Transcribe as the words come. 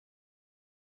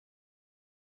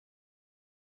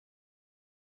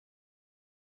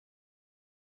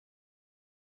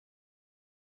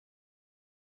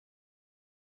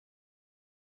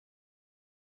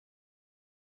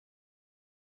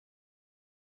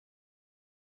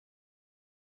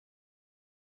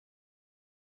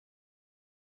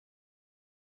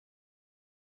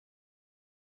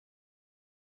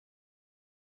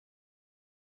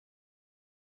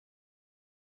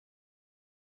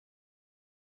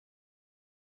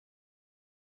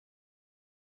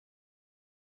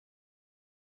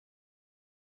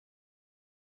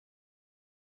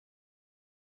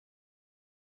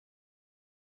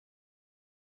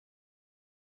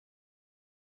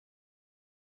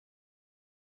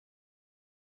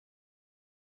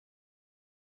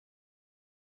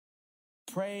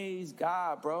Praise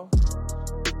God, bro.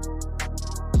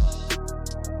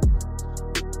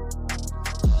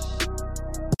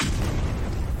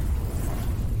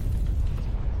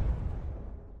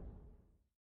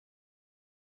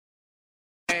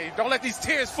 Hey, don't let these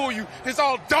tears fool you. It's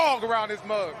all dog around this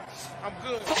mug. I'm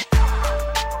good.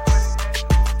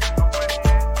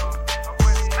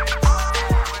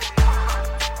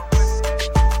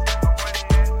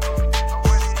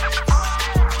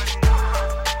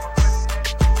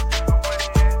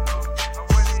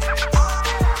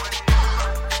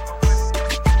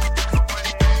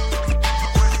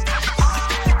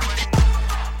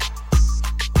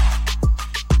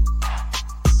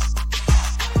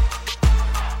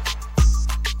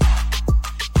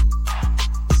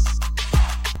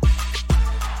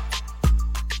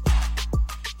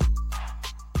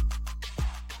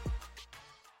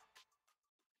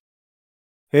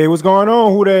 Hey, what's going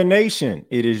on, Who Dat Nation?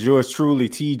 It is yours truly,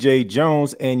 TJ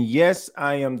Jones. And yes,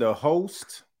 I am the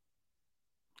host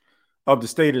of the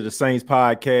State of the Saints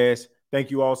podcast. Thank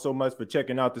you all so much for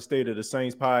checking out the State of the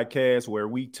Saints podcast, where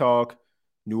we talk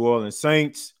New Orleans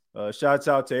Saints. Shouts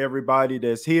out to everybody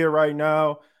that's here right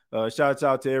now. Shouts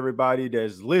out to everybody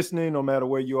that's listening, no matter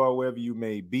where you are, wherever you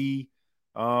may be.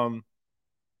 I'm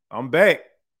back.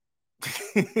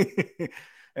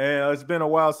 And it's been a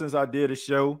while since I did a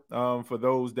show. For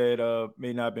those that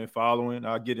may not have been following,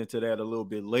 I'll get into that a little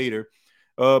bit later.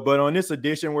 But on this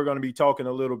edition, we're going to be talking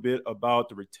a little bit about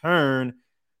the return,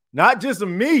 not just of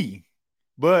me,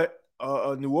 but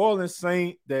a New Orleans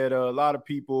Saint that a lot of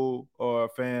people are a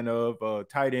fan of,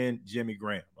 tight end Jimmy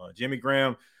Graham. Jimmy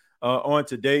Graham, on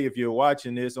today, if you're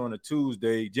watching this on a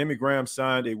Tuesday, Jimmy Graham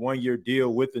signed a one-year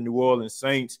deal with the New Orleans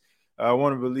Saints. I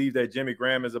want to believe that Jimmy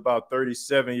Graham is about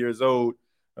 37 years old.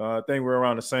 I think we're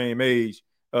around the same age.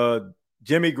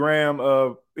 Jimmy Graham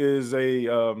was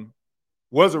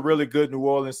a really good New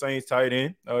Orleans Saints tight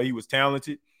end. He was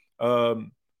talented. A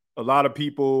lot of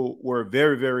people were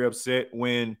very, very upset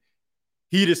when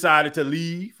he decided to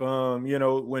leave,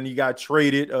 when he got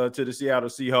traded to the Seattle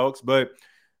Seahawks. But,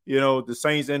 the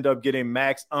Saints end up getting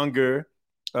Max Unger,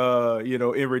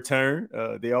 in return.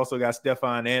 They also got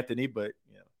Stephon Anthony, but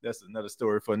that's another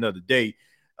story for another day.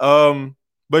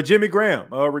 But Jimmy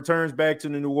Graham returns back to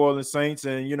the New Orleans Saints.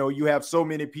 And, you have so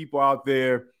many people out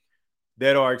there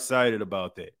that are excited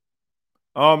about that.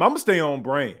 I'm going to stay on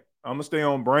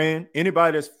brand.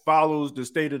 Anybody that follows the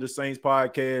State of the Saints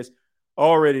podcast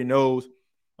already knows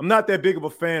I'm not that big of a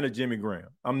fan of Jimmy Graham.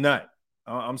 I'm not.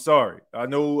 I'm sorry. I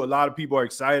know a lot of people are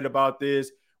excited about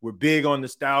this. We're big on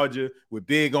nostalgia. We're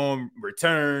big on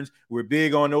returns. We're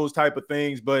big on those type of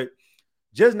things, but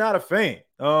just not a fan.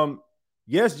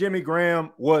 Yes, Jimmy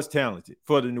Graham was talented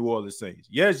for the New Orleans Saints.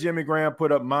 Yes, Jimmy Graham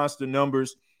put up monster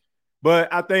numbers.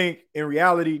 But I think in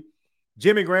reality,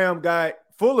 Jimmy Graham got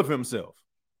full of himself.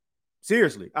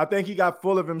 Seriously, I think he got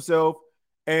full of himself,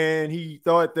 and he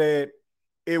thought that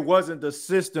it wasn't the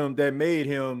system that made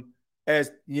him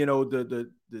as,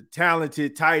 the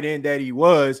talented tight end that he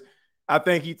was. I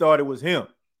think he thought it was him.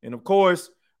 And of course,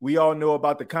 we all know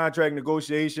about the contract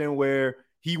negotiation where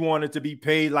he wanted to be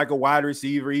paid like a wide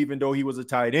receiver, even though he was a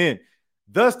tight end.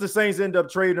 Thus, the Saints end up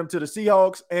trading him to the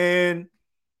Seahawks, and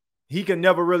he can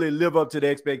never really live up to the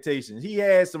expectations. He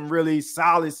had some really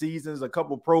solid seasons, a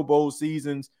couple Pro Bowl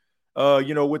seasons,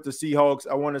 with the Seahawks.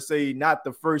 I want to say not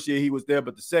the first year he was there,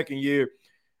 but the second year.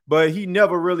 But he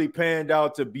never really panned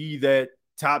out to be that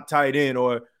top tight end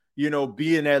or,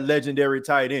 being that legendary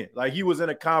tight end. Like, he was in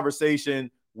a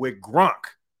conversation with Gronk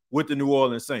with the New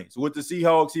Orleans Saints. With the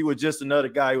Seahawks, he was just another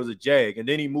guy. He was a jag. And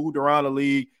then he moved around the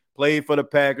league, played for the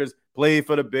Packers, played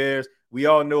for the Bears. We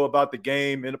all know about the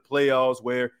game in the playoffs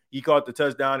where he caught the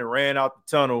touchdown and ran out the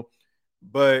tunnel.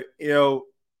 But,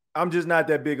 I'm just not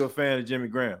that big of a fan of Jimmy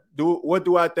Graham. What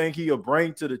do I think he'll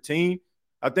bring to the team?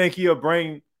 I think he'll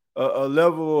bring a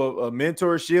level of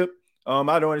mentorship.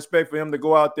 I don't expect for him to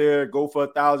go out there, go for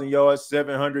 1,000 yards,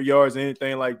 700 yards,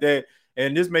 anything like that.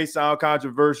 And this may sound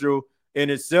controversial in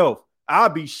itself. I'll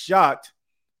be shocked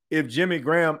if Jimmy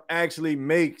Graham actually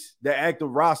makes the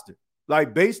active roster.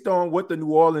 Like, based on what the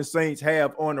New Orleans Saints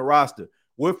have on the roster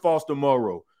with Foster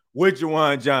Moreau, with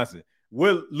Juwan Johnson,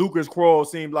 with Lucas Kroll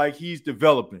seems like he's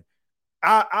developing.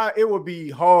 It would be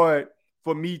hard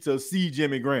for me to see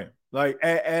Jimmy Graham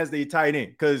as a tight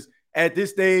end, because at this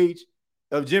stage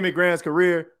of Jimmy Graham's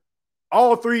career,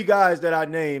 all three guys that I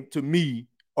named to me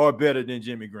are better than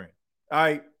Jimmy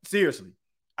Graham. Seriously.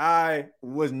 I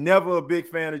was never a big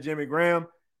fan of Jimmy Graham.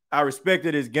 I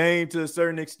respected his game to a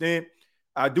certain extent.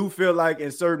 I do feel like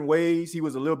in certain ways he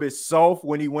was a little bit soft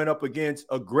when he went up against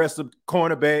aggressive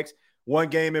cornerbacks One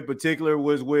game in particular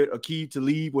was with Aqib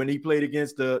Talib when he played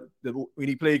against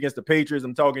the Patriots.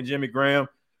 I'm talking Jimmy Graham.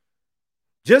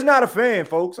 Just not a fan,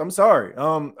 folks. I'm sorry.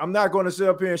 I'm not going to sit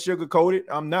up here and sugarcoat it.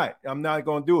 I'm not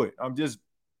going to do it. I'm just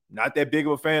not that big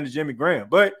of a fan of Jimmy Graham.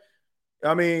 But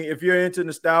I mean, if you're into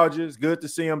nostalgia, it's good to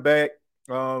see him back.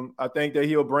 I think that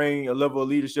he'll bring a level of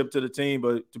leadership to the team.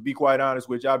 But to be quite honest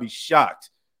with you, I'll be shocked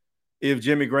if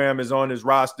Jimmy Graham is on his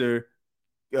roster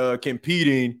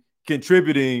competing,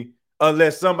 contributing,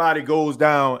 unless somebody goes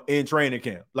down in training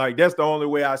camp. Like, that's the only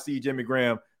way I see Jimmy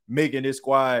Graham making this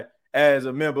squad as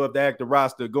a member of the active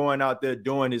roster, going out there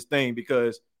doing his thing,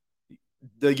 because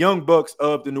the young bucks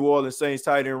of the New Orleans Saints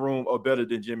tight end room are better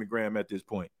than Jimmy Graham at this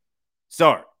point.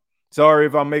 Sorry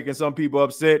if I'm making some people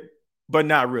upset, but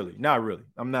not really.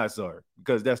 I'm not sorry,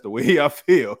 because that's the way I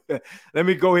feel. Let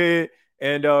me go ahead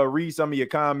and read some of your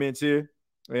comments here,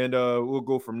 and we'll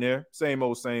go from there. Same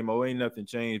old. Ain't nothing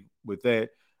changed with that.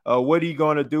 What he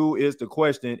going to do is the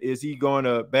question. Is he going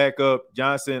to back up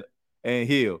Johnson and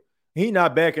Hill? He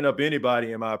not backing up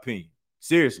anybody, in my opinion.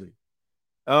 Seriously.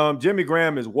 Jimmy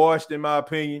Graham is washed, in my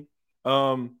opinion.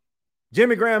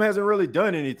 Jimmy Graham hasn't really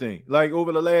done anything like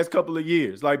over the last couple of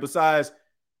years, like besides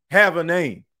have a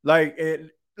name.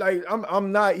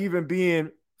 I'm not even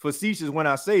being facetious when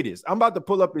I say this. I'm about to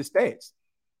pull up his stats.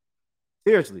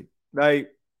 Seriously.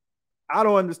 Like, I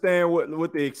don't understand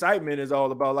what the excitement is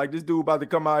all about. Like, this dude about to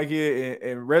come out here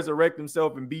and resurrect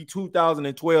himself and be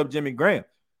 2012 Jimmy Graham.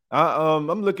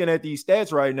 I'm looking at these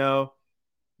stats right now.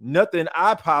 Nothing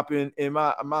eye-popping in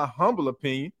my humble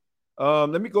opinion.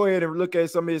 Let me go ahead and look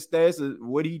at some of his stats of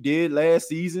what he did last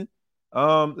season.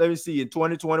 Let me see. In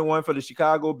 2021 for the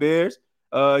Chicago Bears,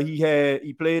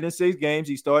 he played in 6 games.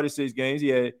 He started 6 games. He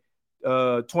had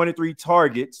 23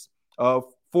 targets,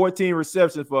 14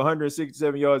 receptions for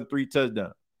 167 yards and 3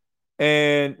 touchdowns.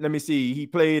 And let me see. He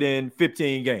played in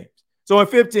 15 games. So in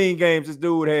 15 games, this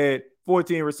dude had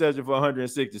 14 receptions for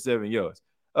 167 yards.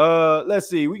 Let's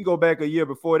see. We can go back a year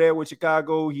before that with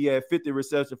Chicago. He had 50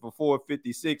 receptions for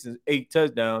 456 and 8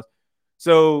 touchdowns.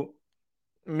 So,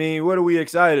 I mean, what are we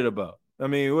excited about? I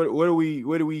mean, what are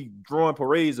we drawing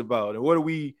parades about? And what are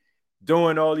we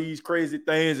doing all these crazy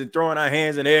things and throwing our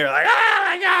hands in the air like, oh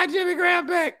my God, Jimmy Graham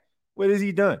back? What has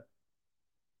he done?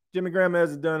 Jimmy Graham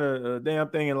hasn't done a damn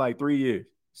thing in like 3 years.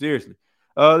 Seriously.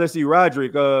 Let's see.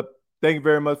 Roderick, thank you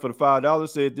very much for the $5.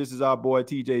 Said this is our boy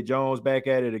TJ Jones back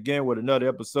at it again with another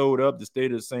episode of the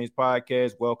State of the Saints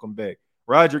podcast. Welcome back.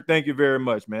 Roderick, thank you very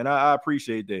much, man. I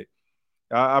appreciate that.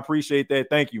 I appreciate that.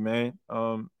 Thank you, man.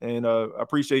 And I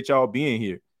appreciate y'all being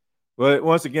here. But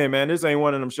once again, man, this ain't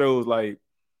one of them shows like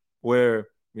where,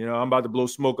 you know, I'm about to blow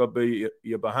smoke up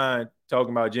your behind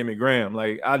talking about Jimmy Graham.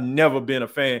 Like, I've never been a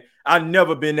fan. I've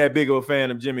never been that big of a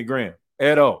fan of Jimmy Graham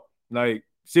at all. Like,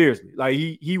 seriously. Like,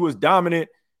 he was dominant.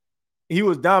 He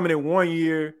was dominant one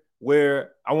year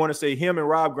where I want to say him and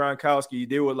Rob Gronkowski,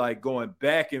 they were like going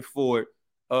back and forth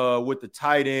with the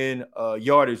tight end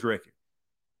yardage record.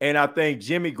 And I think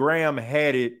Jimmy Graham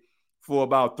had it for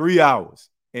about 3 hours.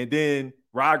 And then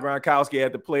Rob Gronkowski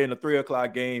had to play in the 3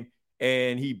 o'clock game,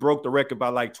 and he broke the record by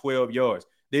like 12 yards.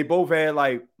 They both had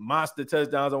like monster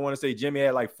touchdowns. I want to say Jimmy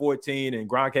had like 14 and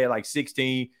Gronk had like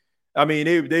 16. I mean,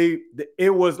 it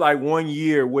was like 1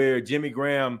 year where Jimmy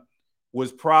Graham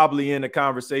was probably in the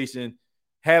conversation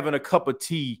having a cup of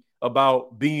tea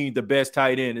about being the best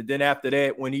tight end. And then after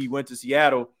that, when he went to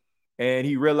Seattle and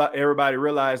everybody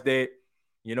realized that,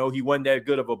 you know, he wasn't that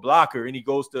good of a blocker, and he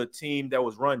goes to a team that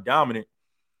was run dominant,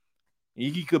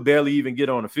 he could barely even get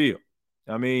on the field.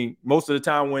 I mean, most of the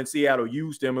time when Seattle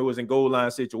used him, it was in goal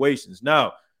line situations.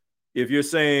 Now, if you're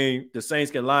saying the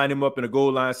Saints can line him up in a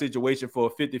goal line situation for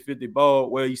a 50-50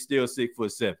 ball, well, he's still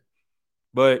 6'7".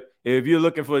 But if you're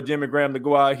looking for Jimmy Graham to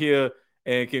go out here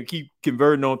and can keep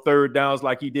converting on third downs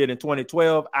like he did in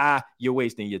 2012, you're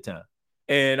wasting your time.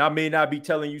 And I may not be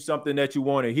telling you something that you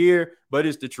want to hear, but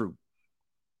it's the truth.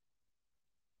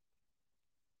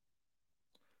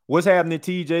 What's happening,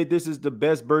 TJ? This is the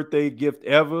best birthday gift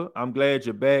ever. I'm glad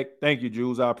you're back. Thank you,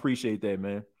 Jules. I appreciate that,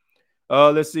 man.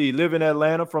 Let's see. Live in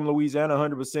Atlanta from Louisiana,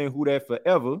 100% who that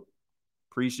forever.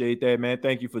 Appreciate that, man.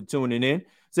 Thank you for tuning in.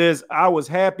 Says, I was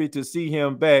happy to see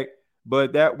him back,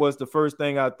 but that was the first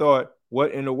thing I thought.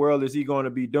 What in the world is he going to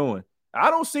be doing? I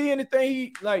don't see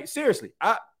anything seriously.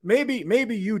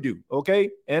 Maybe you do, okay?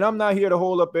 And I'm not here to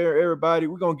hold up everybody.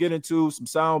 We're going to get into some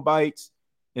sound bites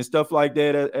and stuff like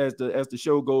that as the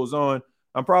show goes on.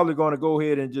 I'm probably going to go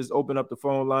ahead and just open up the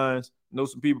phone lines. I know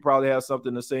some people probably have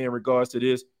something to say in regards to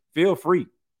this. Feel free.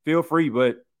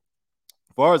 But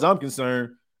as far as I'm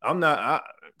concerned, I'm not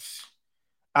 –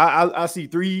 I see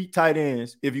 3 tight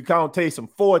ends. If you count Taysom,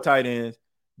 4 tight ends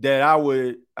that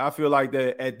I feel like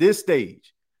that at this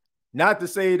stage, not to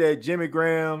say that Jimmy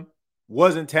Graham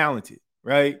wasn't talented,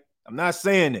 right? I'm not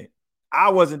saying that.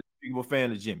 I wasn't a big of a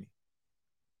fan of Jimmy.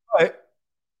 But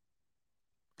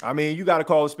I mean, you got to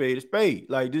call a spade a spade.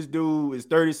 Like this dude is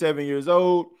 37 years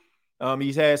old.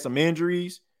 He's had some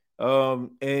injuries.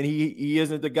 And he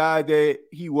isn't the guy that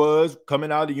he was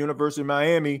coming out of the University of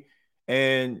Miami.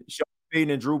 And Sean Payton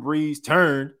and Drew Brees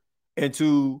turned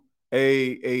into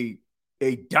a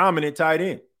dominant tight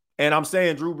end. And I'm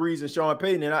saying Drew Brees and Sean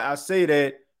Payton, and I say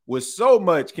that with so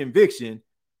much conviction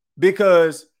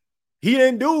because he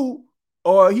didn't do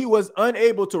or he was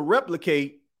unable to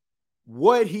replicate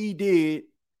what he did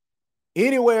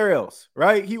anywhere else,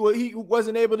 right? He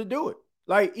wasn't able to do it.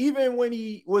 Like even when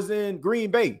he was in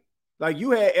Green Bay, like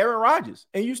you had Aaron Rodgers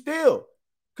and you still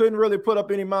couldn't really put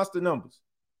up any monster numbers.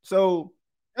 So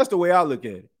that's the way I look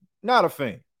at it. Not a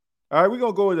fan. All right, we're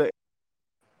gonna go with the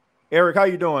Eric. How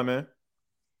you doing, man?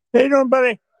 How you doing,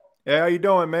 buddy? Hey, how you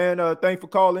doing, man? Thanks for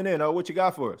calling in. What you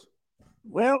got for us?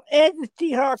 Well, as a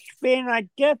Seahawks fan, I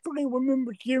definitely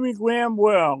remember Jimmy Graham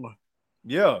well.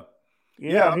 Yeah.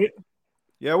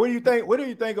 What do you think? What do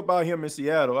you think about him in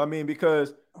Seattle? I mean,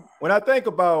 because when I think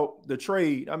about the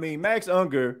trade, I mean, Max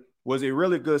Unger was a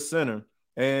really good center,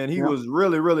 and he was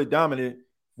really, really dominant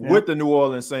with the New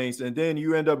Orleans Saints. And then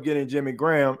you end up getting Jimmy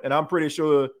Graham, and I'm pretty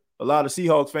sure a lot of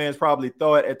Seahawks fans probably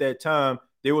thought at that time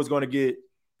they was going to get,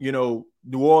 New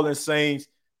Orleans Saints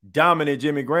dominant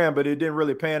Jimmy Graham, but it didn't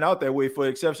really pan out that way, for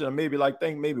the exception of maybe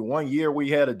 1 year we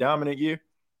had a dominant year.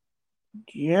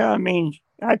 Yeah, I mean,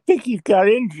 I think he got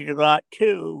injured a lot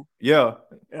too. Yeah.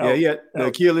 He had the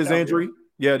Achilles injury.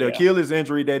 Yeah, the Achilles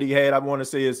injury that he had, I want to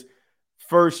say his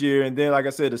first year. And then, like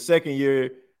I said, the second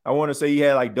year, I want to say he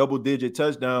had like double-digit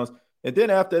touchdowns. And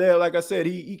then after that, like I said,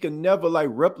 he can never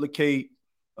replicate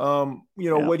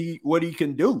what he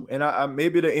can do. And I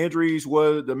maybe the injuries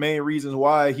were the main reasons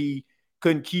why he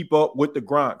couldn't keep up with the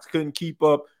Gronks, couldn't keep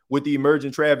up with the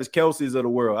emerging Travis Kelce's of the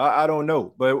world. I don't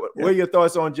know. But what are your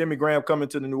thoughts on Jimmy Graham coming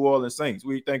to the New Orleans Saints?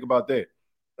 What do you think about that?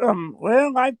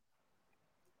 Well,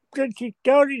 since he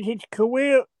started his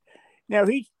career, now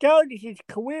he started his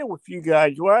career with you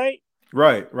guys, right?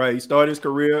 Right. He started his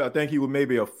career. I think he was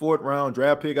maybe a 4th-round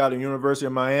draft pick out of the University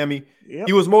of Miami. Yep.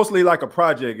 He was mostly like a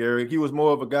project, Eric. He was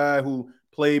more of a guy who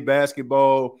played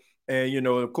basketball. And,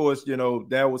 of course,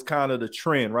 that was kind of the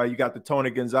trend, right? You got the Tony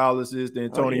Gonzalez's, the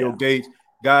Antonio Gates,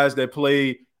 guys that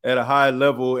played at a high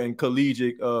level in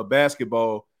collegiate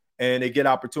basketball, and they get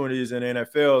opportunities in the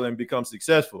NFL and become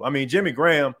successful. I mean, Jimmy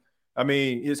Graham,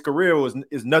 his career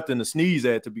is nothing to sneeze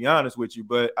at, to be honest with you.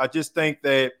 But I just think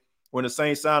that when the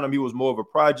Saints signed him, he was more of a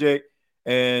project.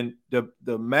 And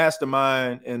the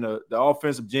mastermind and the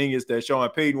offensive genius that Sean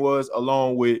Payton was,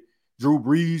 along with Drew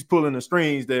Brees pulling the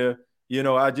strings there,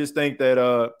 I just think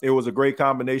that it was a great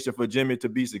combination for Jimmy to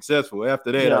be successful.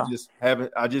 After that,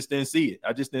 I just didn't see it.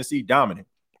 I just didn't see dominant.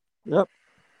 Yep.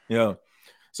 Yeah.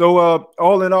 So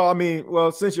all in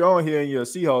all, since you're on here and you're a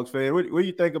Seahawks fan, what do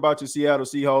you think about your Seattle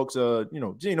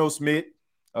Seahawks? Geno Smith,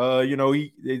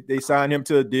 they signed him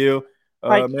to a deal.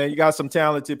 Man, you got some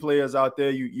talented players out there.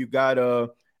 You got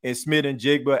and Smith and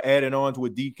Jigba adding on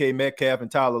with DK Metcalf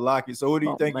and Tyler Lockett. So what do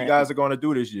you think you guys are going to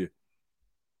do this year?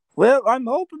 Well, I'm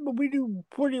hoping that we do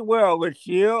pretty well this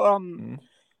year.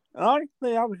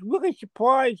 Honestly, I was really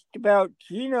surprised about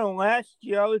Geno last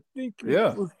year. I was thinking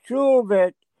for sure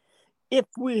that if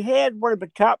we had one of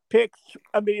the top picks,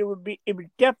 it would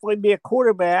definitely be a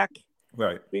quarterback.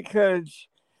 Right. Because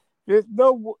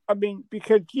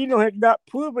because Geno has not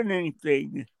proven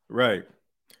anything. Right.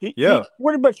 He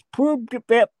pretty much proved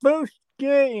that first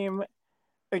game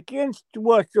against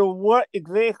Russell what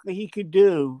exactly he could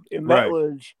do, and that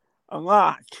was a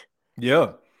lot.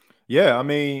 Yeah. He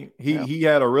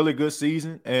had a really good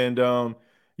season, and I'm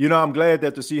glad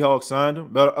that the Seahawks signed him.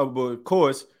 But of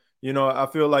course, I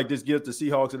feel like this gives the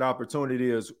Seahawks an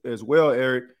opportunity as well,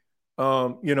 Eric.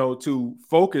 To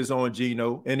focus on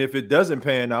Geno, and if it doesn't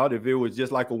pan out, if it was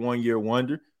just like a 1-year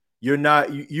wonder,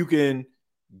 you can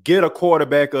get a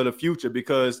quarterback of the future,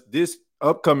 because this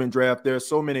upcoming draft, there are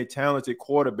so many talented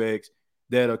quarterbacks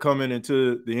that are coming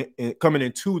into the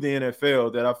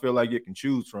NFL that I feel like you can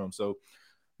choose from. So,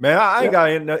 man, I ain't got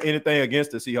anything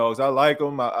against the Seahawks. I like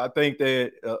them. I think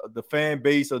that the fan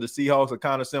base of the Seahawks are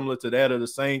kind of similar to that of the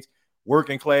Saints,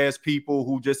 working class people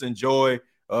who just enjoy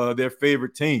their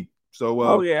favorite team. So,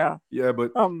 but go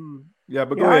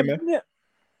ahead, man.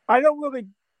 I don't really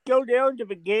go down to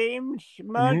the games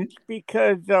much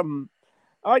because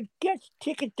I guess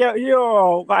tickets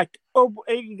are like over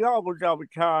 $80 all the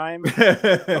time.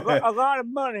 a lot of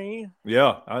money.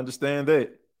 Yeah, I understand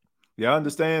that. Yeah, I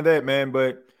understand that, man.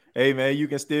 But Hey, man, you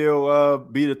can still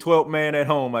be the 12th man at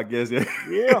home, I guess.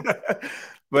 Yeah.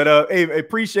 But hey,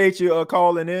 appreciate you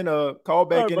calling in. Call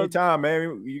back anytime,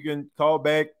 man. You can call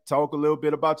back, talk a little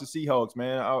bit about the Seahawks,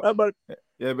 man.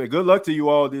 Yeah, but good luck to you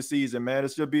all this season, man.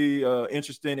 It should be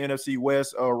interesting NFC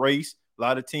West race. A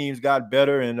lot of teams got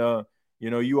better, and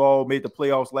you all made the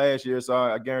playoffs last year, so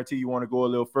I guarantee you want to go a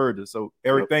little further. So,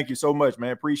 Eric, thank you so much,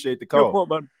 man. Appreciate the call. No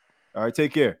problem, bud. All right,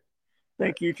 take care.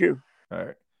 Thank you too. All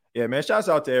right. Yeah, man. Shouts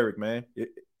out to Eric, man.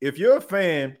 If you're a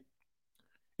fan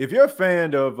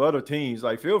of other teams,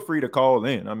 like, feel free to call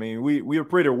in. I mean, we are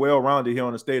pretty well-rounded here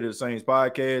on the State of the Saints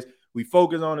podcast. We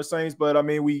focus on the Saints, but I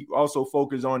mean, we also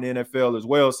focus on the NFL as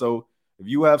well. So if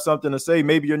you have something to say,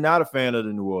 maybe you're not a fan of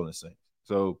the New Orleans Saints.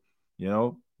 So,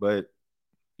 but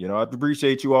I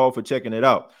appreciate you all for checking it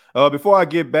out. Before I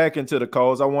get back into the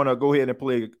calls, I want to go ahead and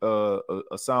play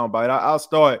a sound bite. I'll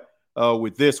start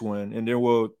with this one, and then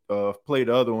we'll play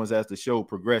the other ones as the show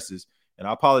progresses. And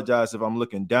I apologize if I'm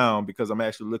looking down because I'm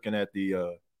actually looking at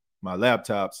the my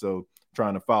laptop, so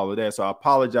trying to follow that. So I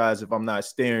apologize if I'm not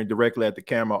staring directly at the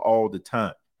camera all the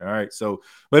time. All right. So,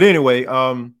 but anyway,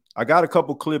 I got a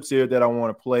couple clips here that I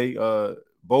want to play. The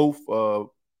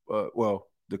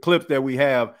clips that we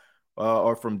have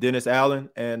are from Dennis Allen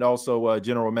and also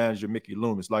General Manager Mickey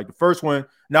Loomis. Like the first one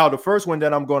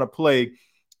that I'm going to play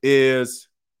is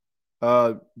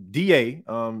DA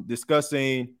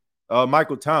discussing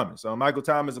Michael Thomas. Michael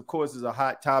Thomas, of course, is a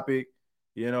hot topic.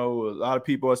 A lot of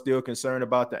people are still concerned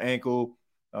about the ankle.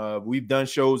 We've done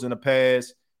shows in the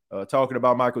past talking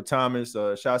about Michael Thomas.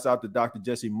 Shouts out to Dr.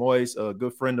 Jesse Moyes, a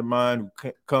good friend of mine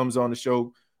who comes on the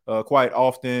show quite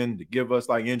often to give us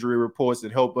like injury reports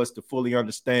that help us to fully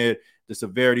understand the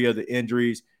severity of the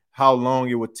injuries, how long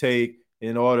it would take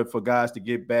in order for guys to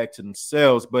get back to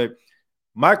themselves. But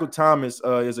Michael Thomas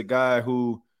is a guy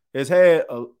who has had,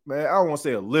 I don't want to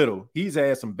say a little, he's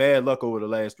had some bad luck over the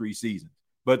last 3 seasons.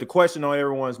 But the question on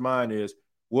everyone's mind is,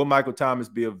 will Michael Thomas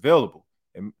be available?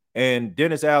 And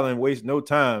Dennis Allen wastes no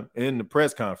time in the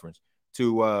press conference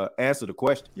to answer the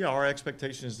question. Yeah, our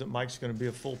expectation is that Mike's going to be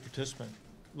a full participant.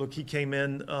 Look, he came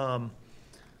in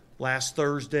last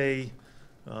Thursday,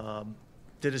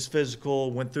 did his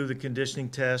physical, went through the conditioning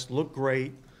test, looked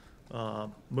great,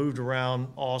 moved around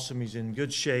awesome. He's in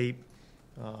good shape.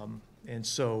 And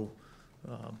so,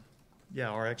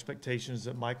 our expectation is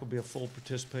that Mike will be a full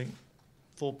participant.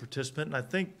 And I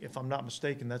think, if I'm not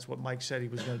mistaken, that's what Mike said he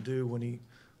was going to do when he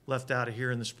left out of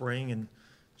here in the spring. And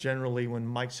generally, when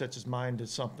Mike sets his mind to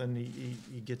something,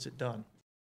 he gets it done.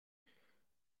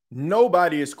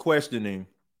 Nobody is questioning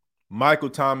Michael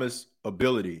Thomas's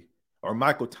ability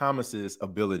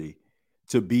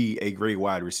to be a great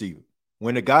wide receiver.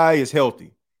 When the guy is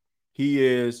healthy, he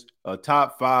is a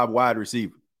top 5 wide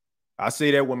receiver. I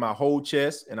say that with my whole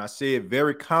chest, and I say it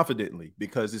very confidently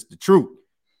because it's the truth.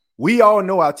 We all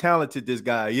know how talented this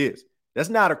guy is. That's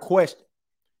not a question.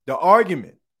 The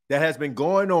argument that has been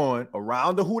going on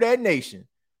around the Who Dat Nation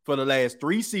for the last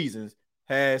 3 seasons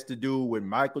has to do with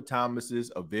Michael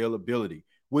Thomas's availability,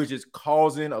 which is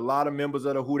causing a lot of members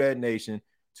of the Who Dat Nation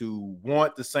to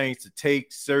want the Saints to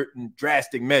take certain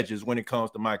drastic measures when it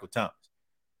comes to Michael Thomas.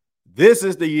 This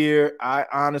is the year I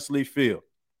honestly feel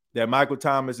that Michael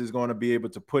Thomas is going to be able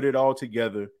to put it all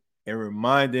together and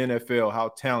remind the NFL how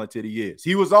talented he is.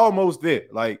 He was almost there.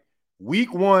 Like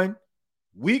week 1,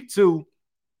 week 2,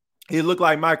 it looked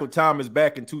like Michael Thomas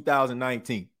back in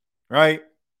 2019, right?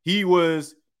 He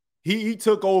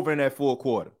took over in that 4th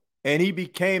quarter, and he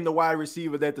became the wide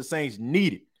receiver that the Saints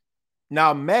needed.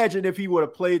 Now, imagine if he would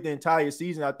have played the entire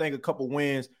season. I think a couple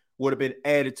wins would have been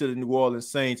added to the New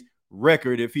Orleans Saints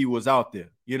record if he was out there,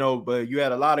 but you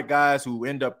had a lot of guys who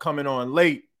end up coming on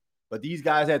late, but these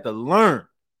guys had to learn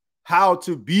how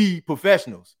to be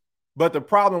professionals. But the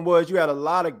problem was you had a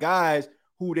lot of guys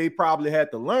who they probably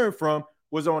had to learn from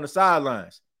was on the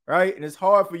sidelines, right? And it's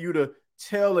hard for you to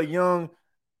tell a young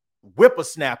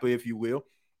whippersnapper, if you will,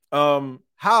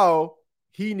 how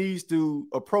he needs to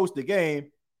approach the game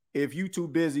if you too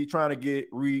busy trying to get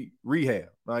rehab.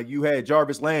 Like you had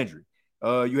Jarvis Landry,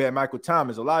 you had Michael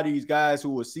Thomas. A lot of these guys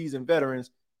who were seasoned veterans,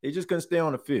 they just couldn't stay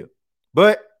on the field.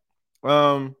 But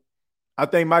I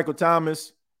think Michael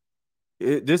Thomas,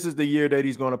 this is the year that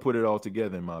he's going to put it all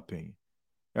together, in my opinion.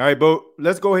 All right, but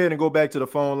let's go ahead and go back to the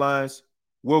phone lines.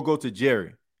 We'll go to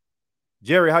Jerry.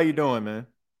 Jerry, how you doing, man?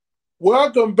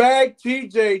 Welcome back,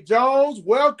 TJ Jones.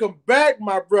 Welcome back,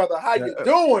 my brother. How you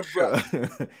doing,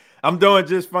 brother? I'm doing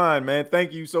just fine, man.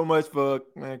 Thank you so much for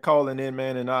calling in,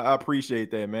 man, and I appreciate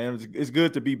that, man. It's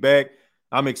good to be back.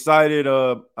 I'm excited.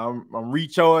 I'm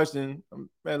recharged, and I'm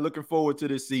looking forward to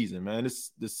this season, man.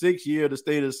 It's the 6th year of the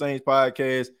State of the Saints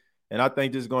podcast, And I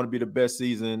think this is going to be the best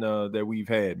season that we've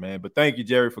had, man. But thank you,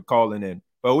 Jerry, for calling in.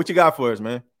 But what you got for us,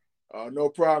 man? No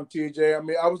problem, TJ. I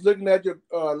mean, I was looking at your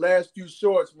last few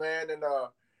shorts, man, and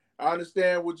I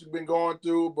understand what you've been going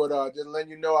through, but just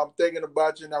letting you know I'm thinking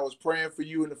about you, and I was praying for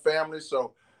you and the family.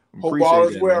 So hope all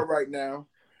is well right now.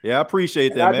 Yeah, I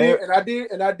appreciate that, man.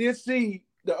 I did see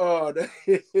the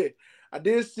I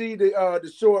did see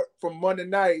the short from Monday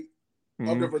night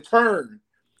of the return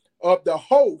of the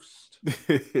host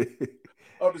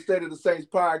of the State of the Saints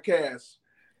podcast.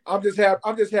 I'm just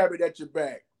happy that you're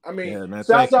back. I mean,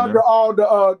 shouts out to all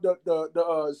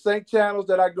the Saint channels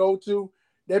that I go to.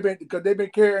 They've been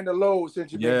carrying the load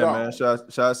since you've been gone. Man.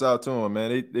 Shouts out to them,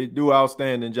 man. They do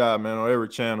outstanding job, man, on every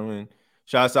channel, and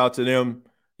shouts out to them,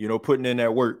 putting in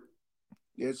that work.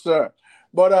 Yes, sir.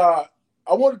 But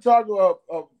I want to talk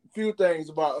a few things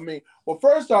about. I mean, well,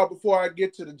 first off, before I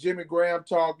get to the Jimmy Graham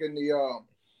talk and the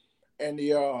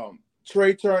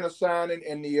Trey Turner signing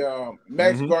and the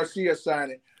Max Garcia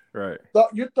signing. Right.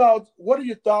 What are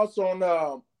your thoughts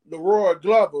on Leroy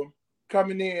Glover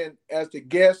coming in as the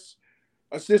guest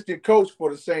assistant coach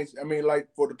for the Saints? I mean, like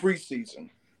for the preseason.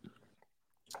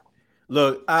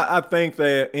 Look, I think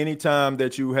that anytime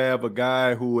that you have a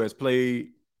guy who has played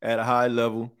at a high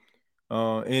level,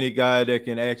 any guy that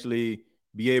can actually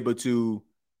be able to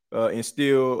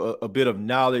instill a bit of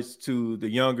knowledge to the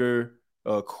younger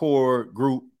core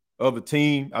group of a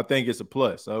team, I think it's a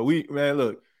plus.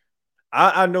 Look,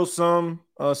 I know some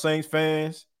Saints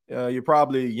fans, you're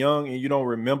probably young and you don't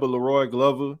remember Leroy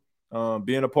Glover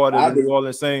being a part of the New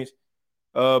Orleans Saints.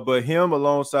 But him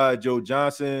alongside Joe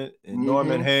Johnson and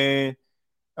Norman Hand,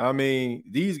 I mean,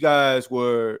 these guys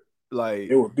were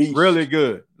really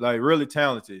good, like really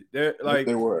talented. They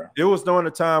were. It was during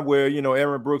a time where,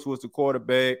 Aaron Brooks was the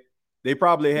quarterback. They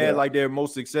probably had their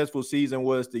most successful season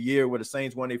was the year where the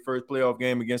Saints won their first playoff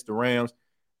game against the Rams.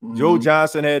 Joe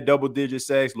Johnson had double-digit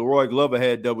sacks. Leroy Glover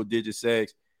had double-digit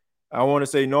sacks. I want to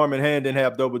say Norman Hand didn't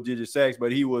have double-digit sacks,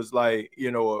 but he was a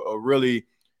really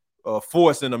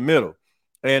force in the middle.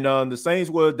 And the Saints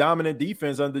were a dominant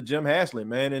defense under Jim Haslett,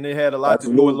 man, and it had a lot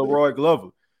to do with Leroy Glover.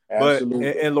 But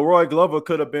and Leroy Glover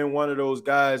could have been one of those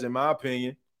guys, in my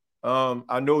opinion.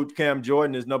 I know Cam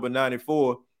Jordan is number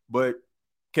 94, but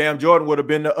Cam Jordan would have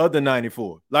been the other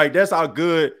 94. Like, that's how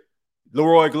good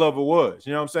Leroy Glover was.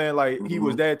 You know what I'm saying? Like, he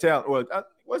was that talented.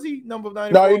 Was he number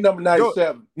 94? No, he's number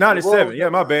 97. 97. Yeah,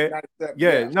 my bad.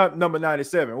 Yeah, not number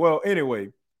 97. Well,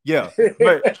 anyway, yeah.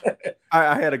 But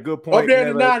I had a good point. Up there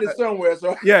in the 90s somewhere.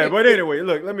 So. Yeah, but anyway,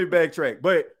 look, let me backtrack.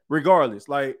 But regardless,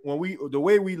 like, the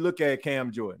way we look at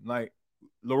Cam Jordan, like,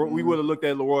 we would have looked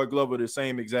at Leroy Glover the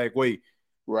same exact way.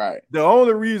 Right. The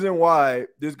only reason why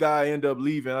this guy ended up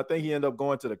leaving, I think he ended up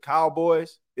going to the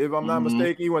Cowboys. If I'm not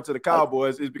mistaken, he went to the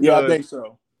Cowboys. Is because I think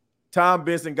so. Tom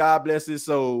Benson, God bless his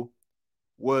soul,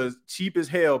 was cheap as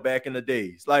hell back in the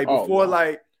days. Like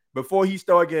before he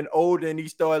started getting older and he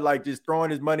started just throwing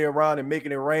his money around and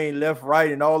making it rain left,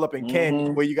 right, and all up in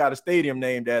Canton where you got a stadium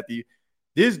named after you.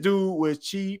 This dude was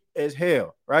cheap as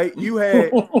hell, right? He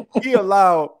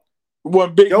allowed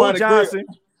Joe Johnson.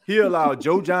 He allowed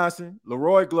Joe Johnson,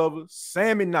 Leroy Glover,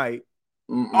 Sammy Knight,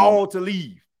 all to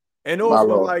leave. And those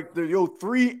were like your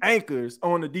three anchors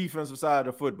on the defensive side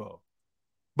of football.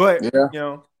 But,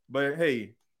 but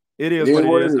hey, it is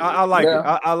what it is. I like it.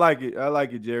 I like it. I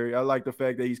like it, Jerry. I like the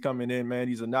fact that he's coming in, man.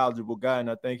 He's a knowledgeable guy, and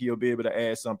I think he'll be able to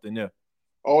add something there.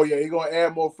 Oh, yeah, he's going to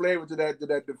add more flavor to that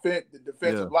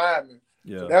defensive lineman.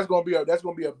 Yeah. So that's going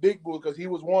to be a big boost because he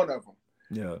was one of them.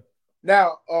 Yeah.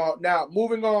 Now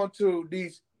moving on to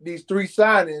these three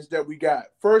signings that we got.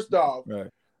 First off,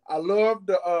 I love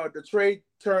the Trey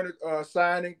Turner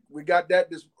signing. We got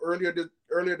that earlier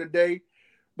today,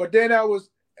 but then also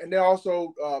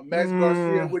Max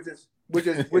Garcia, which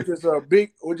is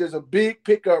a big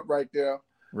pickup right there.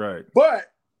 Right. But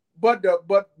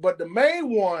the main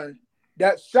one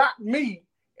that shocked me,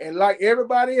 and like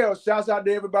everybody else, shouts out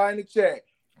to everybody in the chat.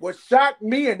 What shocked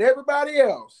me and everybody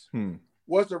else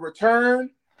was the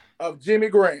return of Jimmy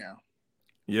Graham.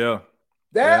 Yeah.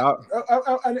 And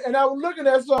I was looking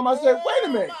at something. I said, "Wait a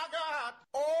minute!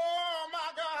 Oh my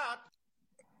God!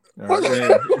 What was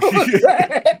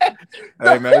that?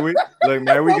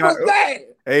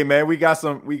 Hey man, we got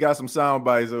some sound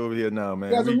bites over here now,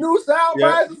 man. Got some new sound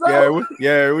bites.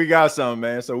 We got some,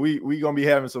 man. So we gonna be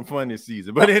having some fun this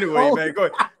season. But anyway, man, go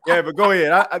ahead. Yeah, but go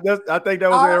ahead. I think that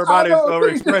was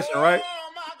everybody's expression, right?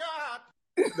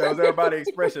 That was everybody's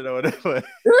expression over there. But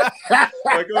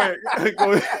go ahead.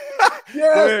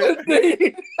 Yes,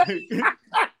 indeed.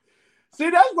 See,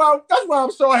 that's why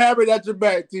I'm so happy that you're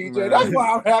back, TJ. Man. That's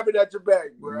why I'm happy that you're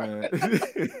back, bro.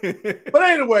 But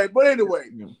anyway,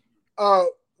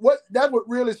 that's what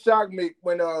really shocked me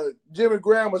when Jimmy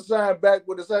Graham was signed back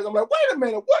with the Saints. I'm like, wait a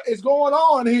minute, what is going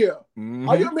on here? Mm-hmm.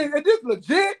 Are you mean is this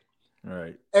legit?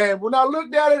 Right. And when I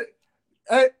looked at it,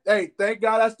 hey, thank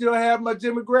God I still have my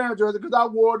Jimmy Graham jersey because I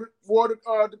wore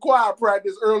the choir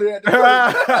practice earlier at the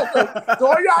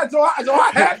so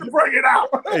I had to bring it out.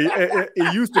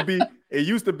 It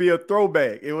used to be a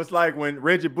throwback. It was like when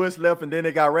Reggie Bush left, and then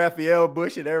they got Raphael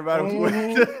Bush, and everybody was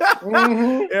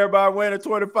wearing everybody wearing a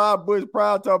 25 Bush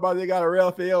proud, talking about they got a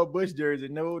Raphael Bush jersey.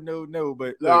 No.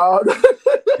 But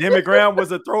Jimmy Graham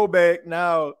was a throwback.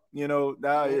 Now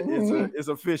it's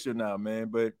official now, man.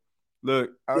 But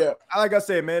look, like I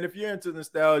said, man, if you're into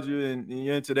nostalgia and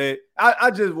you're into that,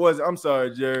 I'm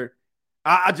sorry, Jerry.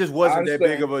 I just wasn't that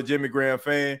big of a Jimmy Graham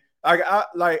fan.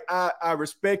 I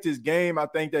respect his game. I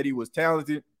think that he was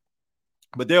talented,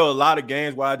 but there were a lot of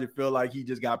games where I just feel like he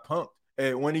just got punked.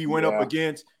 And when he went up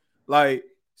against like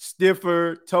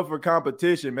stiffer, tougher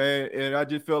competition, man, and I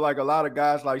just feel like a lot of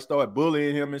guys like started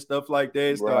bullying him and stuff like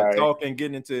that, started talking,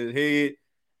 getting into his head.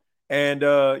 And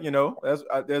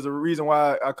there's a reason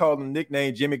why I call him the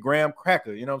nickname Jimmy Graham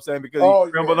Cracker. You know what I'm saying? Because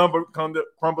he crumbled under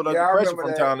pressure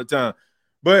from time to time.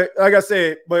 But like I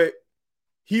said,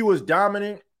 he was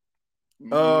dominant.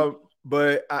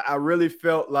 But I really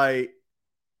felt like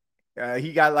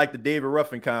he got like the David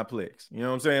Ruffin complex. You know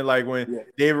what I'm saying? Like when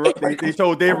they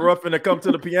told David Ruffin to come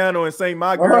to the piano and sing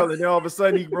My Girl, and then all of a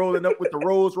sudden he rolling up with the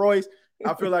Rolls Royce.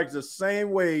 I feel like it's the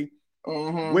same way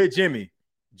with Jimmy.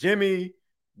 Jimmy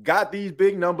got these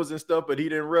big numbers and stuff, but he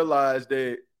didn't realize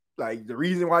that like the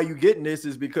reason why you getting this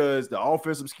is because the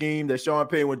offensive scheme that Sean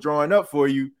Payton was drawing up for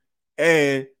you,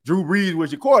 and Drew Brees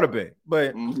was your quarterback.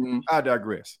 But I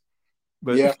digress.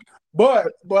 But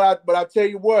I tell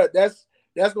you what, that's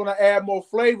going to add more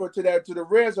flavor to the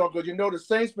red zone, because the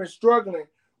Saints been struggling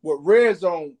with red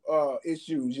zone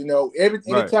issues.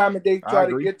 Anytime that they try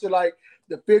to get to like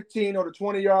the 15 or the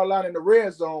 20-yard line in the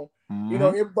red zone,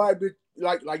 everybody be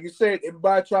like you said,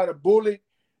 everybody trying to bully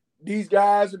these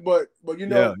guys, but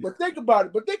think about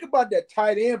it. But think about that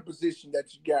tight end position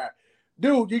that you got,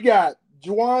 dude. You got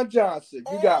Juwan Johnson,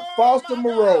 you got Foster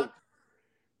Moreau.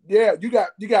 Yeah, you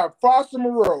got Foster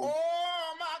Moreau.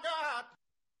 Oh my God,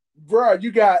 bro!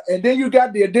 And then you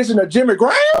got the addition of Jimmy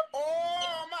Graham.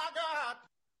 Oh my God,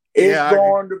 it's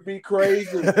going to be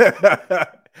crazy.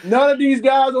 None of these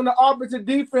guys on the offensive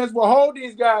defense will hold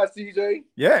these guys, CJ.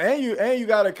 Yeah, and you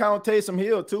got to count Taysom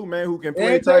Hill too, man, who can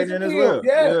play tight end as well.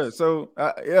 Yes. Yeah, so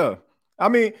I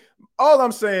mean, all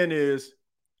I'm saying is,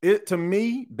 to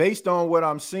me, based on what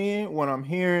I'm seeing, what I'm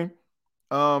hearing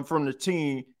from the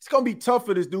team, it's gonna be tough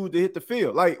for this dude to hit the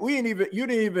field. Like you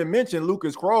didn't even mention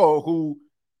Lucas Krull, who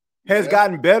has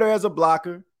gotten better as a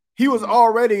blocker. He was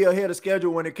already ahead of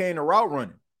schedule when it came to route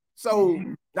running. So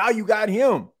now you got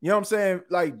him, you know what I'm saying,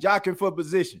 like jockeying for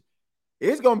position.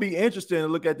 It's going to be interesting to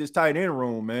look at this tight end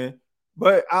room, man.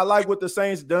 But I like what the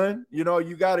Saints done. You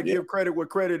got to give credit where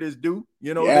credit is due.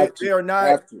 They are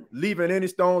not leaving any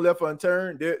stone left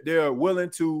unturned. They're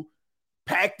willing to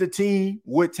pack the team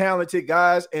with talented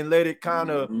guys and let it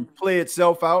kind of play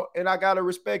itself out. And I got to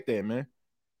respect that, man.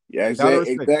 Yeah,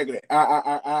 exactly.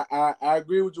 I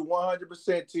agree with you 100%,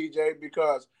 TJ,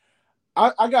 because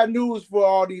I got news for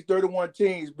all these 31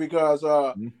 teams, because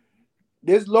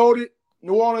this loaded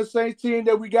New Orleans Saints team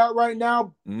that we got right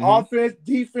now, offense,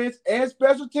 defense, and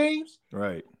special teams.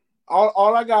 Right.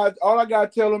 All I got to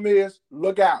tell them is,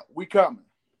 look out, we coming.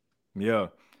 Yeah.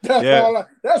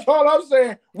 That's all I'm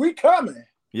saying. We coming.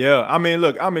 Yeah. I mean,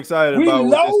 look, I'm excited about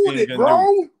what this team can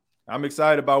do. I'm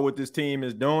excited about what this team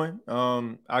is doing.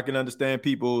 I can understand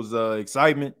people's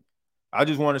excitement. I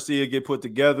just want to see it get put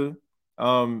together.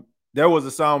 There was a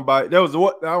soundbite. I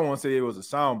don't want to say it was a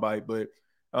soundbite, but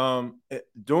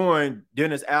during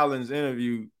Dennis Allen's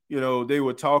interview, they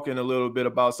were talking a little bit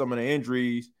about some of the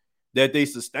injuries that they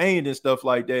sustained and stuff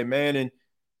like that, man. And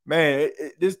man,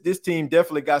 this team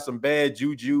definitely got some bad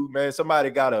juju, man. Somebody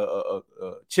got a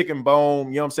chicken bone,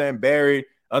 you know what I'm saying, buried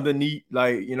underneath,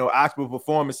 like, Oxford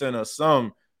Performance Center or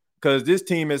something, because this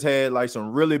team has had like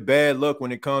some really bad luck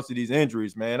when it comes to these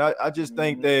injuries, man. I just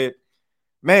think that,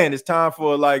 man, it's time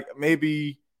for like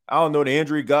maybe, I don't know, the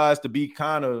injury guys to be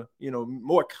kind of,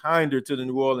 more kinder to the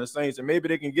New Orleans Saints, and maybe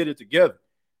they can get it together.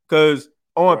 Because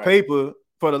on paper,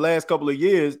 for the last couple of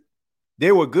years,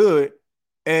 they were good.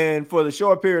 And for the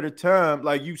short period of time,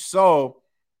 like, you saw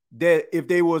that if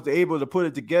they was able to put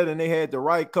it together and they had the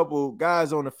right couple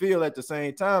guys on the field at the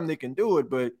same time, they can do it.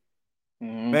 But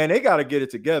man, they got to get it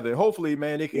together. Hopefully,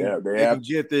 man, they can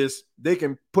get this. They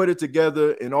can put it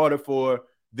together in order for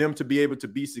them to be able to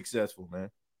be successful, man.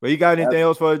 But you got anything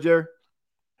else for us, Jerry?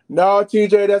 No,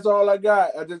 TJ, that's all I got.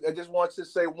 I just want to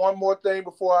say one more thing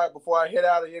before I head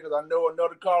out of here, because I know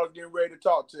another caller's getting ready to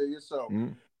talk to you. So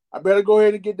I better go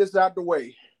ahead and get this out the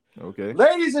way. Okay.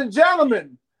 Ladies and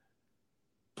gentlemen,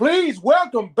 please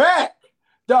welcome back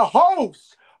the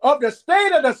host of the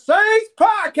State of the Saints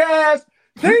podcast,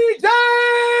 TJ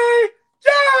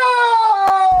Jones.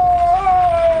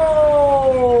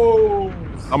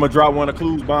 I'm gonna drop one of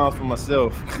Clues bombs for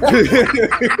myself. But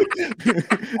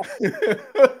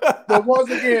once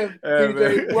again,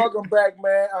 TJ, welcome back,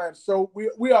 man.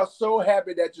 We are so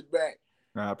happy that you're back.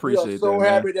 I appreciate that. We are so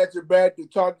happy that you're back to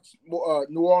talk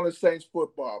New Orleans Saints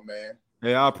football, man.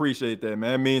 Yeah, I appreciate that,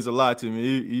 man. It means a lot to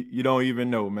me. You don't even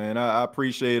know, man. I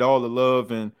appreciate all the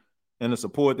love and the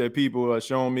support that people are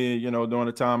showing me, during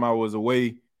the time I was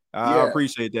away. I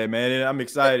appreciate that, man. And I'm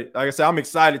excited. Like I said, I'm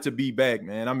excited to be back,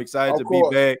 man. I'm excited to be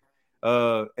back.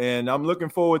 And I'm looking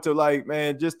forward to, like,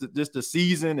 man, just the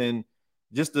season and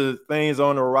just the things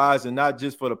on the horizon, not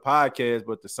just for the podcast,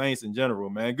 but the Saints in general,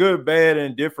 man. Good, bad,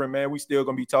 and different, man. We still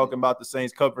going to be talking about the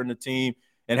Saints, covering the team,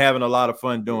 and having a lot of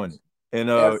fun doing it. And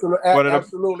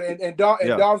absolutely. And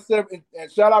Dolph 7, and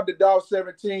shout out to Dolph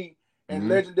 17 and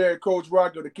legendary Coach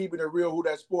Roger to Keeping It Real Who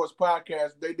That Sports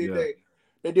podcast. They did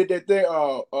their thing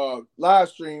live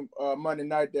stream Monday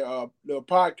night, the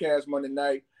podcast Monday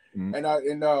night.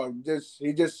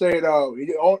 He just said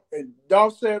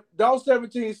Dolph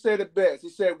 17 said it best. He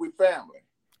said, "We family."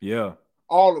 Yeah.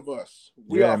 All of us.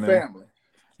 We are family.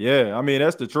 Yeah, I mean,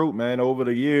 that's the truth, man. Over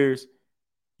the years,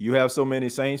 you have so many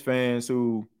Saints fans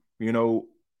who, get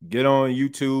on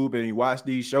YouTube and you watch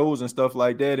these shows and stuff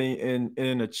like that, and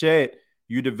in the chat,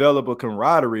 you develop a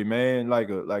camaraderie, man, like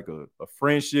a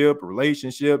friendship,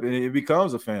 relationship, and it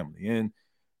becomes a family. And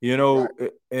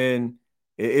and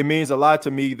it means a lot to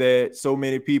me that so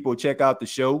many people check out the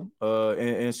show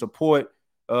and support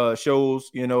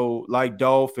shows, like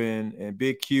Dolph and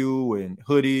Big Q and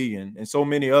Hoodie and so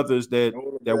many others that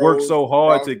work so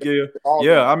hard to give.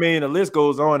 Yeah, I mean, the list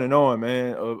goes on and on,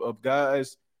 man, of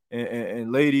guys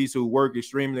and ladies who work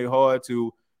extremely hard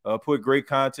to put great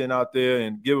content out there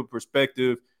and give a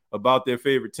perspective about their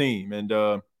favorite team.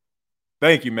 And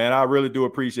thank you, man. I really do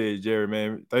appreciate it, Jerry,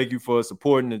 man. Thank you for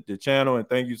supporting the channel, and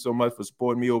thank you so much for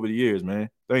supporting me over the years, man.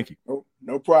 Thank you.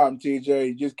 No problem,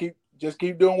 TJ. Just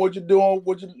keep doing what you're doing,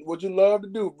 what you love to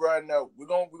do, Brian. Now we're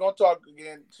gonna talk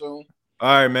again soon.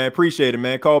 All right, man. Appreciate it,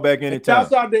 man. Call back anytime.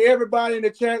 Shouts out to everybody in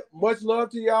the chat. Much love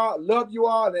to y'all. Love you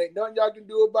all. There ain't nothing y'all can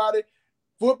do about it.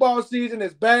 Football season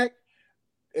is back.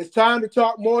 It's time to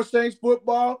talk more Saints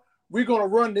football. We're gonna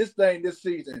run this thing this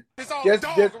season. It's all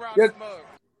dog around this mug.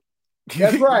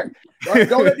 That's right.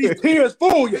 Don't let these tears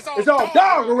fool you. It's all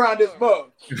dog around this mug.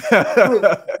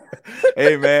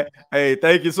 Hey, man. Hey,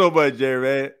 thank you so much, Jerry,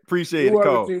 man. Appreciate the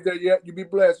call. Yeah, you be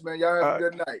blessed, man. Y'all have a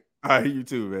good night. All right, you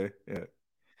too, man.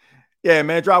 Yeah,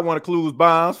 man. Drop one of Clues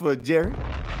bombs for Jerry.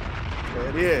 There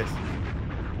it is.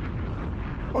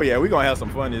 Oh yeah, we're gonna have some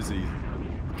fun this season.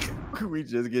 We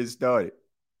just get started.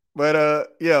 But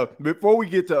before we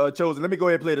get to Chosen, let me go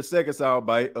ahead and play the second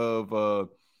soundbite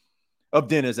of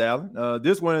Dennis Allen.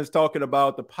 This one is talking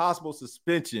about the possible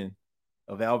suspension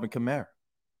of Alvin Kamara.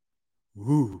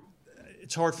 Ooh.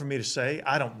 It's hard for me to say.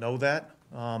 I don't know that,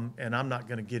 and I'm not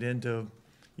going to get into,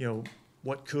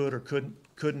 what could or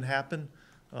couldn't happen.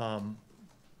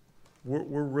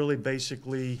 We're really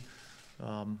basically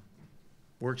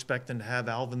we're expecting to have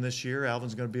Alvin this year.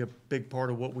 Alvin's going to be a big part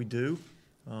of what we do,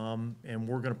 and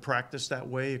we're going to practice that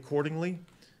way accordingly.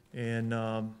 And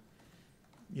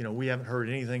we haven't heard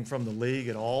anything from the league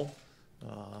at all,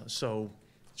 so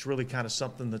it's really kind of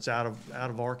something that's out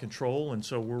of our control. And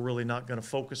so we're really not going to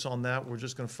focus on that. We're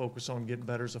just going to focus on getting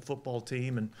better as a football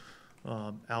team, and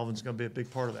Alvin's going to be a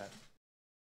big part of that.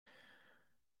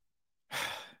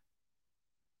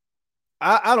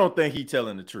 I don't think he's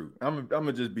telling the truth. I'm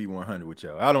gonna just be 100 with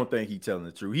y'all. I don't think he's telling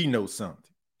the truth. He knows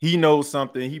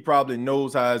something. He probably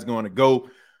knows how it's going to go.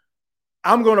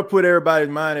 I'm going to put everybody's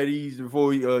mind at ease before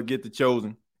we get to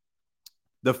Chosen.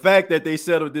 The fact that they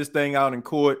settled this thing out in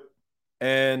court,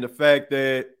 and the fact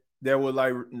that there were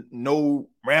like no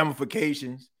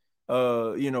ramifications,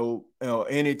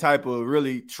 any type of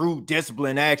really true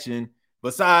discipline action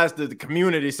besides the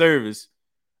community service.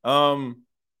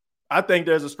 I think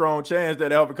there's a strong chance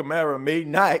that Alvin Kamara may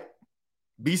not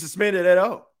be suspended at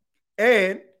all.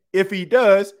 And if he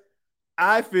does,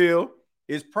 I feel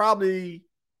it's probably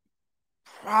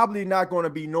not going to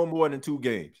be no more than 2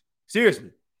 games.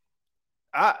 Seriously.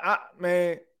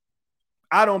 Man,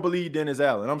 I don't believe Dennis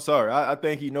Allen. I'm sorry. I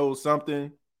think he knows something.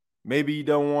 Maybe he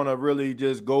don't want to really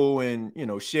just go and,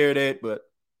 share that, but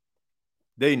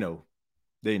they know.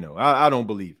 I don't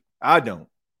believe it. I don't.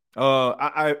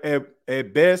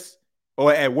 At best,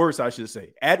 or at worst, I should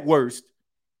say, at worst,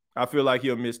 I feel like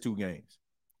he'll miss 2 games.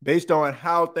 Based on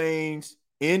how things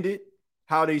ended,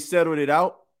 how they settled it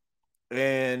out,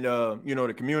 and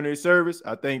the community service,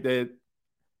 I think that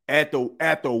at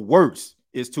the worst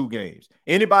is 2 games.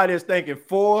 Anybody that's thinking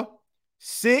 4,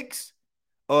 6,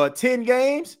 or 10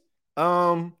 games,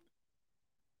 you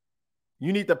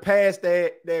need to pass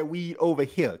that weed over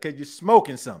here because you're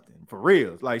smoking something for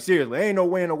real. Like, seriously, ain't no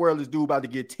way in the world this dude about to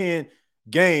get 10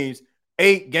 games,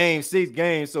 8 games, 6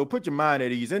 games. So put your mind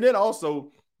at ease. And then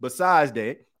also, besides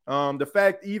that, the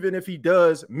fact even if he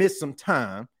does miss some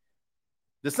time,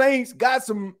 the Saints got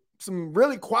some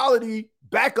really quality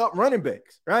backup running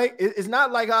backs, right? It's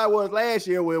not like how it was last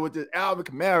year where with the Alvin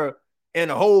Kamara and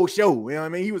the whole show. You know what I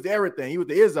mean? He was everything. He was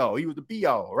the is-all. He was the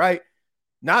be-all, right?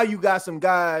 Now you got some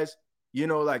guys,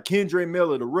 like Kendre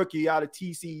Miller, the rookie out of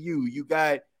TCU. You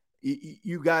got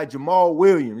Jamal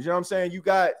Williams. You know what I'm saying? You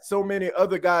got so many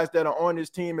other guys that are on this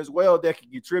team as well that can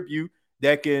contribute,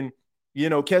 that can,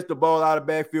 catch the ball out of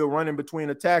backfield, running between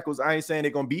the tackles. I ain't saying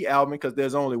they're going to beat Alvin because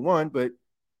there's only one, but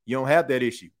you don't have that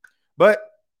issue. But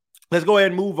let's go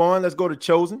ahead and move on. Let's go to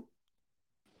Chosen.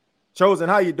 Chosen,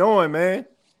 how you doing, man?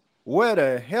 Where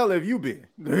the hell have you been?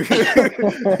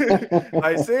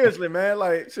 Like, seriously, man.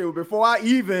 Like, shoot, before I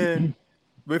even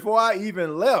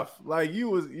left, like you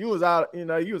was out,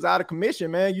 you was out of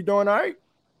commission, man. You doing all right?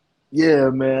 Yeah,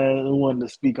 man. I wanted to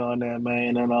speak on that,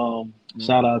 man. And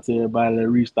shout out to everybody that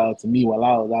reached out to me while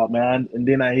I was out, man. And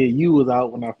then I hear you was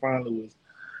out when I finally was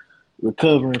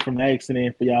recovering from the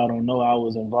accident. For y'all don't know, I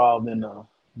was involved in a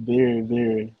very,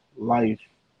 very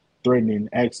life-threatening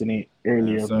accident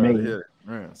earlier in May.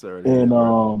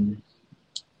 And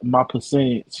my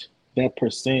percentage, that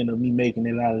percent of me making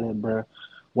it out of that, bro.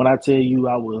 When I tell you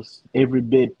I was every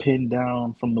bit pinned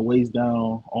down from the waist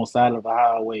down on side of the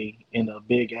highway in a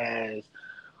big ass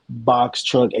box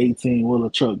truck, 18-wheeler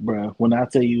truck, bro. When I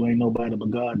tell you ain't nobody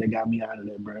but God that got me out of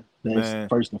there, bro. That's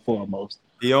first and foremost.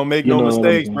 He don't make no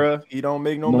mistakes, bro. He don't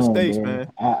make no mistakes, bro.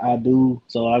 Man. I do.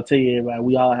 So I'll tell you, everybody,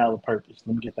 we all have a purpose.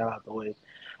 Let me get that out the way.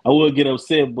 I would get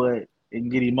upset, but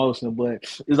and get emotional, but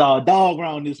it's all dog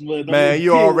around this mud. Man,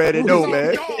 you already know,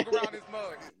 man.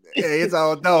 Yeah, it's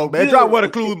all dog, man. Drop one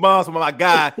of Clues bombs from my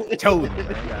guy, Chosen.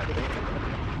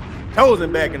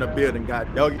 Chosen back in the building,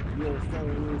 God dog. Yes, sir,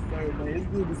 man. It's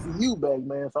good to see you back,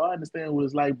 man. So I understand what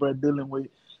it's like, bro, dealing with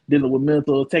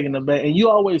mental, taking them back. And you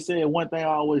always said one thing I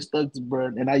always stuck to, bro,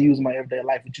 and I use my everyday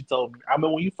life, what you told me. I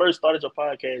mean, when you first started your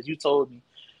podcast, you told me,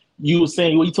 you were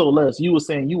saying, well, you told us, you were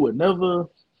saying you would never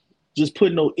just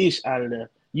put no ish out of there.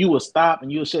 You will stop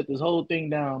and you'll shut this whole thing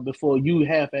down before you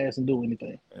half-ass and do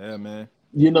anything. Yeah, man.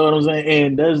 You know what I'm saying?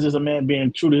 And that's just a man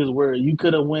being true to his word. You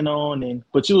could have went on,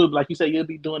 but you would, like you said, you'll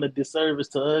be doing a disservice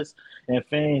to us and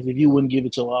fans if you wouldn't give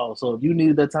it your all. So if you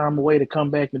needed that time away to come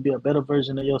back and be a better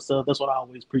version of yourself, that's what I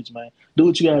always preach, man. Do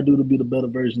what you gotta do to be the better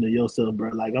version of yourself,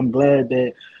 bro. Like, I'm glad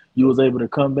that you was able to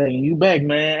come back, and you back,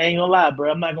 man. I ain't gonna lie,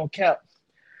 bro. I'm not gonna cap.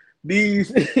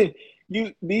 These Saints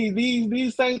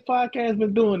podcasts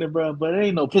been doing it, bro, but it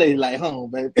ain't no place like home,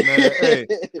 baby. Man,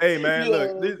 hey, man,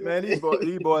 look,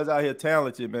 these boys out here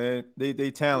talented, man.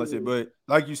 They talented, but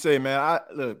like you say, man,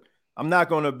 I'm not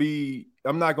gonna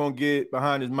get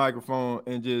behind this microphone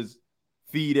and just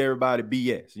feed everybody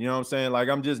BS. You know what I'm saying? Like,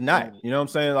 I'm just not. You know what I'm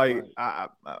saying? Like, I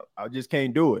just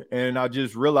can't do it, and I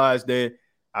just realized that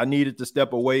I needed to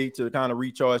step away to kind of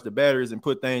recharge the batteries and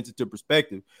put things into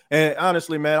perspective. And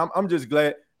honestly, man, I'm just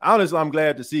glad. Honestly, I'm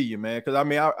glad to see you, man. Because I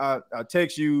mean, I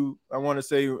text you. I want to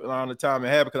say around the time it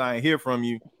happened because I ain't hear from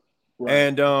you. Right.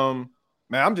 And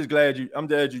man, I'm just glad you're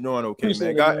doing okay,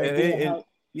 man. God,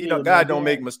 God don't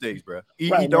make mistakes, bro.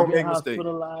 He don't make mistakes.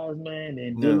 Hospitalized, man,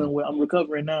 and dealing with. I'm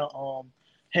recovering now.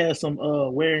 Had some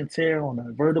wear and tear on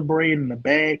the vertebrae in the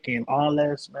back and all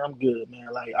that. Man, I'm good, man.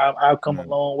 Like I've come a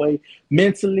long way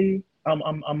mentally. I'm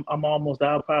almost.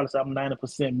 I'll probably say I'm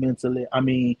 90% mentally. I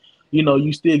mean,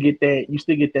 you still get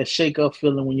that shake up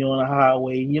feeling when you're on a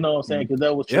highway. You know what I'm saying? Because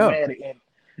that was traumatic.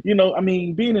 And I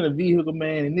mean, being in a vehicle,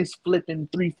 man, and this flipping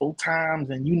 3-4 times,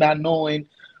 and you not knowing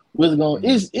what's going.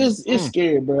 It's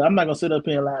scary, bro. I'm not gonna sit up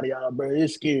here and lie to y'all, bro.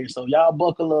 It's scary. So y'all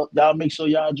buckle up. Y'all make sure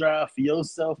y'all drive for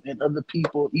yourself and other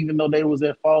people, even though they was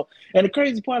at fault. And the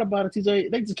crazy part about it,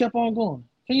 TJ, they just kept on going.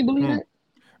 Can you believe that?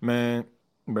 Man,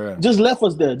 bro. Just left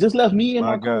us there. Just left me and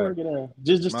my coworker there.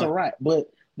 Just to write. But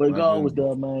God was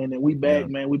there, man. And we back,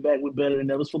 man. We back. We better than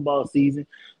that. It was football season.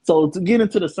 So to get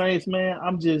into the Saints, man,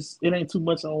 it ain't too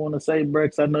much I want to say, bro,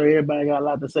 because I know everybody got a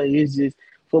lot to say. It's just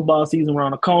football season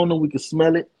around the corner. We can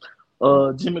smell it.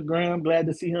 Jimmy Graham, glad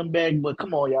to see him back. But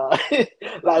come on, y'all.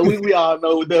 Like we all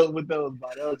know what those, but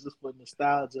that was just for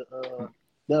nostalgia.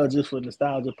 That was just for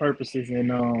nostalgia purposes.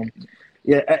 And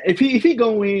yeah, if he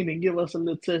go in and give us a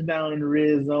little touchdown in the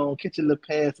red zone, catch a little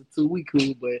pass or two, we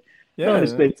cool. But don't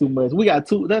expect too much. We got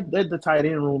two. That the tight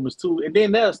end room is two, and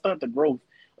then that'll stunt the growth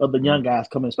of the young guys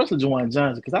coming, especially Juwan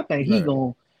Johnson, because I think he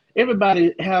gonna.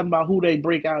 Everybody having about who they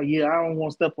break out. Yeah, I don't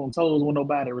want to step on toes when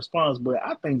nobody responds, but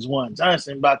I think Juwan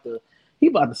Johnson about to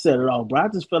set it off, bro. I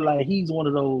just feel like he's one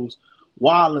of those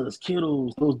Wallers,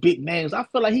 Kittles, those big names. I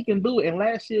feel like he can do it. And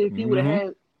last year, if he would have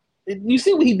had, you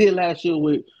see what he did last year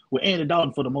with Andy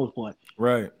Dalton for the most part.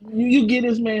 Right. You get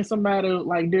this man somebody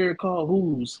like Derek Carr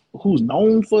who's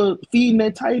known for feeding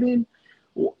that tight end.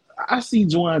 I see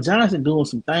Juwan Johnson doing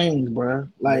some things, bro.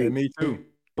 Like me too.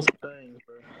 Some things,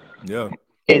 bro. Yeah.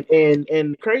 And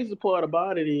the crazy part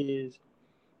about it is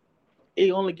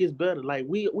it only gets better. Like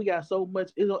we got so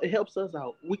much. It helps us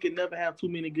out. We can never have too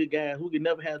many good guys. We can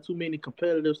never have too many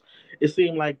competitors. It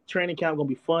seemed like training camp gonna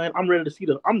be fun. I'm ready to see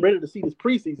this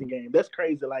preseason game. That's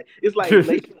crazy. Like it's like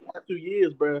late in the last 2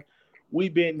 years, bro.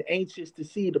 We've been anxious to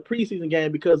see the preseason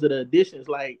game because of the additions.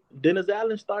 Like Dennis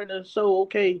Allen starting to show,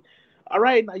 okay, all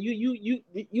right, now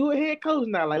you a head coach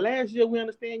now. Like last year, we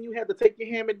understand you had to take your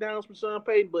hand downs from Sean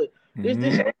Payton, but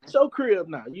this show crib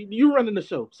now. You running the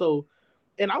show. So,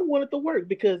 and I want it to work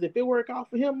because if it work out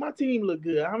for him, my team look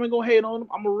good. I'm gonna head on him.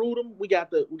 I'm gonna root him. We got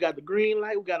the green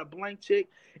light. We got a blank check,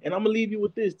 and I'm gonna leave you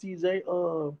with this, TJ.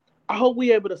 I hope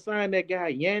we able to sign that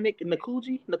guy Yannick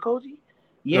Nkoji.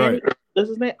 Yannick, that's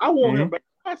his name. I want him, bro.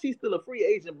 He's still a free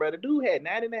agent, brother. Dude had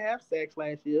 9.5 sacks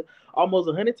last year, almost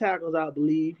 100 tackles, I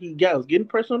believe. He was getting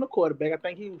pressure on the quarterback. I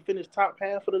think he finished top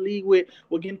half of the league with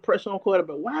getting pressure on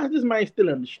quarterback. Why is this man still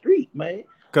in the street, man?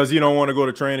 Because he don't want to go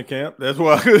to training camp. That's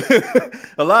why.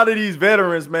 A lot of these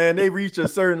veterans, man, they reach a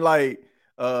certain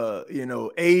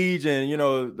age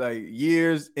and like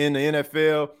years in the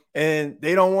NFL, and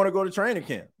they don't want to go to training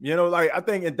camp. Like I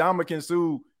think Ndamukong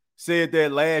Suh said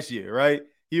that last year, right?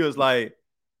 He was like,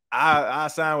 I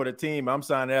signed with a team. I'm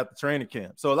signing after training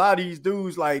camp. So a lot of these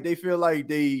dudes, like, they feel like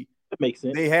that makes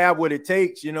sense. They have what it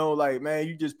takes, like, man,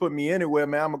 you just put me anywhere,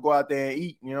 man. I'm gonna go out there and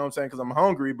eat, you know what I'm saying? Because I'm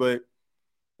hungry. But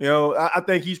I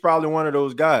think he's probably one of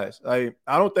those guys. Like,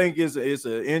 I don't think it's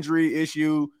an injury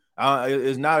issue.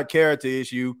 It's not a character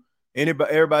issue.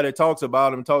 Everybody that talks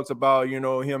about him talks about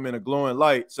him in a glowing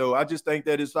light. So I just think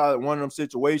that it's like one of them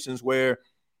situations where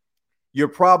you're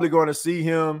probably going to see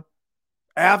him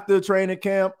after training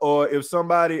camp, or if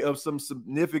somebody of some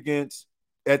significance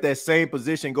at that same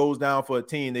position goes down for a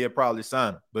team, they'll probably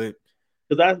sign him. But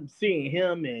because I'm seeing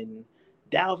him and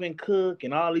Dalvin Cook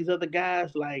and all these other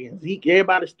guys, like Zeke,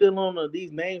 everybody's still on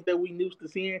these names that we used to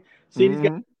seeing. See these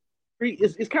guys,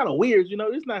 it's kind of weird,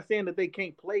 It's not saying that they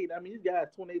can't play. I mean, these guys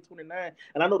 28, 29,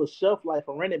 and I know the shelf life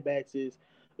for running backs is,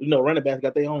 running backs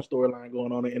got their own storyline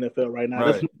going on in the NFL right now.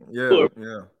 Right.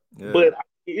 Yeah. But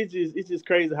it's just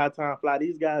crazy how time flies.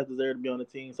 These guys deserve to be on the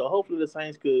team. So hopefully the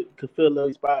Saints could fill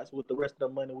those spots with the rest of the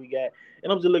money we got.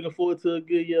 And I'm just looking forward to a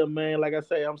good year, man. Like I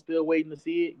say, I'm still waiting to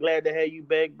see it. Glad to have you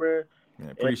back, bro.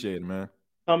 Yeah, appreciate it, man.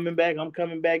 I'm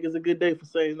coming back. It's a good day for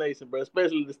Saints Nation, bro.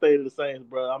 Especially the state of the Saints,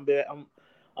 bro.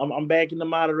 I'm back in the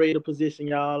moderator position,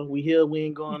 y'all. We here, we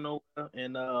ain't going nowhere,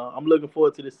 and I'm looking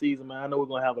forward to the season, man. I know we're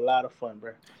gonna have a lot of fun,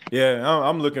 bro. Yeah,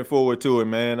 I'm looking forward to it,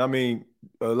 man. I mean,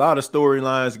 a lot of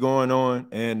storylines going on,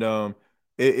 and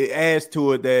it adds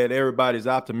to it that everybody's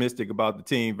optimistic about the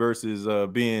team versus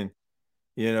being,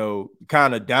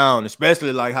 kind of down,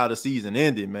 especially like how the season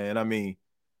ended, man. I mean,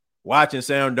 watching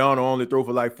Sam Darnold only throw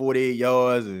for like 48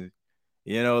 yards and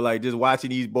like just watching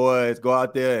these boys go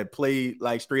out there and play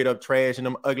like straight up trash in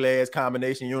them ugly ass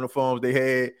combination uniforms they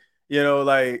had,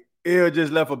 like it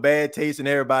just left a bad taste in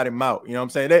everybody's mouth. You know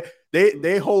what I'm saying?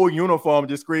 They whole uniform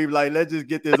just screamed like, let's just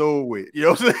get this over with. You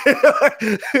know what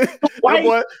I'm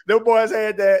saying? Them boys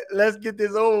had that let's get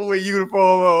this over with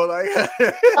uniform on. Like,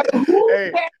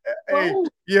 hey,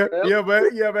 you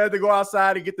ever had to go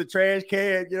outside and get the trash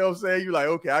can? You know what I'm saying? You're like,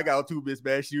 okay, I got 2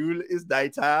 mismatched shoes. It's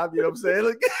nighttime. You know what I'm saying?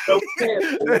 Look,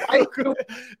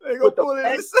 they go pull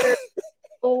it.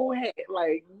 Oh,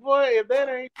 like, boy, if that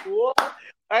ain't cool.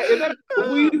 Is that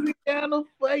Louisiana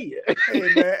for you?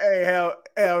 Hey, man,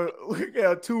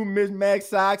 have 2 mismatched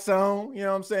socks on. You know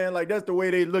what I'm saying? Like, that's the way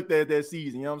they looked at that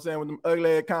season. You know what I'm saying? With them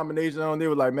ugly ass combinations on, they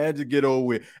were like, man, just get over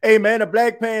with. Hey, man, the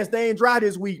black pants, they ain't dry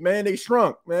this week, man. They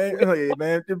shrunk, man. Hey,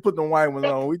 man, just put them white ones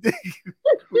on. We ain't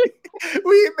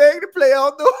made the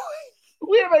playoff, though.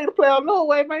 We ain't made the playoff no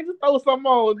way, man. Just throw something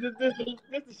on, just to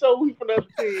show we from the other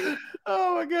team.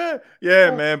 Oh my God, yeah,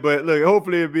 man. But look,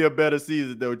 hopefully it'll be a better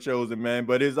season though, chosen, man.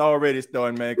 But it's already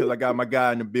starting, man, because I got my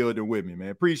guy in the building with me, man.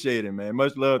 Appreciate it, man.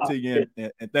 Much love to you,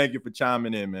 and thank you for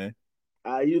chiming in, man.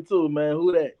 You too, man.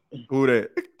 Who that?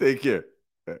 Take care.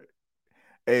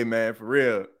 Hey, man, for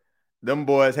real. Them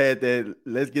boys had that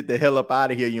let's get the hell up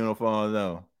out of here uniforms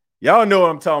on. Y'all know what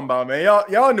I'm talking about, man.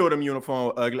 Y'all know them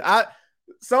uniforms ugly.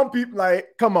 Some people like,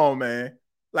 come on, man.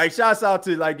 Like, shouts out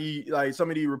to like some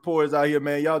of these reporters out here,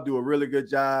 man. Y'all do a really good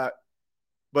job.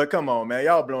 But come on, man.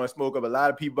 Y'all blowing smoke up a lot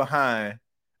of people behind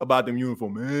about them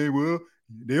uniforms. Man, well,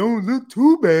 they don't look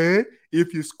too bad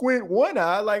if you squint one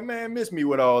eye. Like, man, miss me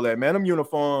with all that, man. Them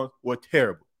uniforms were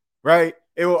terrible, right?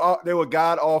 They were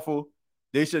god awful.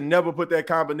 They should never put that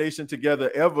combination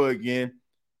together ever again.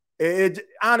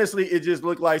 Honestly, it just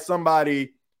looked like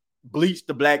somebody bleached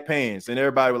the black pants, and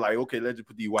everybody was like, "Okay, let's just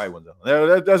put these white ones on."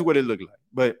 That's what it looked like.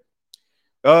 But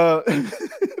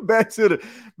back to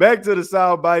the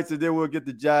sound bites, and then we'll get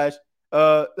to Josh.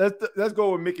 Let's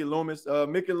go with Mickey Loomis.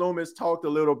 Mickey Loomis talked a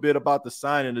little bit about the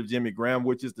signing of Jimmy Graham,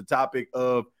 which is the topic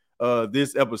of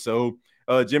this episode.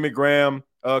 Jimmy Graham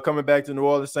coming back to New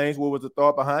Orleans Saints. What was the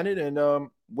thought behind it, and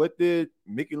what did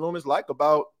Mickey Loomis like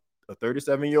about a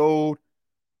 37-year-old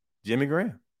Jimmy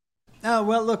Graham?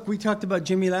 Well, look, we talked about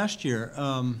Jimmy last year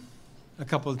a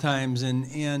couple of times, and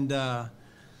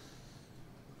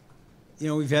you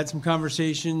know, we've had some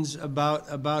conversations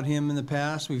about him in the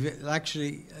past. We've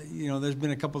actually, you know, there's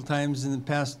been a couple of times in the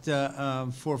past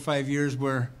 4 or 5 years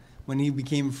where when he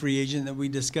became a free agent that we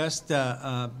discussed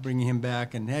bringing him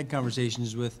back and had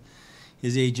conversations with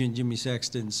his agent, Jimmy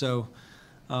Sexton. So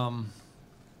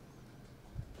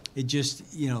it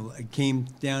just, you know, it came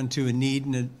down to a need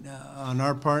on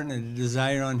our part and a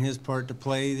desire on his part to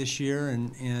play this year.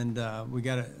 And we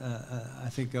got, I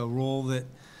think, a role that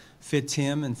fits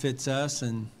him and fits us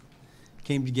and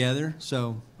came together.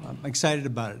 So I'm excited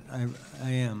about it. I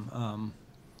am.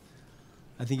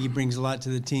 I think he brings a lot to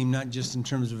the team, not just in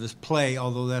terms of his play,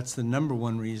 although that's the number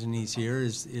one reason he's here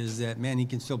is that, man, he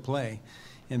can still play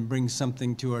and bring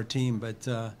something to our team. But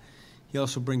he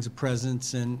also brings a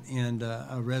presence and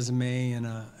a resume and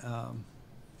I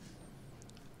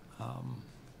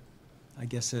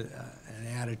guess an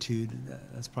attitude.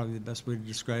 That's probably the best way to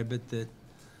describe it,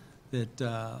 that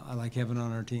I like having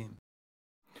on our team.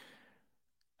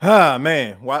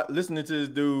 Man, listening to this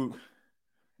dude,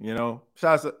 you know,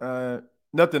 shots.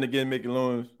 Nothing against Mickey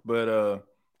Loomis, but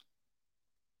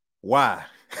why?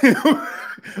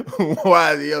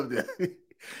 Why is he up there?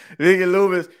 Mickey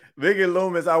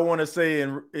Loomis, I want to say,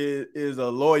 is a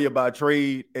lawyer by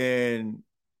trade, and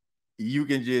you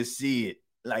can just see it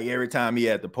like every time he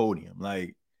at the podium.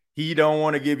 Like, he don't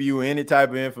want to give you any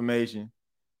type of information.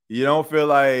 You don't feel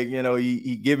like, you know,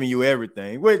 he giving you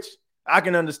everything, which I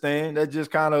can understand. That's just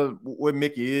kind of what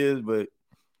Mickey is. But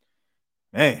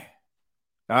man,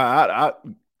 the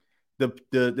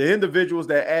individuals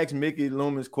that ask Mickey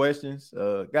Loomis questions,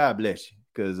 God bless you,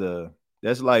 because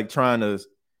that's like trying to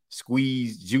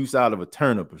squeeze juice out of a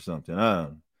turnip or something.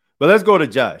 But let's go to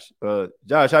Josh.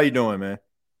 Josh, how you doing, man?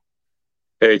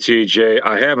 Hey, TJ,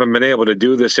 I haven't been able to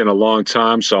do this in a long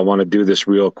time, so I want to do this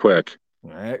real quick.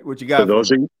 All right, what you got?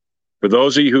 For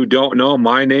those of you who don't know,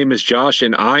 my name is Josh,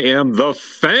 and I am the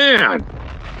fan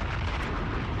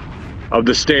of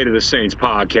the State of the Saints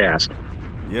podcast.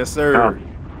 Yes, sir.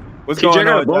 What's TJ, going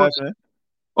on, Josh, man?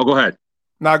 Oh, go ahead.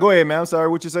 Nah, go ahead, man. I'm sorry.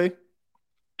 What you say?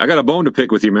 I got a bone to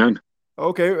pick with you, man.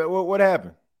 Okay, what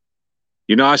happened?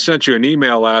 You know, I sent you an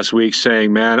email last week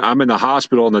saying, man, I'm in the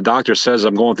hospital, and the doctor says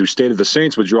I'm going through State of the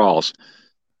Saints withdrawals.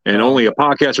 And only a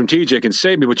podcast from TJ can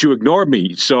save me, but you ignored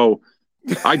me. So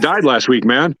I died last week,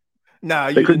 man. Nah,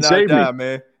 you did not die,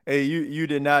 man. Hey, you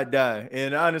did not die.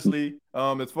 And honestly,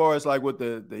 as far as like with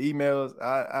the emails,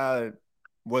 I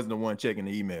wasn't the one checking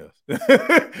the emails.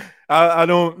 I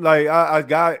don't like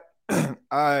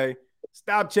I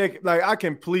stopped checking. Like, I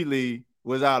completely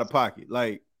was out of pocket.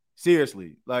 Like,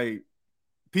 seriously, like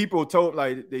people told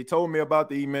me about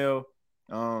the email.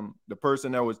 The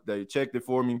person that checked it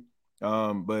for me.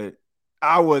 But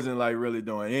I wasn't like really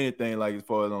doing anything like as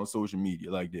far as on social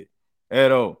media like that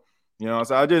at all. You know,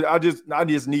 so I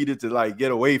just needed to like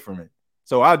get away from it.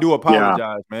 So I do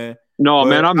apologize, man. No,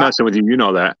 man, I'm messing with you. You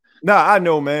know that. Nah, I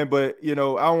know, man. But you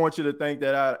know, I don't want you to think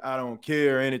that I don't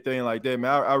care or anything like that, man.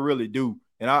 I really do,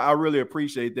 and I really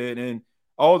appreciate that. And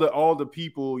all the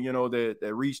people, you know, that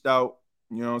reached out,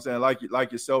 you know what I'm saying,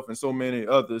 like yourself and so many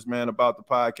others, man, about the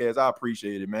podcast. I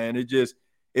appreciate it, man.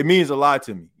 It means a lot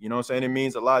to me. You know what I'm saying? It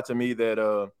means a lot to me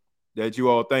that you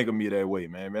all think of me that way,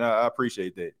 man. I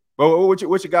appreciate that. But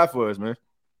what you got for us, man?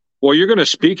 Well, you're going to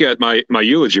speak at my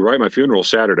eulogy, right? My funeral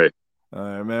Saturday. All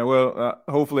right, man. Well,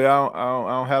 hopefully I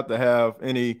don't have to have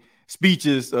any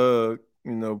speeches,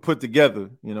 put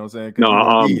together. You know what I'm saying?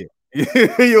 No,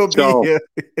 you'll be here.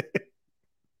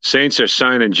 Saints are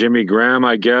signing Jimmy Graham,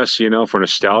 I guess, you know, for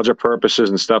nostalgia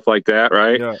purposes and stuff like that,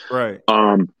 right? Yeah, right.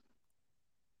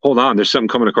 Hold on, there's something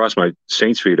coming across my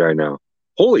Saints feed right now.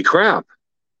 Holy crap.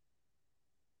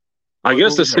 I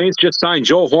guess the Saints just signed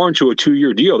Joe Horn to a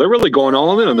 2-year deal. They're really going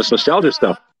all in on this nostalgia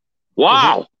stuff.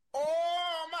 Wow.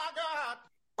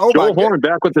 Joe Horn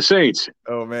back with the Saints.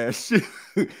 Oh, man.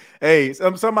 Hey,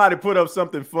 somebody put up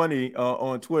something funny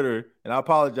on Twitter, and I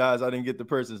apologize I didn't get the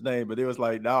person's name, but it was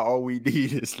like, now all we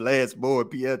need is Lance Moore,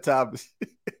 Pierre Thomas.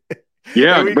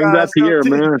 Yeah, bring that Pierre,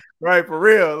 man. Right, for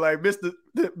real. Like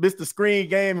Mr. Screen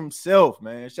Game himself,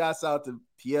 man. Shouts out to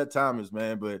Pierre Thomas,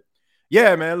 man. But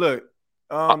yeah, man, look,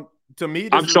 to me,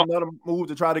 this is another move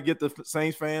to try to get the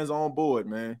Saints fans on board,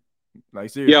 man.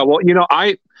 Like, seriously. Yeah, well,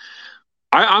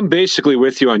 I'm basically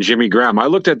with you on Jimmy Graham. I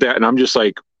looked at that and I'm just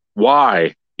like,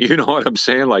 why? You know what I'm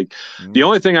saying? Like, the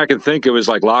only thing I can think of is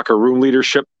like locker room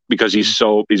leadership because he's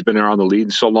been around the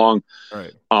league so long.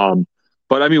 Right.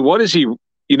 But I mean, what is he?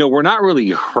 We're not really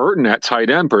hurting at tight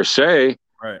end per se.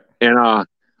 Right. And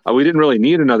we didn't really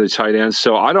need another tight end.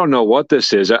 So I don't know what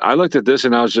this is. I looked at this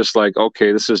and I was just like,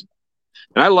 okay, this is,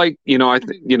 and I like,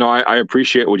 I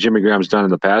appreciate what Jimmy Graham's done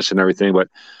in the past and everything, but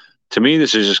to me,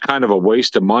 this is just kind of a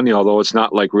waste of money, although it's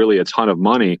not like really a ton of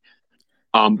money.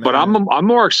 But I'm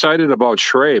more excited about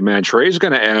Trey, man. Trey's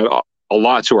going to add a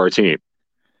lot to our team.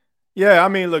 Yeah, I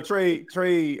mean, look, Trey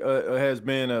has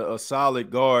been a solid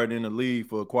guard in the league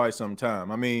for quite some time.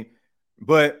 I mean,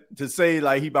 but to say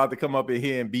like he about to come up in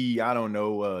here and be, I don't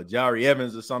know, Jari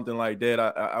Evans or something like that,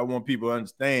 I want people to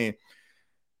understand.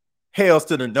 Hails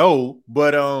to the no,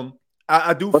 but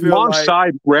I do feel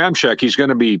alongside Ramczyk, he's going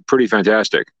to be pretty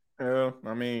fantastic. Yeah,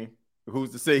 I mean,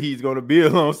 who's to say he's going to be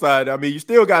alongside? I mean, you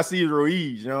still got Cesar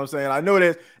Ruiz, you know what I'm saying? I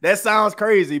know that sounds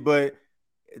crazy, but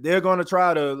they're going to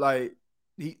try to, like,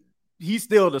 he's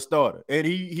still the starter. And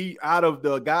he out of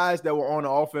the guys that were on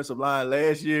the offensive line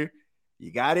last year,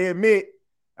 you got to admit,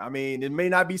 I mean, it may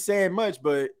not be saying much,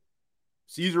 but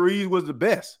Cesar Ruiz was the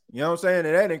best. You know what I'm saying?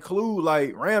 And that include,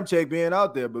 like, Ramczyk being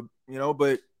out there. But,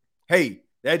 but, hey,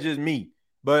 that's just me.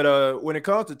 But when it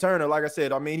comes to Turner, like I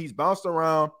said, I mean, he's bounced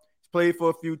around. Played for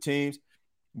a few teams,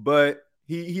 but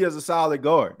he is a solid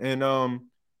guard. And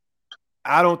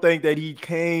I don't think that he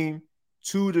came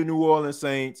to the New Orleans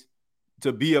Saints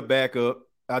to be a backup.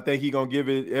 I think he's going to give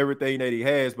it everything that he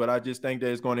has, but I just think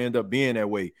that it's going to end up being that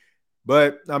way.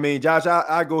 But, I mean, Josh,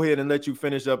 I'll go ahead and let you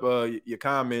finish up your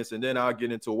comments, and then I'll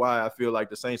get into why I feel like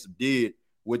the Saints did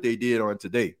what they did on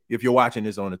today, if you're watching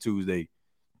this on a Tuesday.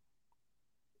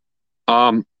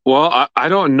 Well, I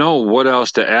don't know what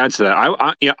else to add to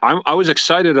that. I was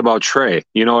excited about Trey.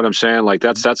 You know what I'm saying? Like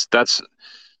that's.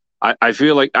 I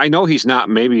feel like I know he's not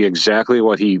maybe exactly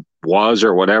what he was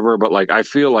or whatever, but like I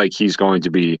feel like he's going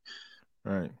to be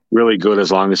really good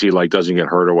as long as he like doesn't get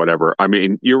hurt or whatever. I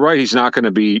mean, you're right. He's not going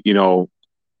to be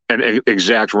an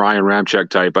exact Ryan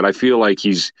Ramczyk type, but I feel like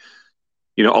he's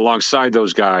alongside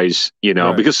those guys.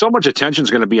 Because so much attention is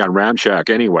going to be on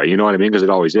Ramczyk anyway. You know what I mean? Because it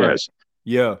always is.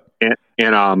 Yeah.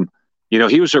 And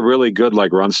he was a really good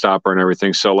like run stopper and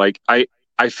everything. So like I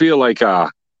feel like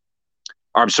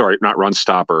I'm sorry, not run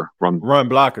stopper, run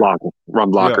blocker.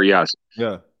 Run blocker, yeah. Yes.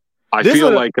 Yeah. I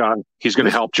feel like he's going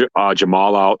to help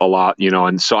Jamal out a lot,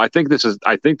 and so I think that's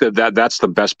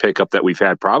the best pickup that we've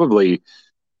had probably.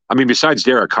 I mean, besides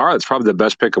Derek Carr, that's probably the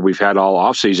best pickup we've had all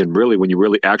offseason, really, when you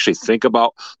really actually think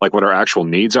about like what our actual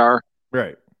needs are.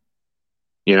 Right.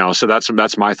 So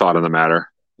that's my thought on the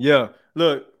matter. Yeah.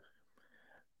 Look,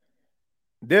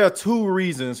 there are two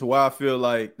reasons why I feel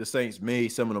like the Saints made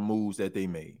some of the moves that they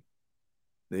made.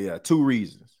 There are two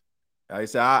reasons. Like I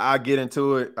said, I get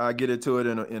into it. I get into it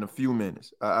in a few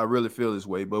minutes. I really feel this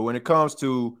way. But when it comes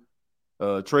to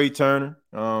Trey Turner,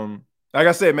 like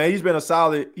I said, man, he's been a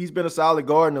solid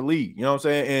guard in the league. You know what I'm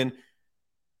saying?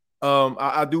 And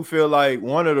I do feel like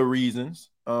one of the reasons,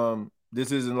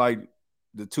 this isn't like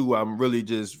the two I'm really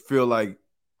just feel like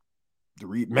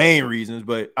the main reasons,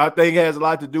 but I think it has a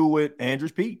lot to do with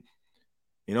Andrus Peat.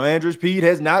 Andrus Peat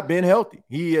has not been healthy.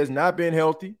 He has not been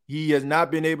healthy. He has not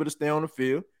been able to stay on the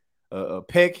field. A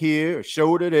pec here, a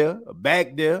shoulder there, a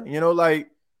back there,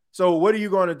 so what are you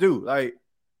going to do? Like,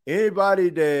 anybody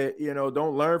that,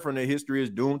 don't learn from their history is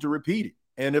doomed to repeat it.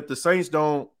 And if the Saints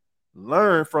don't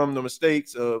learn from the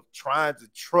mistakes of trying to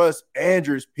trust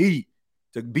Andrus Peat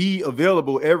to be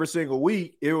available every single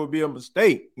week, it would be a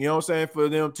mistake, for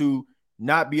them to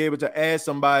not be able to add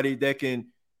somebody that can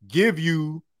give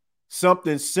you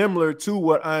something similar to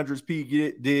what Andrus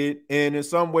Peat did, and in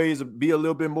some ways be a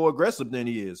little bit more aggressive than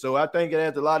he is. So I think it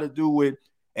has a lot to do with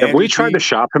Have we tried to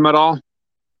shop him at all?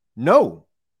 No,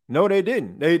 they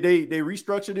didn't. They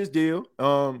restructured his deal.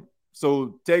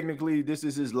 So technically this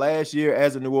is his last year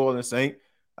as a New Orleans Saint.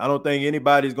 I don't think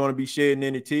anybody's going to be shedding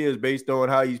any tears based on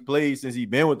how he's played since he's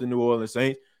been with the New Orleans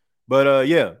Saints. But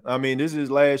yeah, I mean, this is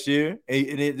last year,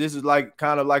 and this is like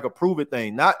kind of like a prove it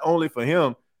thing, not only for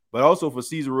him, but also for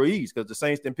Cesar Ruiz, because the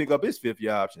Saints didn't pick up his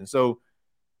fifth-year option. So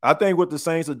I think what the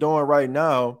Saints are doing right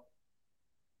now,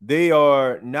 they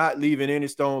are not leaving any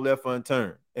stone left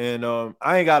unturned. And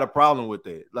I ain't got a problem with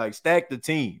that. Like, stack the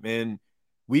team. And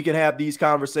we can have these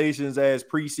conversations as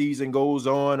preseason goes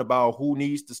on about who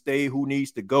needs to stay, who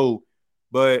needs to go.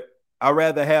 But I'd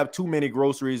rather have too many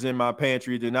groceries in my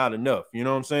pantry than not enough. You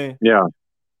know what I'm saying? Yeah.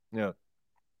 Yeah.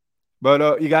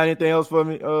 But you got anything else for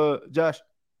me, Josh?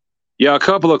 Yeah, a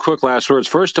couple of quick last words.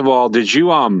 First of all, did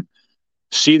you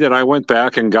see that I went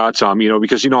back and got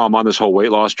because I'm on this whole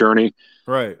weight loss journey.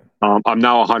 Right. I'm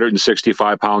now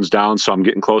 165 pounds down, so I'm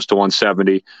getting close to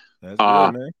 170. That's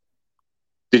good, man.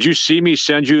 Did you see me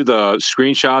send you the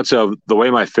screenshots of the way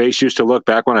my face used to look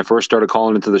back when I first started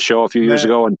calling into the show a few years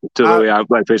ago, and to the way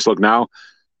my face look now?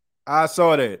 I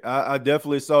saw that. I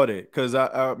definitely saw that, because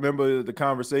I remember the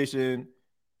conversation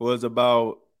was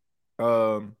about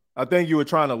I think you were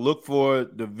trying to look for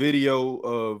the video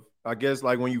of, I guess,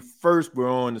 like when you first were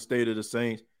on the State of the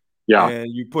Saints. Yeah. And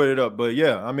you put it up. But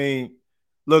yeah, I mean,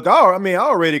 look, I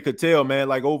already could tell, man,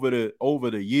 like over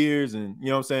the years, and you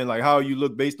know what I'm saying, like how you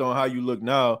look based on how you look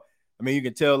now. I mean, you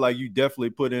can tell like you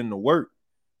definitely put in the work.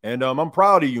 And I'm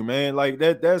proud of you, man. Like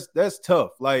that's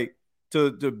tough. Like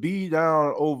to be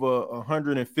down over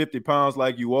 150 pounds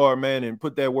like you are, man, and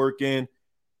put that work in.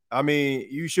 I mean,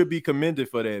 you should be commended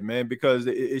for that, man, because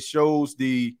it shows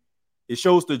the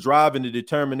drive and the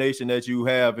determination that you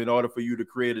have in order for you to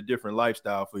create a different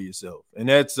lifestyle for yourself. And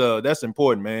that's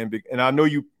important, man. And I know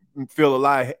you feel a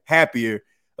lot happier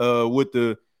with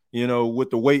the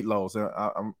weight loss.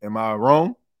 Am I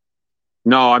wrong?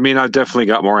 No, I mean, I've definitely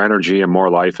got more energy and more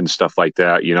life and stuff like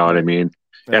that. You know what I mean?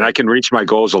 Yeah. And I can reach my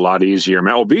goals a lot easier.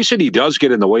 Man, obesity does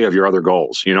get in the way of your other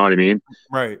goals. You know what I mean?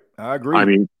 Right. I agree. I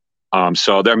mean,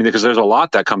 because there's a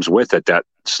lot that comes with it that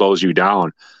slows you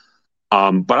down.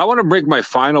 But I want to bring my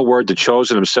final word to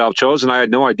Chosen himself. Chosen, I had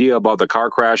no idea about the car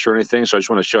crash or anything, so I just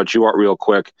want to shout you out real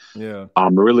quick. Yeah.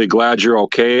 I'm really glad you're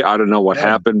okay. I don't know what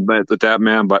happened with that,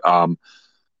 man, but I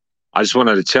just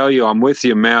wanted to tell you I'm with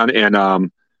you, man.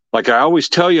 And like I always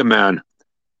tell you, man,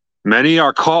 many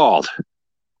are called,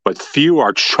 but few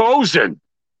are chosen.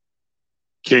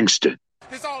 Kingston.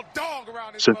 It's all dog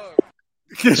around this mug.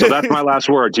 So that's my last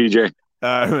word, TJ.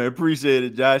 All right, appreciate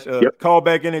it, Josh. Call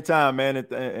back anytime, man,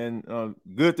 and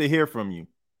good to hear from you.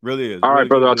 Really is. All right,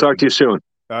 brother. I'll talk to you soon.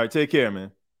 All right, take care,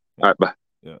 man. All right, bye.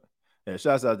 Yeah.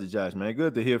 Shouts out to Josh, man.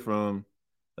 Good to hear from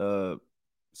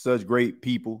such great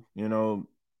people.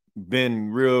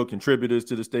 Been real contributors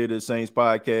to the State of the Saints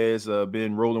podcast.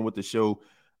 Been rolling with the show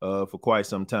for quite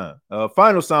some time.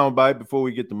 Final soundbite before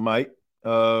we get the mic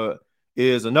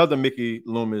is another Mickey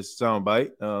Loomis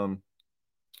soundbite.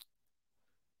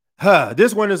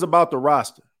 This one is about the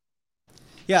roster.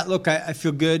 Yeah, look, I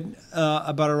feel good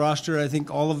about our roster. I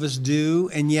think all of us do,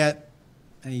 and yet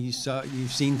you've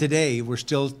seen today we're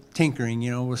still tinkering.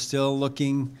 We're still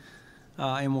looking,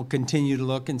 and we'll continue to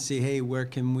look and see, hey, where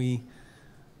can we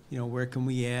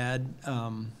add?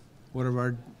 What are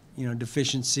our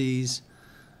deficiencies?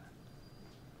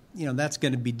 That's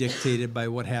going to be dictated by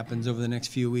what happens over the next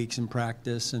few weeks in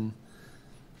practice, and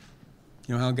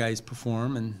how guys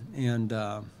perform,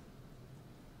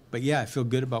 but yeah, I feel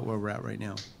good about where we're at right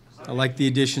now. I like the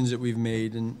additions that we've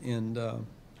made in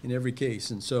every case,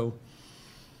 and so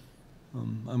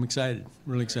I'm excited,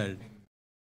 really excited.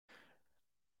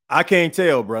 I can't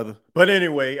tell, brother. But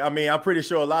anyway, I mean, I'm pretty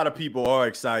sure a lot of people are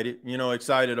excited,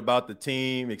 excited about the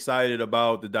team, excited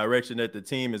about the direction that the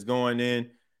team is going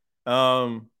in.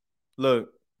 Look,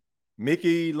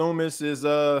 Mickey Loomis is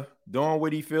doing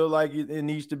what he feels like it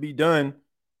needs to be done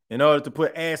in order to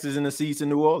put asses in the seats in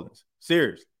New Orleans.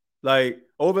 Seriously. Like,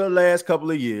 over the last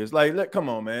couple of years, come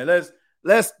on, man.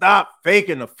 Let's stop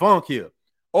faking the funk here.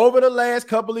 Over the last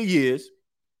couple of years,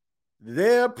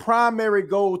 their primary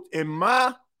goal, in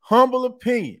my humble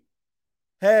opinion,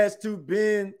 has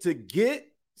been to get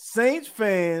Saints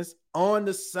fans on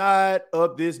the side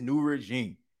of this new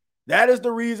regime. That is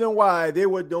the reason why they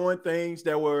were doing things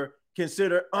that were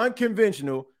considered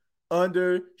unconventional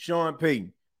under Sean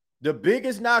Payton. The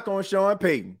biggest knock on Sean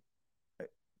Payton,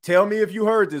 tell me if you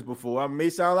heard this before. I may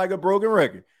sound like a broken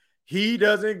record. He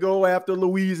doesn't go after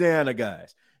Louisiana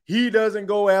guys. He doesn't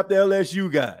go after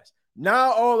LSU guys.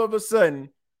 Now, all of a sudden,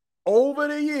 over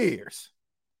the years,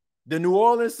 the New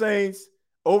Orleans Saints,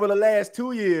 over the last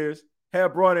 2 years,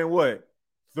 have brought in what?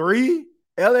 3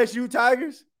 LSU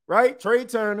Tigers, right? Trey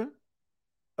Turner,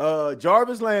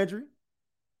 Jarvis Landry,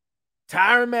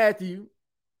 Tyrann Mathieu,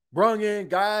 brung in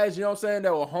guys, that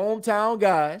were hometown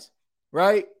guys,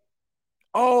 right?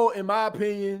 all, in my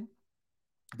opinion,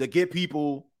 to get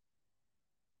people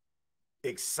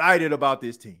excited about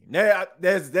this team. Now,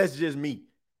 that's just me.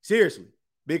 Seriously.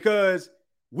 Because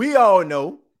we all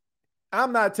know,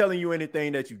 I'm not telling you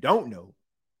anything that you don't know.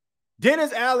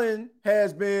 Dennis Allen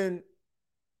has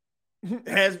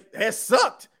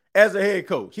sucked as a head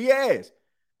coach. He has.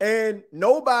 And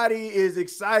nobody is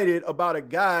excited about a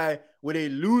guy with a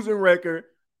losing record,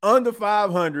 under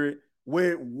 500,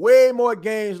 with way more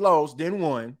games lost than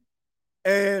won.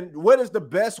 And what is the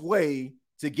best way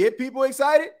to get people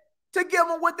excited? To give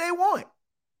them what they want.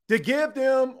 To give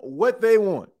them what they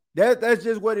want. That's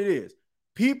just what it is.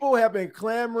 People have been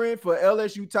clamoring for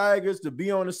LSU Tigers to be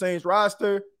on the Saints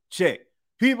roster. Check.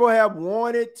 People have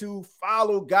wanted to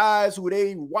follow guys who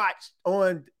they watched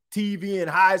on TV in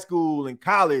high school and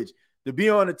college to be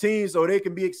on the team so they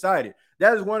can be excited.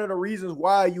 That is one of the reasons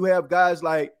why you have guys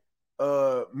like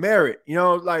Merritt,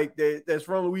 like that's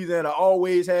from Louisiana,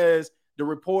 always has the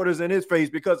reporters in his face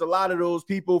because a lot of those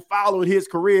people followed his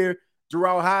career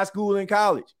throughout high school and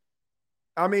college.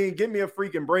 I mean, give me a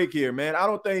freaking break here, man. I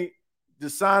don't think the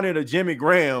signing of Jimmy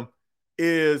Graham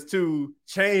is to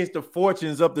change the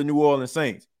fortunes of the New Orleans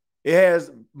Saints. It has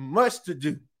much to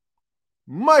do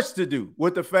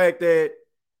with the fact that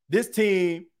this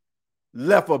team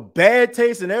left a bad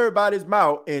taste in everybody's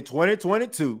mouth in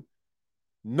 2022.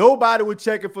 Nobody was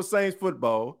checking for Saints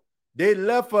football. They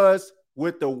left us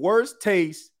with the worst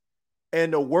taste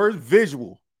and the worst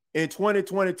visual in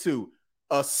 2022.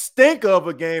 A stink of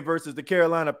a game versus the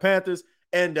Carolina Panthers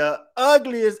and the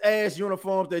ugliest ass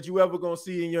uniforms that you ever going to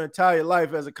see in your entire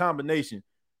life as a combination.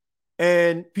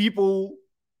 And people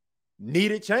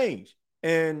needed change.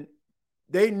 And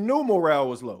they knew morale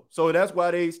was low. So that's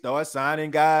why they started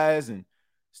signing guys and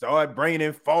started bringing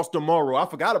in Foster Moreau. I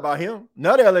forgot about him.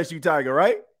 Another LSU Tiger,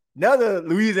 right? Another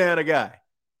Louisiana guy.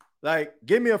 Like,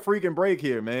 give me a freaking break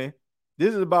here, man.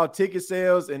 This is about ticket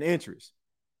sales and interest.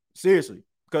 Seriously.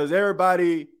 Because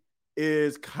everybody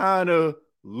is kind of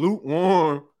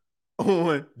lukewarm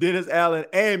on Dennis Allen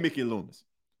and Mickey Loomis.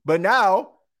 But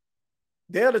now,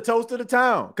 they're the toast of the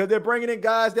town because they're bringing in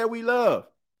guys that we love.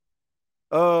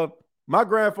 My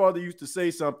grandfather used to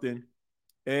say something,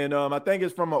 and I think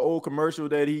it's from an old commercial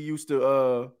that he used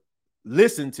to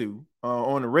listen to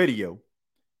on the radio.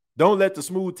 Don't let the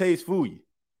smooth taste fool you.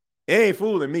 It ain't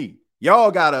fooling me.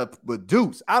 Y'all got to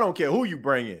produce. I don't care who you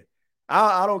bring in.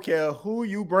 I don't care who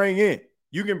you bring in.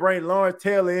 You can bring Lawrence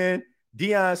Taylor in,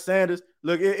 Deion Sanders.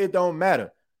 Look, it don't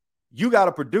matter. You got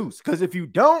to produce because if you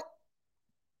don't,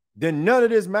 then none of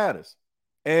this matters.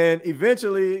 And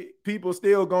eventually, people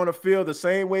still going to feel the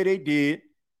same way they did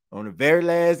on the very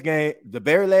last game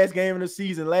of the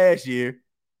season last year,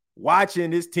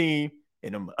 watching this team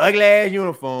in them ugly-ass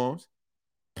uniforms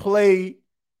play.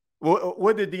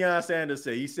 What did Deion Sanders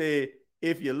say? He said,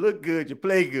 if you look good, you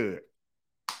play good.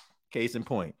 Case in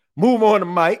point. Move on to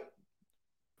Mike.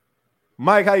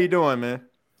 Mike, how you doing, man?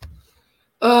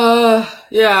 Yeah,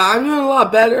 I'm doing a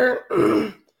lot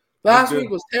better. Last week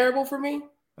was terrible for me.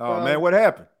 Oh, man, what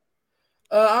happened?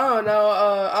 I don't know.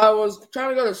 I was trying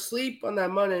to go to sleep on that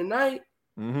Monday night.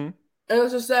 Mm-hmm. And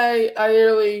let's just say I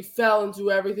nearly fell into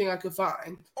everything I could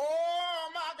find. Oh,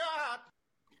 my God.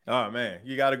 Oh, man,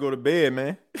 you got to go to bed,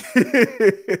 man.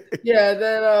 Yeah,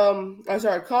 then I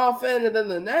started coughing. And then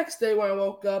the next day when I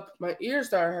woke up, my ears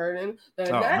started hurting. The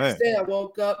next day I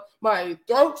woke up, my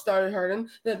throat started hurting.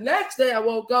 The next day I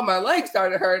woke up, my legs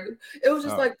started hurting. It was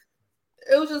just like,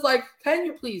 can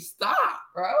you please stop,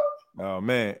 bro? Oh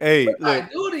man, hey,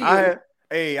 look, I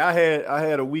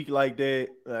had a week like that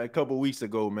a couple weeks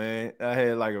ago, man. I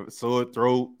had like a sore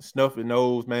throat, stuffy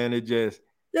nose, man. It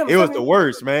was the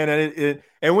worst, man.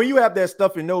 And when you have that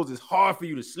stuffy nose, it's hard for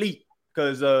you to sleep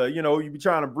because you be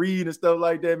trying to breathe and stuff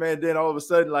like that, man. Then all of a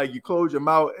sudden, like you close your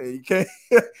mouth and you can't,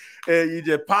 and you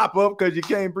just pop up because you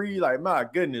can't breathe. Like my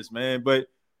goodness, man. But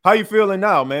how you feeling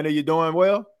now, man? Are you doing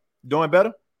well? Doing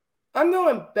better? I'm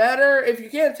doing better. If you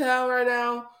can't tell right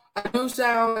now, I do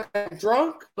sound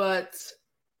drunk, but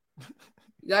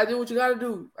you gotta do what you gotta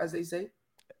do, as they say.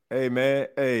 Hey, man.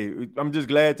 Hey, I'm just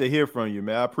glad to hear from you,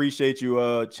 man. I appreciate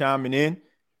you chiming in.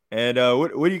 And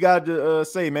what do you got to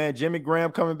say, man? Jimmy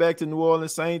Graham coming back to New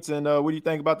Orleans Saints, and what do you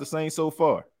think about the Saints so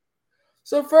far?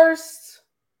 So first,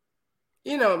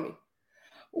 you know me.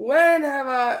 When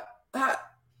have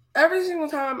every single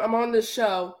time I'm on this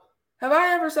show, have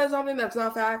I ever said something that's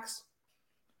not facts?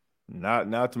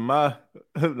 Not to my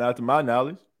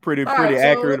knowledge. Pretty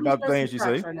accurate about the things you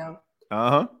say. Right now.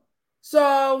 Uh-huh.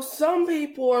 So some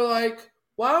people are like,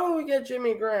 why don't we get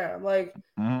Jimmy Graham? Like,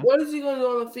 what is he going to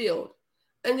do on the field?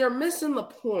 And you're missing the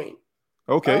point.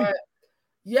 Okay.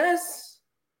 Yes,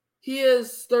 He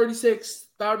is 36,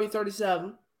 about to be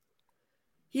 37.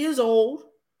 He is old.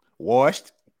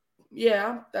 Washed.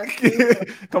 Yeah, that's true.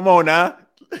 Come on now.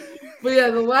 But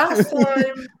yeah, the last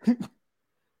time.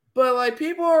 But like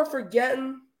people are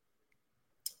forgetting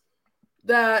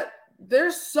that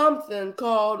there's something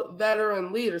called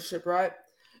veteran leadership, right?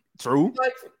 True.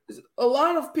 Like a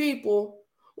lot of people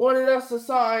wanted us to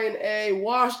sign a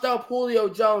washed up Julio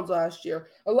Jones last year.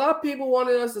 A lot of people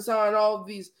wanted us to sign all of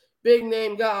these big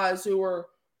name guys who were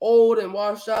old and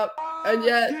washed up, and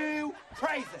yet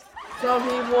some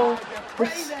people.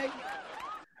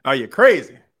 Are you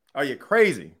crazy? Are you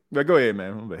crazy? But go ahead,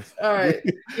 man. All right,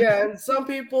 yeah, and some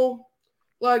people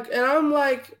and I'm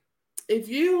like, if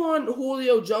you want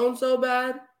Julio Jones so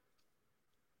bad,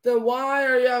 then why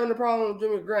are you having a problem with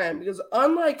Jimmy Graham? Because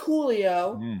unlike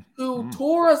Julio, who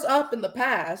tore us up in the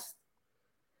past,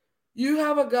 you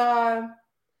have a guy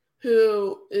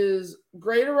who is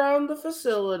great around the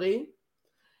facility.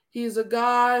 He's a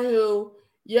guy who,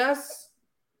 yes,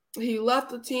 he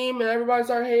left the team and everybody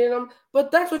started hating him,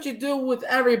 but that's what you do with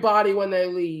everybody when they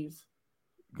leave.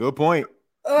 Good point.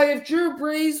 Like if Drew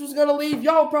Brees was going to leave,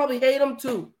 y'all probably hate him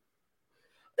too.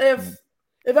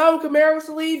 If Alvin Kamara was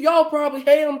to leave, y'all probably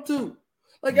hate him too.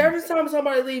 Like every time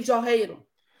somebody leaves, y'all hate him.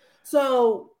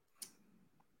 So,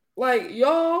 like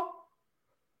y'all,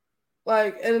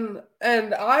 like and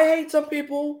I hate some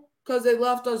people because they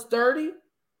left us dirty.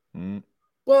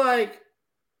 But like,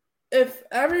 if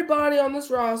everybody on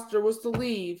this roster was to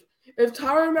leave, if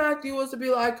Tyrann Mathieu was to be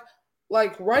like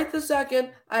right the second,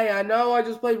 hey, I know I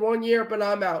just played 1 year, but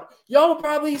I'm out. Y'all will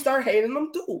probably start hating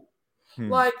them too.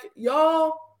 Like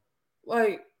y'all.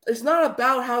 Like, it's not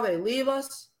about how they leave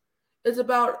us. It's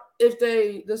about if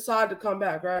they decide to come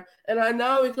back, right? And I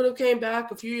know he could have came back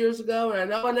a few years ago, and I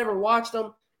know I never watched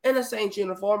him in a Saints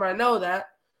uniform. I know that.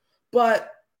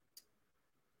 But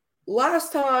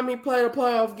last time he played a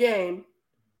playoff game,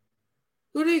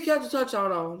 who did he catch a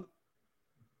touchdown on?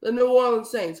 The New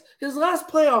Orleans Saints. His last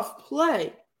playoff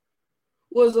play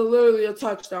was literally a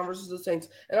touchdown versus the Saints.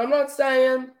 And I'm not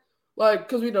saying –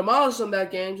 because we demolished them that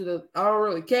game, I don't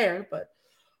really care. But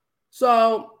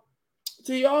so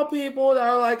to y'all people that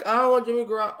are like, I don't want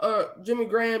Jimmy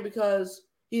Graham because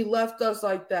he left us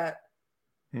like that.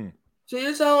 So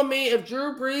you're telling me if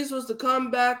Drew Brees was to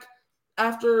come back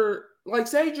after,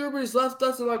 say Drew Brees left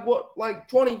us in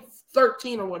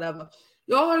 2013 or whatever,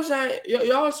 y'all are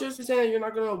seriously saying that you're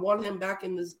not going to want him back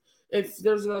in this if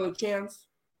there's another chance?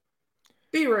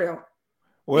 Be real.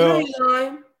 Well, you're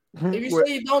lying. If you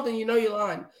say you don't, then you know you're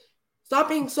lying. Stop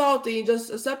being salty and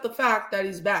just accept the fact that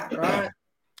he's back, right?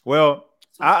 Well,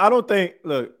 I don't think –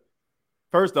 look,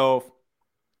 first off,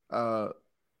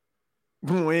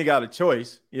 we ain't got a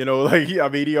choice. He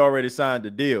already signed the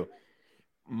deal.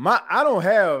 I don't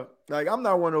have – I'm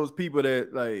not one of those people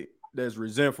that's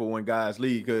resentful when guys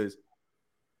leave because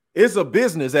it's a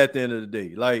business at the end of the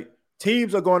day.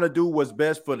 Teams are going to do what's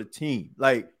best for the team.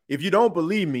 If you don't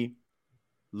believe me,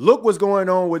 look what's going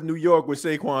on with New York with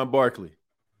Saquon Barkley.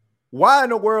 Why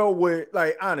in the world would,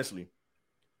 honestly,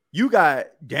 you got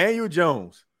Daniel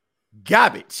Jones,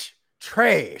 garbage,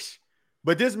 trash,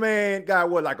 but this man got a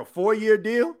 4-year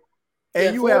deal?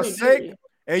 And you have Saquon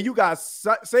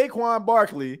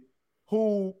Barkley,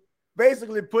 who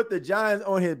basically put the Giants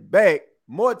on his back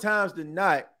more times than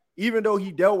not, even though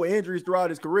he dealt with injuries throughout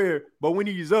his career. But when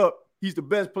he's up, he's the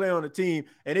best player on the team,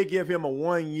 and they give him a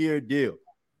 1-year deal.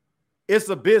 It's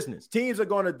a business. Teams are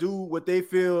going to do what they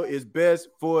feel is best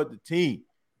for the team.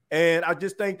 And I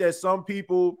just think that some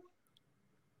people,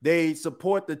 they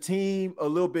support the team a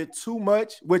little bit too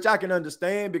much, which I can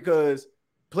understand because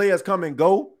players come and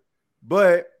go.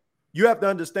 But you have to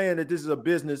understand that this is a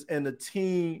business and the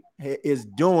team is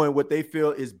doing what they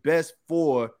feel is best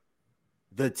for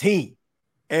the team.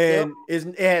 And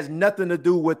it has nothing to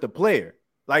do with the player.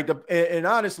 And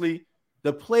honestly,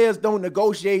 the players don't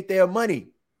negotiate their money.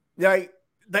 The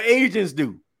agents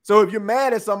do. So if you're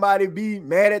mad at somebody, be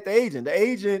mad at the agent. The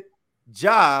agent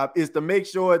job is to make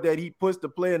sure that he puts the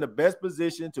player in the best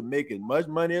position to make as much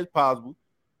money as possible.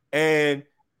 And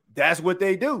that's what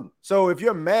they do. So if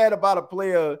you're mad about a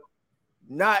player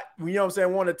not,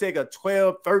 want to take a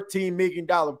 $12, $13 million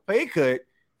pay cut,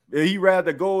 he'd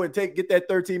rather go and get that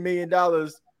 $13 million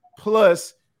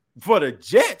plus for the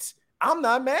Jets. I'm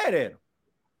not mad at him.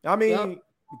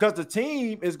 Because the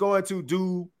team is going to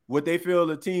do what they feel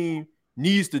the team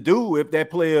needs to do if that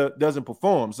player doesn't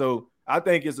perform. So I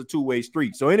think it's a two-way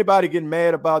street. So anybody getting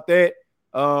mad about that,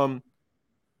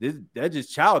 that's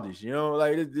just childish,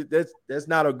 that's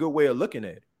not a good way of looking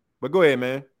at it. But go ahead,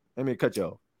 man. Let me cut you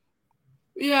off.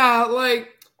 Yeah,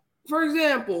 for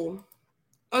example,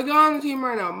 a guy on the team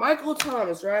right now, Michael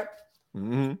Thomas, right?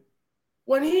 Mm-hmm.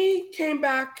 When he came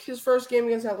back his first game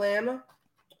against Atlanta,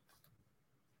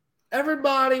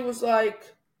 everybody was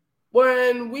like,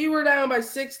 when we were down by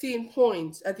 16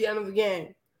 points at the end of the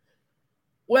game,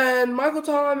 when Michael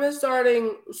Thomas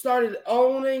started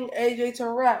owning AJ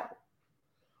Terrell,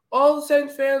 all the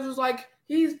Saints fans was like,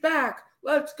 he's back.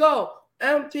 Let's go.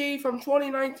 MT from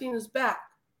 2019 is back.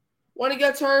 When he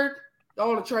gets hurt,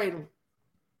 don't want to trade him.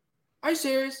 Are you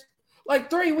serious? Like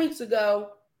 3 weeks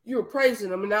ago, you were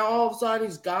praising him, and now all of a sudden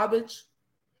he's garbage.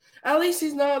 At least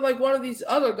he's not like one of these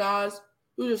other guys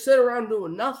who just sit around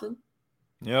doing nothing.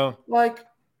 Yeah. Like,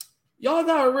 y'all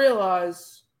got to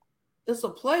realize it's a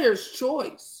player's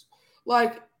choice.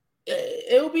 Like,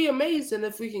 it'll be amazing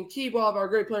if we can keep all of our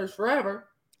great players forever.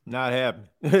 Not happening.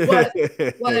 But,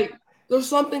 like, there's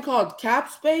something called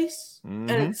cap space, and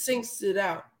it sinks it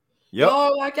out. Yep.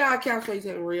 Oh, that guy cap space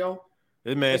ain't real.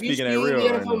 This man speaking that real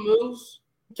the NFL moves,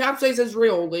 cap space is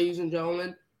real, ladies and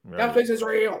gentlemen. Right. Cap space is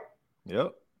real.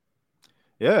 Yep.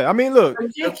 Yeah, I mean, look. You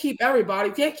can't keep everybody.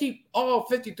 You can't keep all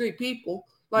 53 people.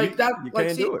 Like that. Like,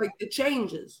 see, like it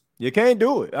changes. You can't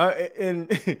do it,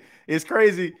 and it's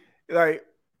crazy. Like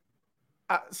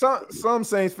some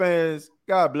Saints fans,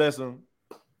 God bless them,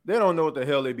 they don't know what the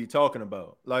hell they be talking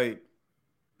about. Like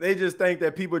they just think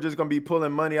that people are just gonna be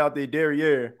pulling money out their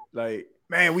derriere. Like,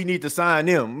 man, we need to sign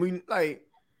them. We like,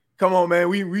 come on, man,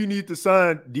 we need to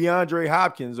sign DeAndre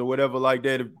Hopkins or whatever like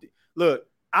that. Look,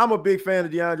 I'm a big fan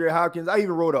of DeAndre Hopkins. I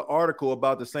even wrote an article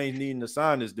about the Saints needing to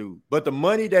sign this dude. But the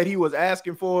money that he was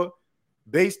asking for,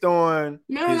 based on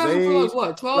his age,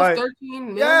 what, 12,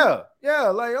 13 million? Yeah.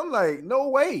 Like, I'm like, no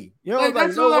way. You know, like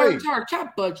that's no way. Our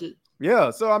cap budget.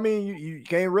 Yeah. So I mean, you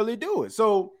can't really do it.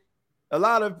 So a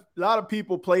lot of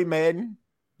people play Madden.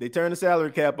 They turn the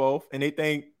salary cap off, and they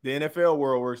think the NFL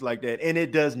world works like that, and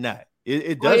it does not.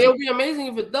 It doesn't. It'll be amazing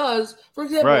if it does. For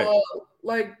example,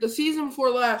 like the season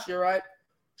before last year, right?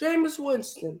 Jameis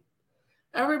Winston.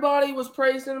 Everybody was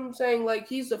praising him, saying like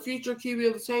he's the future QB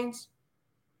of the Saints.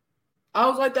 I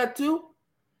was like that too.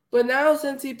 But now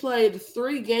since he played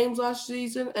 3 games last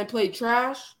season and played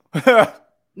trash,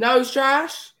 now he's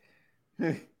trash.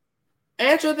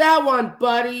 Answer that one,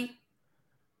 buddy.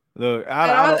 Look,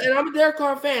 I'm a Derek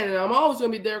Carr fan, and I'm always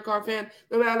going to be a Derek Carr fan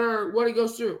no matter what he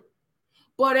goes through.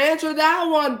 But answer that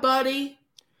one, buddy.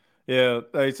 Yeah,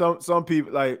 like some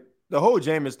people, like the whole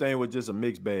Jameis thing was just a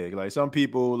mixed bag. Like some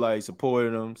people like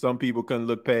supported him, some people couldn't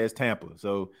look past Tampa.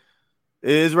 So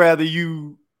it's rather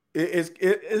you.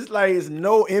 It's like it's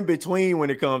no in between when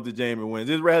it comes to Jameis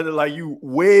Winston. It's rather like you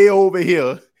way over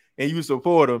here and you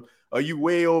support him, or you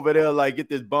way over there like get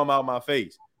this bum out my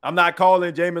face. I'm not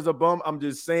calling Jameis a bum. I'm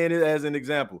just saying it as an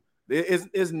example.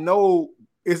 It's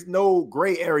no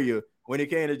gray area when it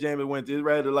came to Jameis Winston. It's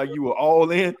rather like you were all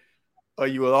in or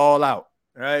you were all out,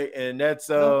 right? And that's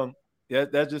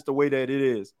just the way that it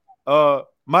is.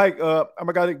 Mike, I'm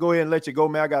gonna go ahead and let you go,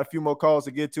 man. I got a few more calls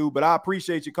to get to, but I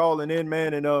appreciate you calling in,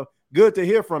 man, and good to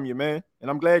hear from you, man. And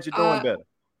I'm glad you're doing better.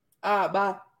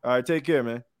 Bye. All right, take care,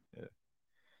 man.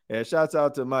 Yeah, shouts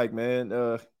out to Mike, man.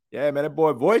 Yeah, man, that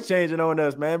boy voice changing on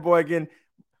us, man. Boy getting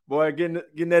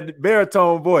that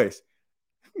baritone voice.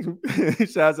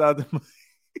 Shouts out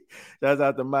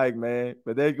to Mike, man.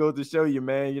 But that goes to show you,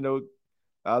 man, you know,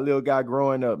 our little guy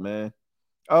growing up, man.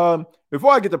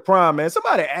 Before I get to Prime, man,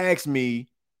 somebody asked me,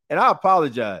 and I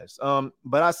apologize,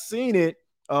 but I seen it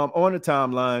on the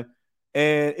timeline,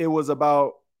 and it was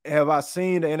about, have I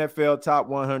seen the NFL top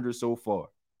 100 so far?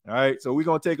 All right, so we're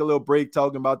going to take a little break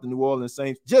talking about the New Orleans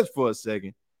Saints just for a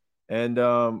second, and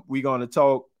we're going to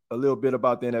talk a little bit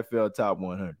about the NFL top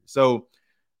 100. So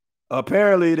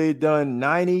apparently they done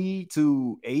 90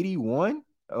 to 81,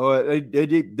 or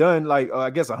they done like, I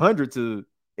guess 100 to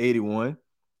 81.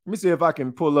 Let me see if I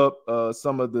can pull up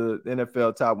some of the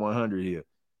NFL top 100 here.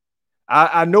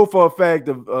 I know for a fact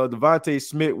that Devontae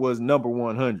Smith was number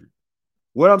 100.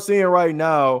 What I'm seeing right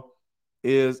now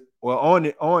is, well,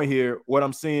 on here, what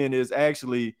I'm seeing is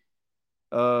actually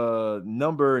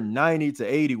number 90 to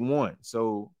 81.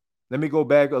 So let me go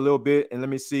back a little bit and let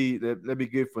me see that. Let me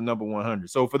get for number 100.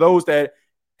 So for those that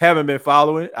haven't been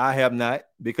following, I have not,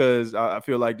 because I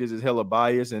feel like this is hella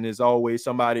biased, and there's always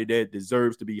somebody that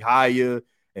deserves to be higher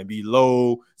and be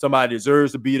low. Somebody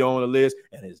deserves to be on the list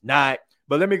and it's not.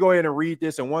 But let me go ahead and read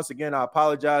this. And once again, I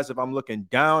apologize if I'm looking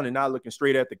down and not looking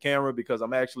straight at the camera, because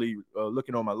I'm actually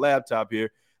looking on my laptop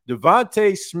here.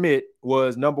 Devontae Smith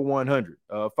was number 100,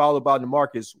 followed by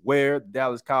DeMarcus Ware,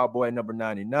 Dallas Cowboy, at number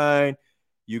 99.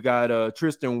 You got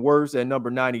Tristan Wirfs at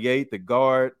number 98, the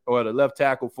guard or the left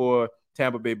tackle for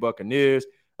Tampa Bay Buccaneers.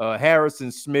 Harrison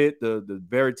Smith, the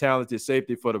very talented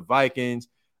safety for the Vikings.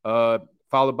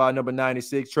 followed by number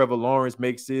 96. Trevor Lawrence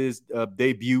makes his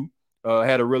debut.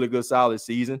 Had a really good, solid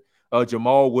season.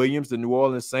 Jamal Williams, the New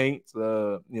Orleans Saints,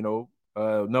 number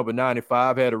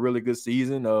 95, had a really good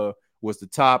season. Was the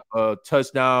top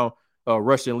touchdown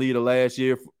rushing leader last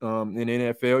year in the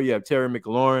NFL. You have Terry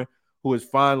McLaurin, who is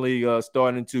finally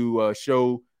starting to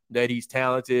show that he's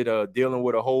talented, dealing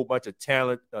with a whole bunch of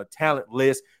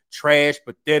talentless, trash,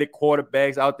 pathetic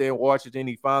quarterbacks out there in Washington.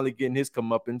 He's finally getting his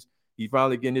comeuppance. He's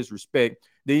finally getting his respect.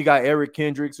 Then you got Eric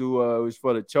Kendricks, who was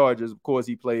for the Chargers. Of course,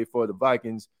 he played for the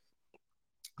Vikings.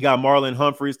 You got Marlon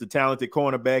Humphreys, the talented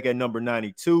cornerback, at number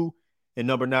 92. And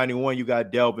number 91, you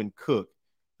got Delvin Cook.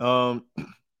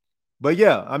 But,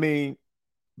 yeah, I mean,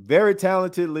 very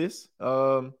talented list.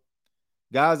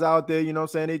 Guys out there, you know what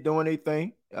I'm saying, they doing their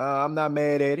thing. I'm not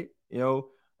mad at it.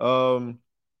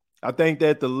 I think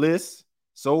that the list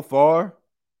so far,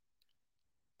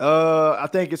 I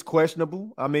think it's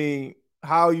questionable. I mean,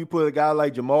 how you put a guy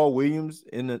like Jamal Williams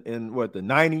in the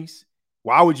 90s?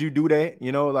 Why would you do that?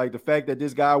 Like the fact that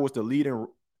this guy was the leading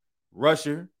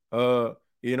rusher,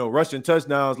 rushing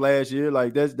touchdowns last year,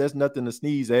 like that's nothing to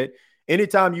sneeze at.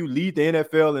 Anytime you lead the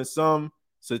NFL in some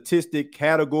statistic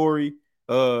category,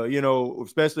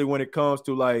 especially when it comes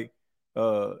to like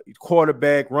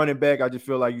quarterback, running back, I just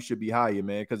feel like you should be higher,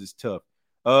 man, because it's tough.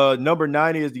 Number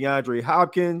 90 is DeAndre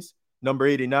Hopkins. Number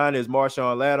 89 is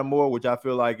Marshawn Lattimore, which I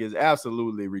feel like is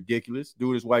absolutely ridiculous.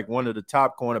 Dude is like one of the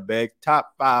top 5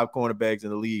 cornerbacks in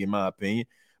the league, in my opinion.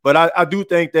 But I do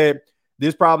think that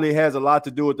this probably has a lot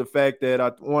to do with the fact that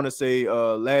I want to say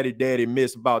Laddie Daddy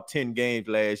missed about 10 games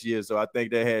last year. So I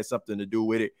think that had something to do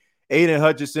with it. Aiden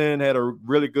Hutchinson had a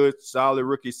really good, solid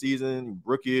rookie season,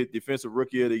 defensive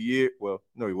rookie of the year. Well,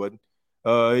 no, he wasn't.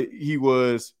 He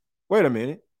was, wait a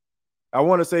minute. I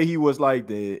want to say he was like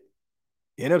the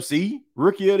NFC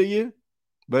rookie of the year.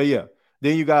 But yeah,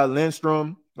 then you got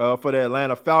Lindstrom for the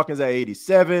Atlanta Falcons at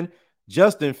 87.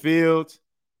 Justin Fields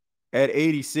at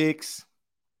 86.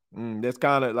 That's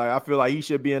kind of like, I feel like he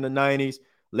should be in the 90s.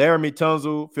 Laramie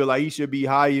Tunsil, feel like he should be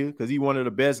higher because he's one of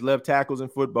the best left tackles in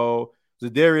football.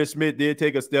 Zadarius Smith did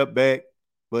take a step back,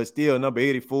 but still number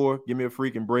 84. Give me a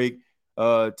freaking break.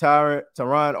 Teron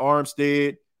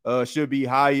Armstead should be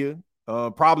higher.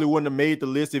 Probably wouldn't have made the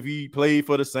list if he played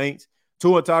for the Saints.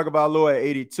 Tua Tagovailoa at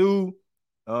 82.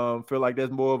 Feel like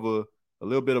that's more of a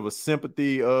little bit of a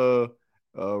sympathy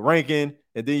ranking.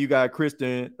 And then you got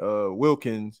Christian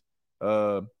Wilkins.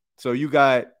 So you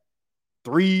got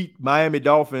 3 Miami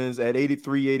Dolphins at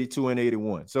 83, 82, and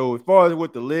 81. So as far as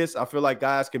with the list, I feel like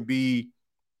guys can be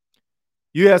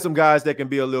 – you have some guys that can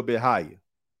be a little bit higher.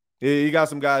 You got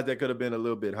some guys that could have been a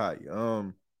little bit higher.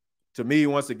 To me,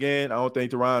 once again, I don't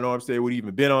think Teron Armstead would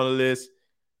even been on the list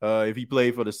if he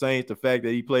played for the Saints. The fact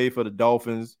that he played for the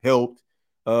Dolphins helped.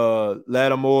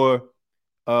 Lattimore,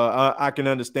 I can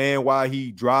understand why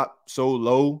he dropped so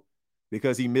low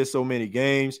because he missed so many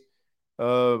games.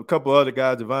 A couple other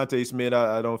guys, Devontae Smith,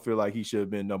 I don't feel like he should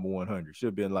have been number 100. Should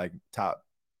have been like top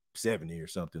 70 or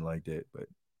something like that. But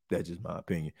that's just my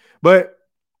opinion. But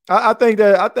I think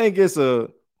it's a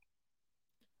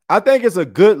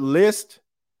good list.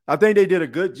 I think they did a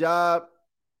good job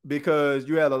because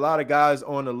you had a lot of guys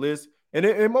on the list, and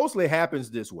it mostly happens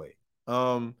this way.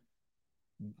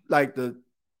 Like the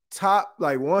top,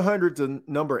 like 100 to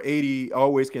number 80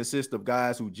 always consist of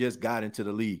guys who just got into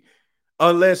the league.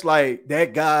 Unless like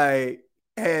that guy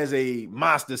has a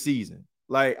monster season.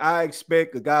 Like I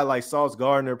expect a guy like Sauce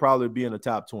Gardner probably be in the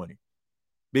top 20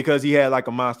 because he had like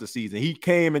a monster season. He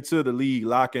came into the league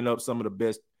locking up some of the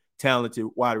best talented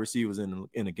wide receivers in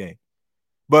the game.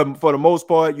 But for the most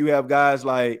part, you have guys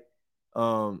like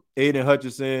Aiden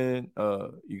Hutchinson.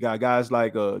 You got guys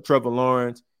like Trevor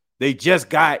Lawrence. They just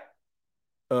got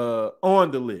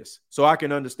on the list. So I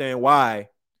can understand why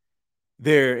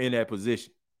they're in that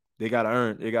position. They got to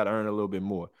earn a little bit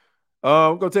more.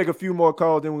 We're going to take a few more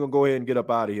calls, then we're going to go ahead and get up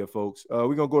out of here, folks.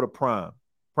 We're going to go to Prime.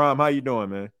 Prime, how you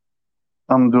doing, man?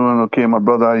 I'm doing okay, my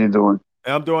brother. How you doing?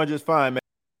 I'm doing just fine, man.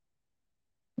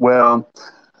 Well,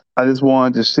 I just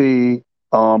wanted to see,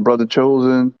 Brother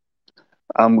Chosen,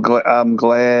 I'm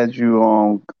glad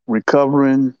you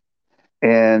recovering.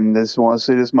 And just want to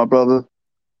say this, my brother.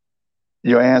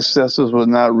 Your ancestors were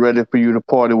not ready for you to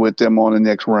party with them on the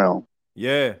next round.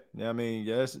 Yeah, I mean,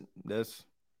 that's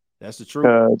the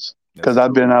truth. Because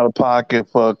I've been out of pocket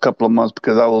for a couple of months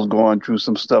because I was going through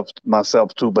some stuff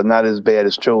myself too, but not as bad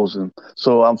as Chosen.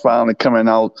 So I'm finally coming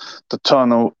out the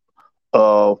tunnel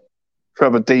of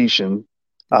trepidation,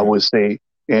 I would say,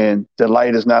 and the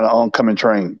light is not an oncoming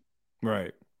train.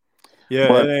 Right. Yeah,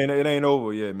 but it ain't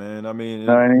over yet, man. I mean, it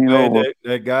ain't over.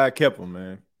 That guy kept him,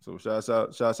 man. So shouts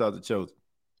out to Chosen.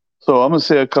 So I'm gonna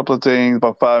say a couple of things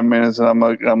about 5 minutes, and I'm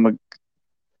gonna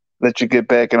let you get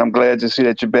back. And I'm glad to see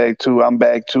that you're back too. I'm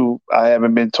back too. I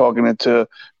haven't been calling into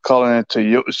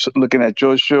you, looking at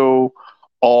your show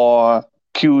or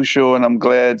Q show, and I'm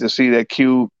glad to see that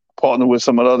Q partner with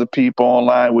some of the other people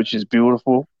online, which is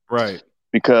beautiful. Right.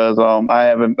 Because I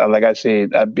haven't, like I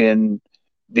said, I've been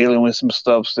dealing with some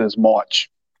stuff since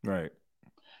March. Right.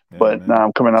 Yeah, but man. now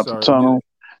I'm coming out the tunnel.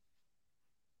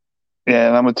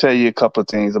 And I'm gonna tell you a couple of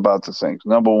things about the things.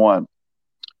 Number one,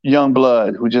 Young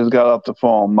Blood, who just got off the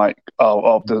phone, Mike,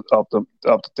 off the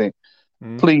thing.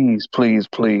 Mm-hmm. Please,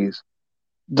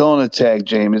 don't attack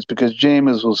Jameis, because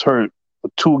Jameis was hurt for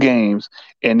 2 games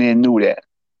and then knew that.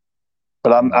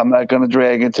 But I'm not gonna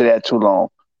drag into that too long.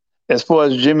 As far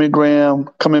as Jimmy Graham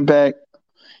coming back,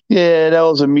 yeah, that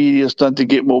was a media stunt to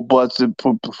get more butts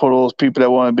for those people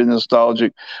that want to be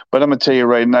nostalgic. But I'm going to tell you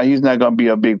right now, he's not going to be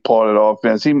a big part of the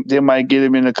offense. They might get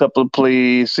him in a couple of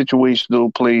plays,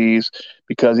 situational plays,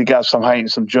 because he got some height and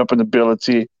some jumping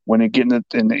ability when they get in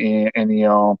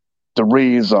the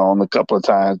red zone a couple of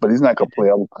times. But he's not going to play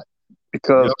everybody,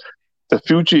 because the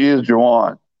future is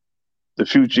Juwan. The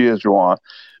future is Juwan,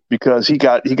 because he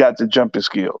got the jumping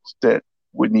skills that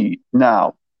we need.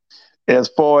 Now, as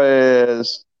far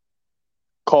as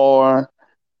Carr,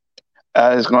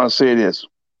 I was going to say this.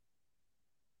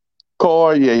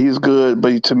 Carr, yeah, he's good,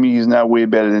 but to me, he's not way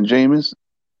better than Jameis.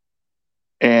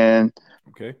 And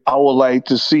I would like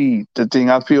to see the thing.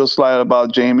 I feel slight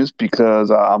about Jameis,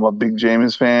 because I'm a big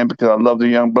Jameis fan, because I love the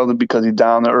young brother, because he's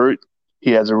down to earth.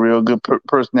 He has a real good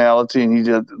personality, and he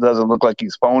just doesn't look like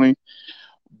he's phony.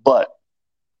 But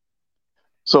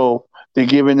so they're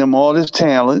giving him all this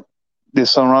talent. They're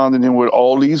surrounding him with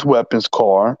all these weapons,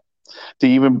 Carr. They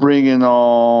even bring in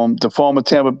the former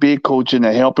Tampa Bay coach in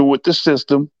to help him with the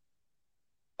system.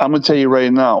 I'm gonna tell you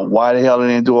right now, why the hell they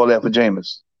didn't do all that for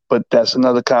Jameis? But that's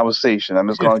another conversation. I'm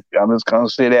just gonna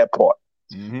say that part.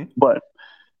 Mm-hmm. But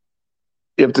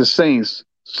if the Saints,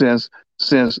 since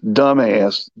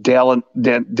dumbass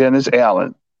Dennis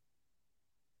Allen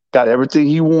got everything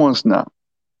he wants now,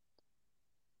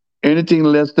 anything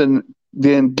less than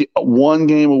 1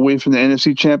 game away from the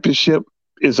NFC Championship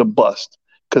is a bust.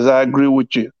 Because I agree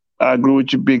with you. I agree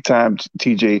with you big time,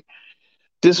 TJ.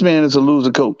 This man is a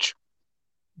loser coach.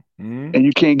 Mm-hmm. And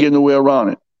you can't get nowhere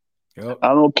around it. Yep. I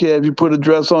don't care if you put a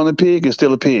dress on a pig, it's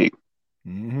still a pig.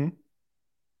 Mm-hmm.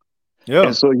 Yeah.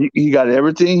 And so he got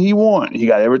everything he wanted. He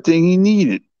got everything he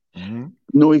needed. Mm-hmm.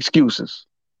 No excuses.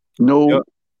 No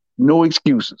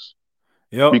excuses.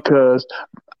 Yep. Because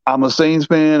I'm a Saints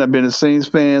fan. I've been a Saints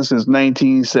fan since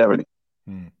 1970.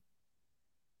 Mm-hmm.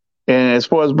 And as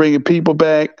far as bringing people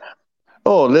back,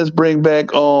 let's bring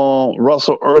back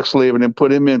Russell Erxleben and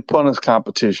put him in punters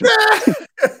competition.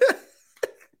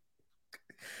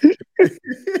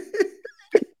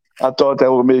 I thought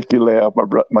that would make you laugh,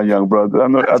 my young brother.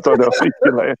 I thought that would make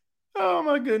you laugh. Oh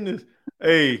my goodness!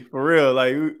 Hey, for real,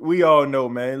 like we all know,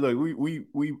 man. Look,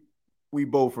 we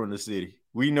both from the city.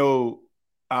 We know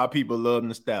our people love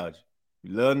nostalgia.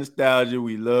 We love nostalgia.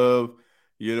 We love,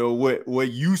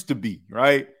 what used to be,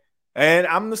 right? And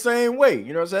I'm the same way,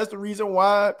 so that's the reason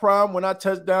why, Prime, when I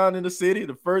touch down in the city,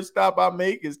 the first stop I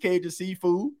make is Cajun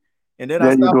Seafood. And then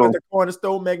I stop at the corner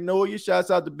store, Magnolia. Shouts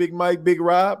out to Big Mike, Big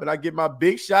Rob. And I get my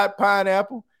Big Shot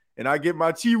pineapple, and I get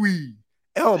my Chiwi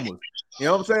Elmer's. You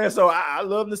know what I'm saying? So I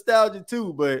love nostalgia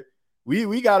too, but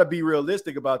we got to be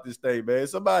realistic about this thing, man.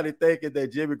 Somebody thinking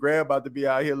that Jimmy Graham about to be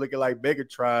out here looking like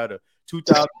Megatron or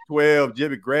 2012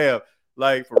 Jimmy Graham.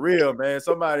 Like, for real, man,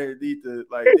 somebody need to,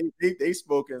 like, they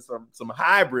smoking some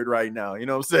hybrid right now. You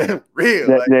know what I'm saying? Real.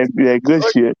 That good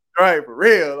shit. Right, for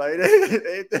real. Like,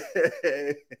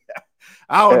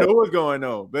 I don't know what's going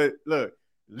on. But, look,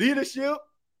 leadership,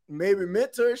 maybe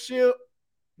mentorship,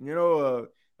 a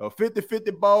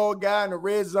 50-50 ball guy in the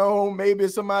red zone, maybe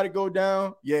somebody go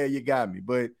down. Yeah, you got me.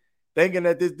 But thinking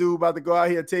that this dude about to go out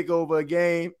here and take over a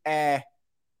game, nah,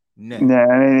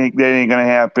 that ain't gonna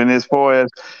happen. As far as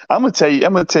I'm gonna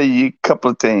tell you a couple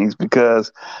of things,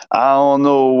 because I don't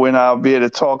know when I'll be able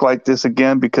to talk like this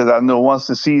again, because I know once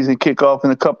the season kick off in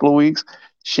a couple of weeks,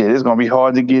 shit, it's gonna be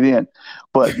hard to get in.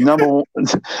 But number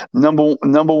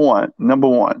one,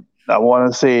 I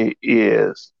want to say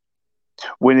is,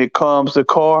 when it comes to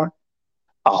Carr,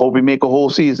 I hope we make a whole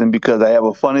season, because I have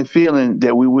a funny feeling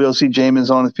that we will see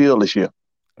Jameis on the field this year.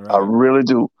 Right. I really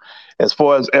do. As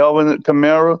far as Alvin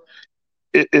Kamara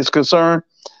is concerned,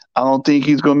 I don't think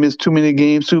he's going to miss too many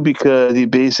games too, because he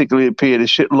basically paid a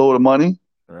shitload of money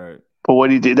for what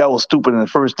he did. That was stupid in the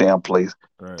first damn place.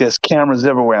 Right. There's cameras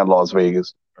everywhere in Las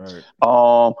Vegas. Right.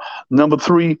 Number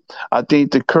 3, I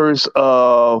think the curse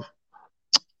of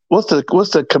what's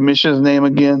the commissioner's name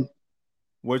again?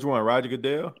 Which one, Roger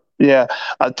Goodell? Yeah,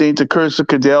 I think the curse of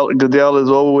Goodell is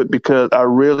over with, because I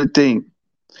really think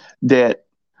that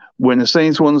when the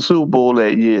Saints won the Super Bowl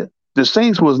that year, the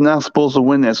Saints was not supposed to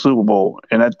win that Super Bowl.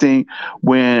 And I think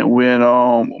when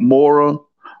Mora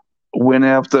went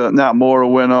after, not Mora,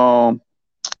 when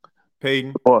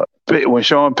Peyton, when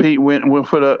Sean Payton went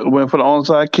for the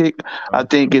onside kick, I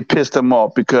think it pissed him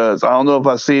off, because I don't know if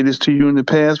I said this to you in the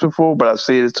past before, but I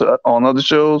said it on other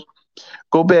shows.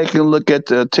 Go back and look at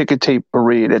the ticker tape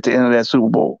parade at the end of that Super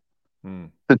Bowl.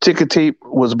 The ticker tape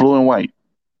was blue and white.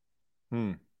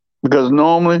 Because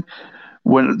normally,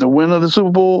 when the winner of the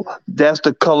Super Bowl, that's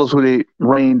the colors where they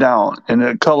rain down, and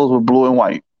the colors were blue and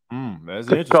white. That's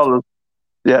interesting. Colors,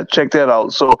 yeah, check that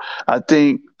out. So I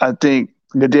think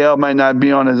Goodell might not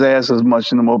be on his ass as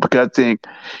much anymore, because I think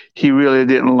he really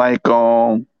didn't like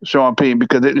Sean Payton,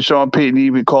 because didn't Sean Payton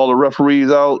even call the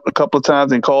referees out a couple of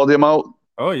times and called him out?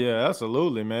 Oh yeah,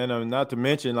 absolutely, man. I mean, not to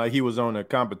mention, like, he was on a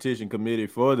competition committee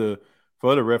for the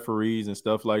referees and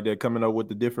stuff like that, coming up with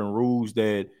the different rules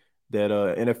that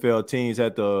NFL teams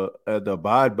had to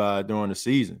abide by during the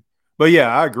season. But yeah,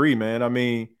 I agree, man. I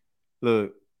mean,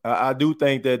 look, I do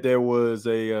think that there was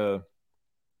a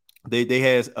they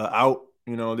had an out.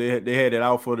 You know, they had it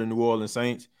out for the New Orleans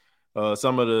Saints.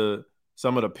 Some of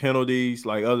the penalties,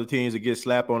 like other teams that get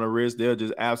slapped on the wrist, they'll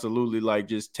just absolutely like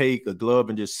just take a glove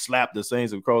and just slap the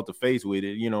Saints across the face with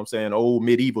it. You know what I'm saying? Old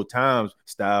medieval times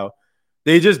style.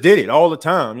 They just did it all the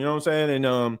time. You know what I'm saying?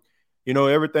 And you know,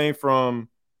 everything from,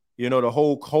 you know, the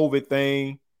whole COVID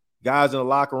thing, guys in the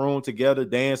locker room together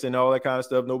dancing, all that kind of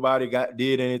stuff. Nobody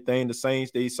did anything. The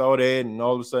Saints, they saw that, and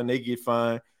all of a sudden they get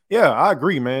fined. Yeah, I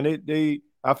agree, man.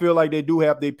 I feel like they do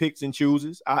have their picks and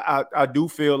chooses. I do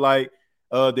feel like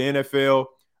the NFL,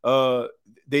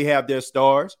 they have their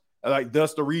stars. Like,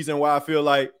 that's the reason why I feel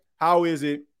like, how is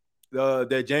it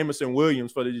that Jameson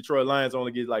Williams for the Detroit Lions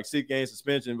only gets like 6 game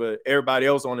suspension, but everybody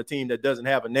else on the team that doesn't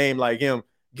have a name like him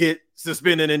get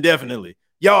suspended indefinitely?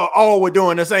 Y'all all were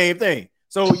doing the same thing.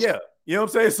 So yeah, you know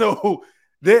what I'm saying? So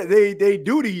they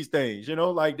do these things, you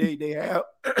know, like they have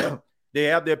they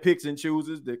have their picks and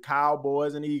chooses, the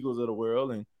Cowboys and Eagles of the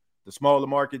world, and the smaller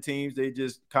market teams, they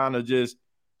just kind of just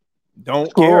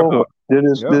don't care about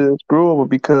it. Screw over,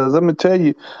 because let me tell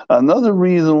you, another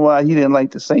reason why he didn't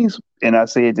like the Saints, and I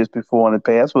said this before in the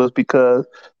past, was because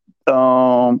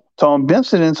Tom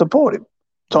Benson didn't support him.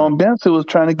 Tom Benson was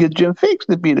trying to get Jim Fix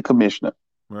to be the commissioner.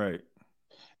 Right.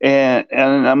 And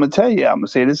I'm gonna tell you, I'm gonna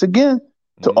say this again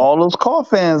to all those Carr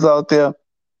fans out there.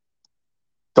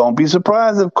 Don't be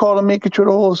surprised if Carter make it through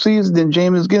the whole season, then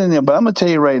James get in there. But I'm gonna tell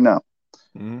you right now,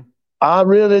 I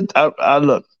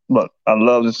look, I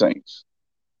love the Saints.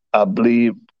 I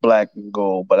believe black and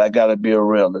gold, but I gotta be a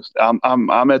realist.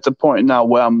 I'm at the point now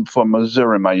where I'm from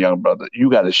Missouri, my young brother. You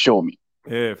gotta show me.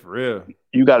 Yeah, for real.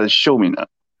 You gotta show me now.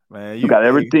 Man, you got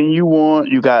everything you want.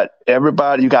 You got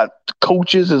everybody. You got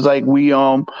coaches. It's like we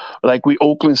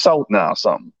Oakland South now or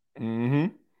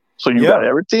something. So you got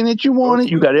everything that you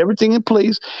wanted. You got everything in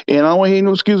place. And I don't want to hear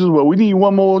no excuses. Well, we need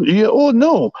one more year. Oh,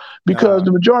 no. Because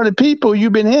the majority of people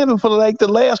you've been having for like the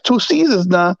last 2 seasons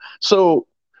now. So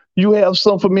you have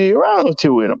some familiarity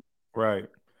with them. Right.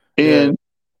 And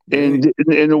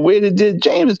the way they did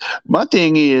James, my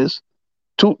thing is,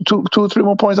 two or three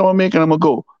more points I want to make and I'm going to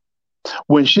go.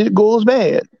 When shit goes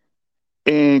bad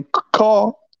and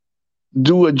Carr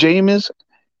do a Jameis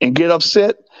and get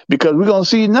upset, because we're going to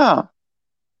see now.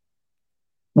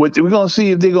 We're going to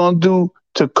see if they're going to do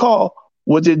to Carr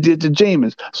what they did to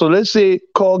Jameis. So let's say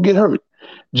Carr get hurt.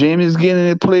 Jameis get in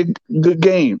and play good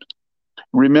games.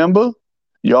 Remember,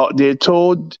 they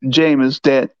told Jameis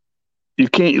that you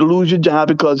can't lose your job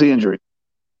because of injury.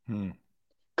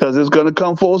 Because it's going to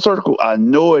come full circle. I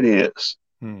know it is.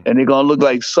 And they're going to look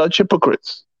like such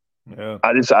hypocrites. Yeah.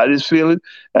 I just feel it.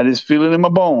 I just feel it in my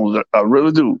bones. I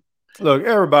really do. Look,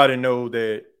 everybody know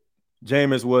that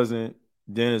Jameis wasn't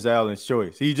Dennis Allen's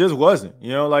choice. He just wasn't.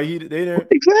 You know, like they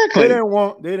didn't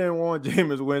want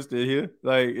Jameis Winston here,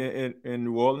 like in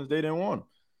New Orleans. They didn't want him.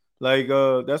 Like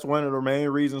that's one of the main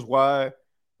reasons why,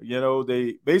 you know,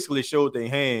 they basically showed their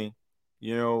hand,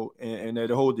 you know, and that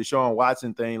whole Deshaun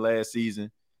Watson thing last season.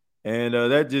 And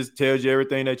that just tells you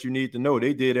everything that you need to know.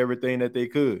 They did everything that they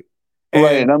could.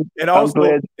 And, and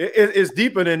also, it's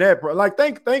deeper than that, bro. Like,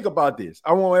 think about this.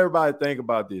 I want everybody to think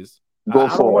about this. I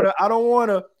don't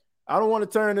want to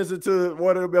turn this into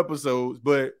one of them episodes,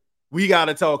 but we got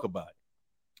to talk about it.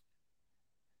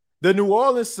 The New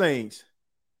Orleans Saints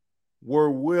were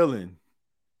willing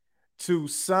to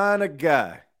sign a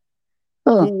guy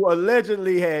who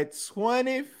allegedly had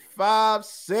 25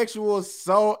 sexual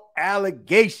assault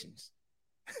allegations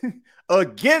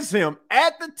against him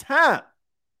at the time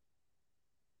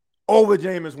over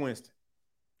Jameis Winston.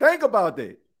 Think about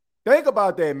that. Think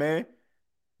about that, man.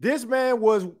 This man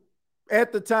was,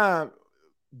 at the time,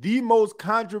 the most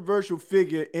controversial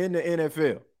figure in the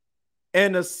NFL.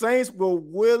 And the Saints were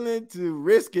willing to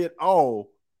risk it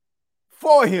all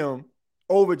for him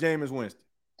over Jameis Winston.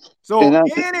 So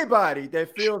anybody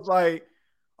that feels like,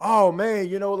 oh, man,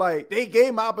 you know, like they gave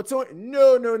him opportunity.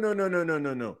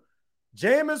 No.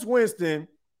 Jameis Winston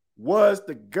was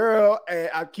the girl,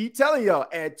 I keep telling y'all,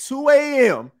 at 2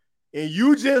 a.m., and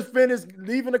you just finished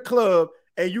leaving the club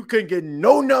and you couldn't get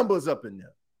no numbers up in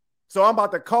there. So I'm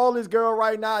about to call this girl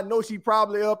right now. I know she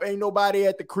probably up. Ain't nobody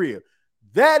at the crib.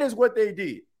 That is what they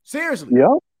did. Seriously.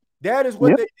 Yeah. That is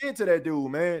what they did to that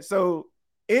dude, man. So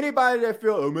anybody that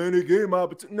feel, oh, man, they gave him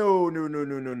opportunity.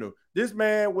 No. This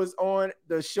man was on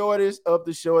the shortest of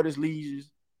the shortest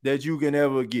leashes that you can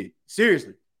ever get.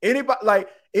 Seriously. Anybody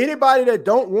that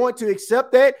don't want to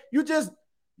accept that, you just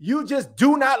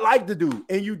do not like the dude,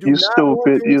 and you do You're not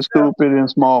stupid. You're stupid and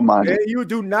small-minded. And you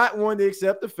do not want to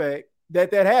accept the fact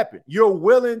that happened. You're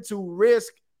willing to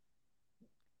risk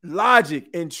logic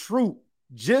and truth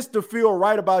just to feel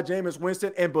right about Jameis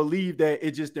Winston and believe that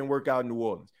it just didn't work out in New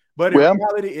Orleans. But in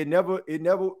reality, it never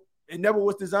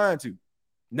was designed to.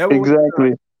 Never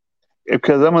exactly.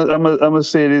 Because I'm gonna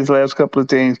say these last couple of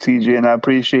things, TJ, and I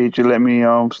appreciate you letting me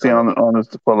stay on this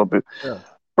for a little bit. Yeah.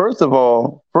 First of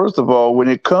all, when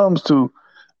it comes to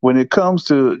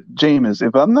Jameis,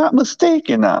 if I'm not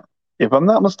mistaken,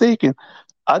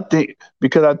 I think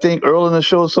early in the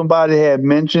show somebody had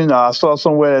mentioned, I saw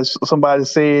somewhere that somebody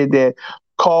said that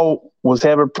Carl was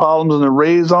having problems in the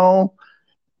red zone.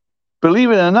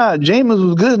 Believe it or not, Jameis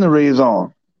was good in the red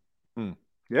zone.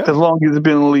 Yeah. As long as he's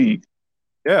been in the league.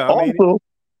 Yeah. Also,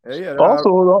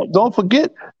 don't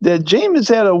forget that Jameis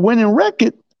had a winning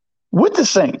record with the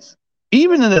Saints,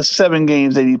 even in the 7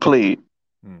 games that he played.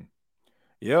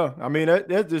 Yeah, I mean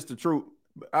that's just the truth.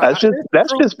 That's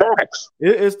just facts.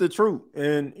 It's the truth,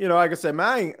 and you know, like I said,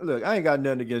 man, I ain't got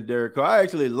nothing against Derek Carr. I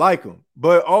actually like him,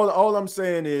 but all I'm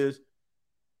saying is,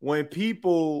 when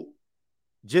people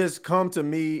just come to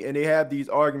me and they have these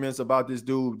arguments about this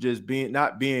dude just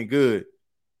not being good,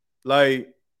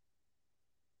 like,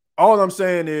 all I'm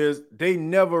saying is they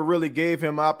never really gave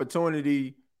him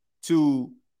opportunity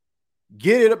to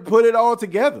put it all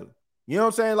together. You know what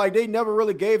I'm saying? Like, they never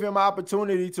really gave him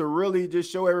opportunity to really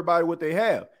just show everybody what they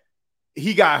have.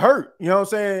 He got hurt, you know what I'm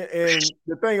saying? And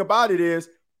the thing about it is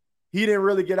he didn't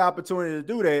really get opportunity to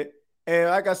do that. And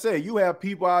like I said, you have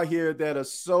people out here that are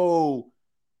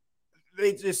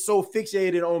they just so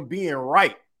fixated on being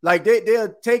right. Like,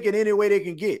 they'll take it any way they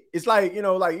can get. It's like, you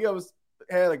know, like you ever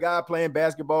had a guy playing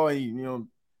basketball and, you know,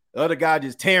 the other guy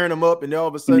just tearing him up, and then all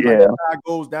of a sudden like, the guy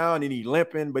goes down and he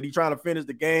limping, but he trying to finish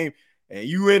the game, and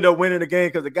you end up winning the game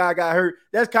because the guy got hurt.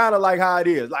 That's kind of like how it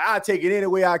is. Like, I take it any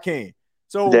way I can.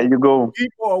 So there you go.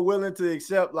 People are willing to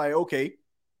accept, like, okay,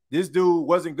 this dude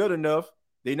wasn't good enough.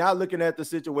 They're not looking at the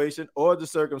situation or the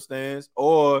circumstance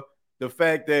or the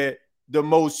fact that the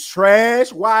most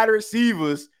trash wide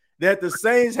receivers that the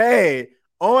Saints had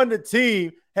on the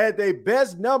team had their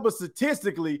best number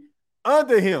statistically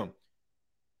under him.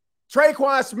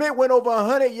 Traquan Smith went over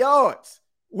 100 yards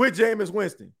with Jameis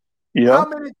Winston. Yeah. How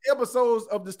many episodes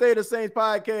of the State of Saints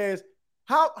podcast,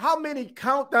 how many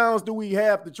countdowns do we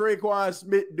have the Traquan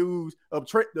Smith news of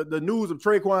the news of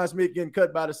Traquan Smith getting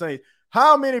cut by the Saints?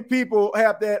 How many people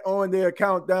have that on their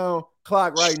countdown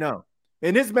clock right now?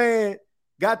 And this man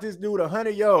got this dude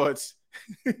 100 yards,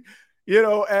 you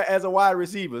know, as a wide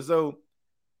receiver. So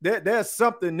there's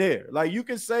something there. Like, you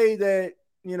can say that,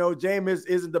 you know, Jameis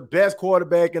isn't the best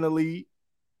quarterback in the league,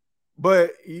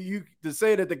 but to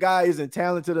say that the guy isn't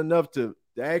talented enough to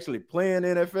actually play in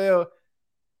the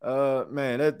NFL,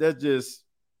 man, that's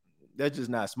just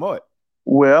not smart.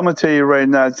 Well, I'm gonna tell you right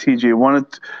now, TJ,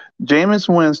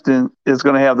 Jameis Winston is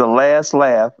gonna have the last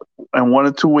laugh in one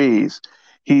of two ways.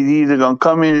 He's either gonna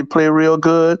come in and play real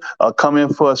good, or come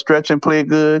in for a stretch and play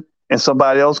good, and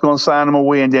somebody else gonna sign him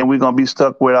away, and then we're gonna be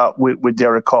stuck with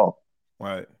Derek Carr.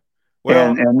 Right.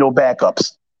 Well, and no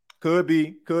backups. Could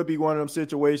be one of them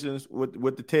situations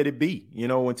with the Teddy B. You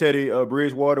know, when Teddy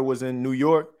Bridgewater was in New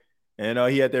York, and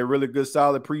he had that really good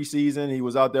solid preseason, he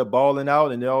was out there balling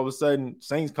out, and then all of a sudden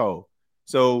Saints called.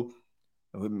 So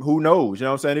who knows? You know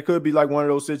what I'm saying? It could be like one of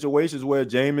those situations where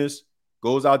Jameis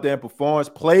goes out there and performs,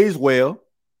 plays well,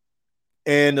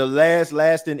 and the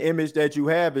lasting image that you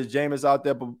have is Jameis out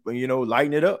there, you know,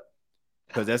 lighting it up.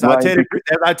 Because that's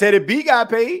how Teddy B got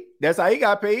paid. That's how he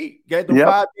got paid. Got them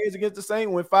 5 games against the Saints,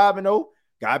 went 5-0.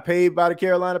 Got paid by the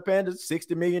Carolina Panthers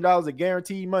 $60 million of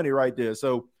guaranteed money right there.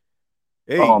 So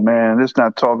Hey. Oh man, let's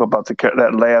not talk about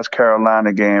that last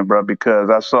Carolina game, bro, because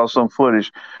I saw some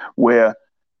footage where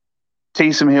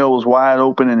Taysom Hill was wide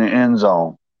open in the end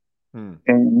zone, and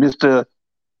Mr.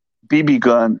 BB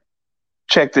Gun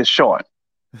checked it short,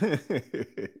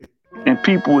 and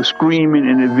people were screaming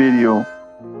in the video.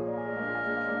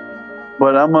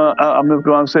 But I'm just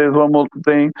going to say one more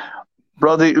thing,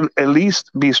 brother. At least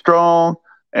be strong,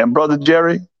 and brother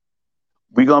Jerry,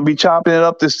 we're gonna be chopping it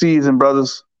up this season,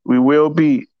 brothers. We will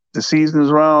be. The season is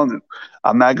around.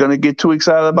 I'm not gonna get too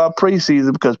excited about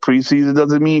preseason because preseason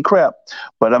doesn't mean crap.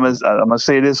 But I'm gonna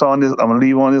say this on this. I'm gonna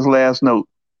leave on this last note.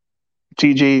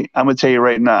 TJ, I'm gonna tell you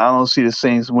right now, I don't see the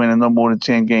Saints winning no more than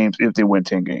 10 games if they win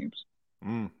 10 games.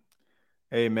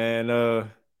 Hey man,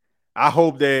 I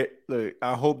hope that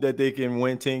they can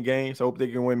win 10 games. I hope they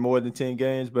can win more than 10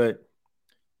 games, but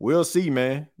we'll see,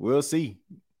 man. We'll see.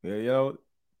 You know,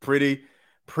 pretty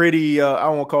I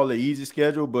won't call it easy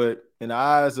schedule, but in the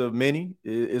eyes of many,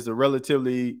 it's a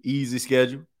relatively easy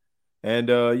schedule. And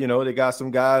you know, they got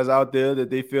some guys out there that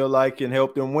they feel like can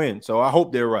help them win. So I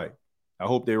hope they're right. I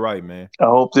hope they're right, man. I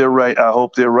hope they're right. I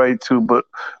hope they're right too, but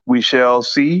we shall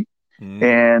see.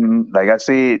 And like I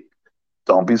said,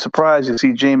 don't be surprised to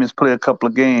see Jameis play a couple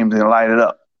of games and light it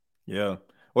up. Yeah.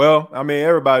 Well, I mean,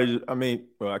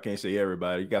 I can't say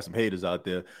everybody. You got some haters out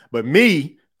there. But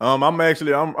me, I'm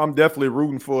definitely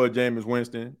rooting for Jameis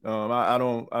Winston. I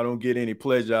don't get any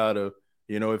pleasure out of,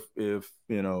 you know, if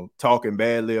you know, talking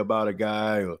badly about a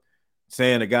guy or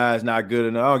saying the guy's not good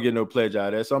enough. I don't get no pleasure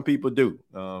out of that. Some people do.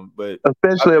 But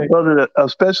especially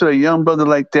a young brother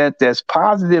like that that's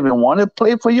positive and want to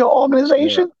play for your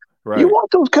organization. Yeah. Right. You want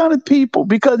those kind of people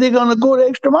because they're going to go the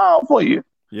extra mile for you.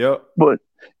 Yep. But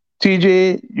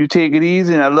TJ, you take it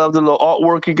easy, and I love the little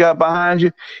artwork you got behind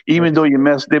you. Even though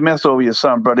they messed over your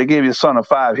son, bro. They gave your son a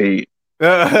 5 head.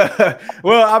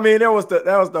 Well, I mean, that was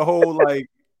the whole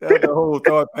the whole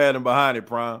thought pattern behind it,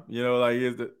 Prime. You know, like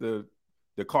it's the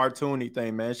cartoony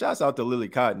thing, man. Shouts out to Lily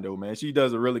Cotton though, man. She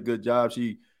does a really good job.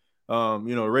 She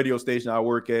you know, radio station I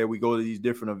work at, we go to these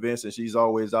different events and she's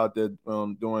always out there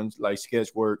doing like sketch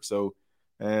work. So,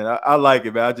 and I like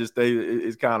it, but I just think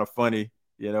it's kind of funny,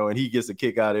 you know, and he gets a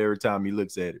kick out of every time he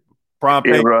looks at it. Prompt,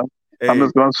 yeah, bro. Hey. I'm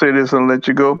just going to say this and let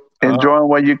you go. Enjoy them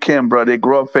while you can, bro. They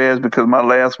grow up fast because my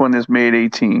last one is made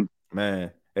 18.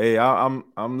 Man, hey, I'm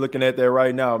looking at that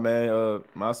right now, man.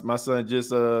 My son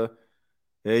just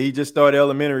he just started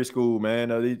elementary school,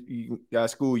 man. He got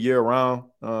school year round.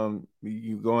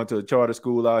 You going to a charter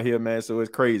school out here, man. So it's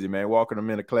crazy, man, walking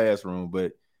them in a classroom.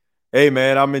 But hey,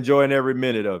 man, I'm enjoying every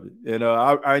minute of it. And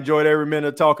I enjoyed every minute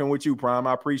of talking with you, Prime.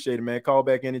 I appreciate it, man. Call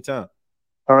back anytime.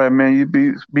 All right, man. You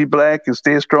be black and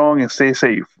stay strong and stay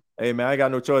safe. Hey, man, I ain't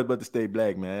got no choice but to stay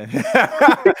black, man.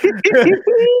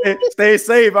 Stay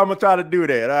safe. I'm going to try to do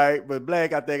that, all right? But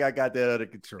black, I think I got that under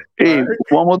control. Hey, right?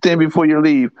 One more thing before you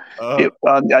leave.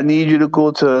 I need you to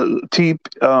go to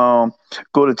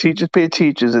Teachers Pay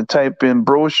Teachers and type in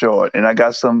brochure. And I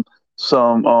got some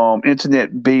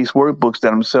internet-based workbooks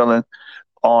that I'm selling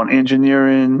on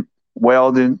engineering,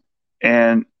 welding,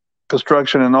 and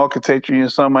construction and architecture, and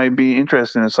some might be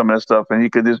interested in some of that stuff, and you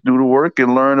could just do the work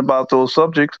and learn about those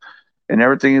subjects, and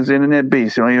everything is internet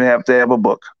based. You don't even have to have a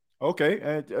book. Okay,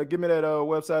 and give me that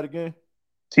website again.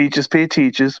 Teachers Pay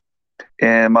Teachers,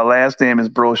 and my last name is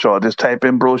Brochard. Just type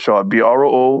in Brochard,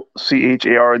 Brochard.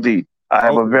 I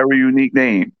have a very unique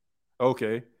name.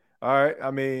 Okay, all right.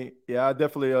 I mean, yeah, I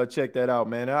definitely check that out,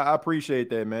 man. I appreciate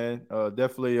that, man.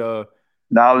 Definitely.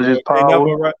 Knowledge is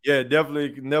power.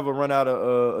 Definitely never run out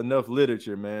of enough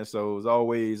literature, man. So it's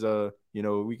always, you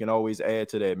know, we can always add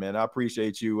to that, man. I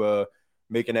appreciate you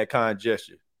making that kind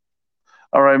gesture.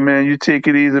 All right, man. You take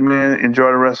it easy, man. Enjoy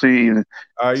the rest of the evening.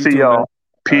 All right, see y'all. Man.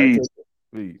 Peace.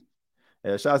 Right,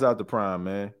 yeah, shouts out to Prime,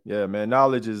 man. Yeah, man.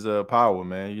 Knowledge is power,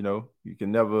 man. You know, you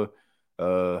can never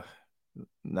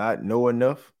not know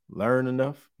enough, learn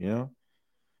enough, you know.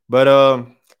 But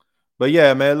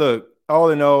yeah, man, look.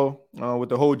 All in all, with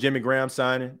the whole Jimmy Graham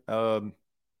signing, you know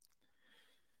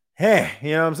what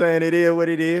I'm saying? It is what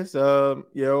it is. You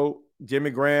know, Jimmy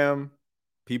Graham,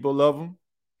 people love him.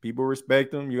 People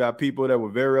respect him. You got people that were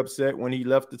very upset when he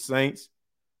left the Saints.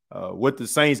 What the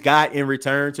Saints got in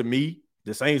return to me,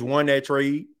 the Saints won that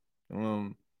trade.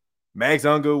 Max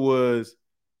Unger was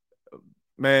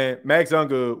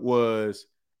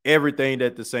everything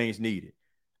that the Saints needed.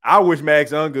 I wish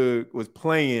Max Unger was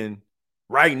playing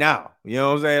right now. You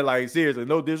know what I'm saying? Like, seriously,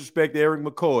 no disrespect to Eric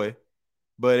McCoy,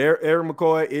 but Eric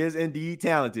McCoy is indeed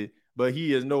talented, but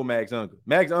he is no Max Unger.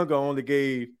 Max Unger only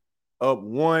gave up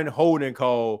one holding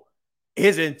call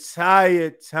his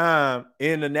entire time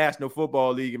in the National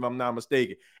Football League, if I'm not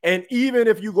mistaken. And even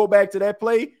if you go back to that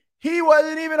play, He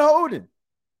wasn't even holding.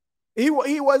 He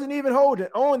wasn't even holding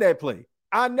on that play.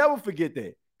 I'll never forget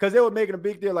that because they were making a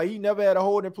big deal. Like he never had a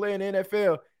holding play in the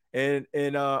NFL. And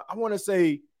I want to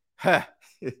say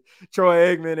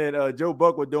Troy Aikman and Joe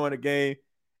Buck were doing a game,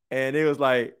 and it was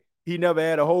like he never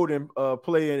had a holding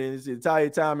play in his entire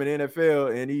time in the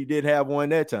NFL, and he did have one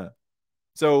that time.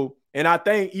 So, and I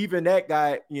think even that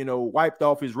guy, wiped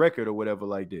off his record or whatever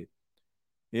like that.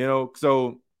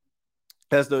 So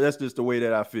that's just the way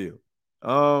that I feel.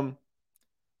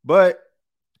 But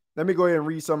let me go ahead and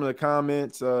read some of the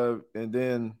comments, and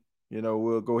then,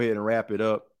 we'll go ahead and wrap it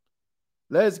up.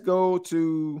 Let's go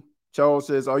to Charles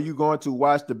says, are you going to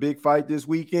watch the big fight this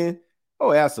weekend?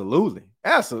 Oh, absolutely.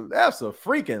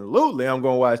 Freaking-lutely I'm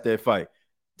going to watch that fight.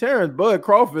 Terrence Bud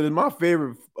Crawford is my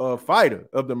favorite fighter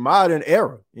of the modern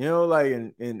era. Like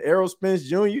in Errol Spence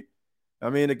Jr. I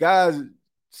mean, the guy's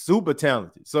super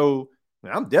talented. So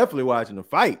I'm definitely watching the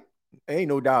fight. Ain't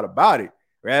no doubt about it.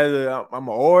 Rather, I'm going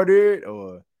to order it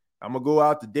or I'm going to go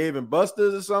out to Dave &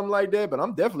 Buster's or something like that, but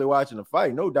I'm definitely watching the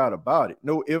fight. No doubt about it.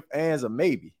 No ifs, ands, or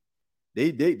maybe.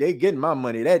 They getting my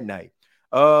money that night.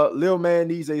 Lil Man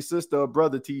needs a sister or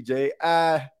brother, TJ.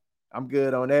 I'm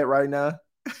good on that right now.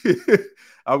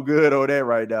 I'm good on that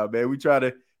right now, man. We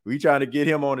trying to get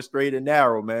him on the straight and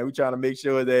narrow, man. We trying to make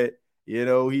sure that, he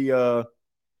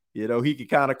can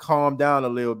kind of calm down a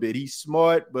little bit. He's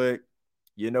smart, but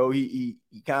he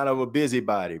kind of a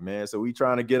busybody, man. So we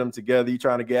trying to get him together. He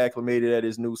trying to get acclimated at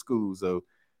his new school. So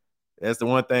that's the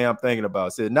one thing I'm thinking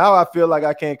about. Said now I feel like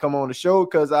I can't come on the show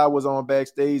because I was on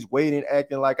backstage waiting,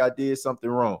 acting like I did something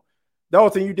wrong.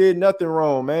 Dalton, you did nothing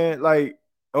wrong, man. Like,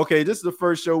 okay, this is the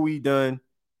first show we done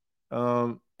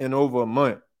in over a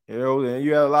month. And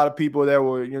you had a lot of people that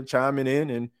were chiming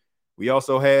in, and we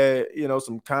also had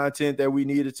some content that we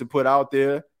needed to put out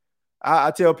there.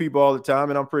 I tell people all the time,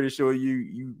 and I'm pretty sure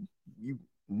you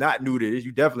not new to this.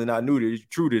 You definitely not new to this. You're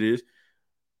true to this.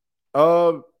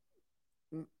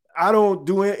 I don't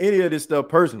do any of this stuff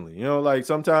personally. Like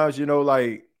sometimes,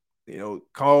 calls,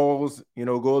 go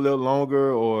a little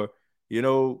longer, or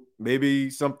maybe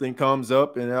something comes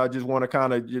up and I just want to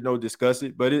kind of, discuss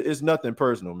it. But it's nothing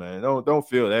personal, man. Don't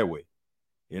feel that way.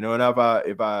 And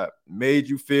if I made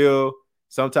you feel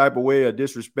some type of way or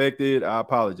disrespected, I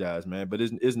apologize, man. But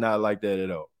it's not like that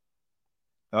at all.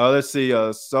 Let's see,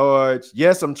 Sarge.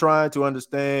 Yes, I'm trying to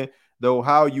understand though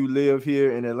how you live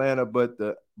here in Atlanta, but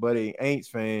a Aints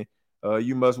fan.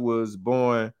 You was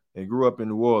born and grew up in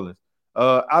New Orleans.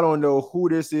 I don't know who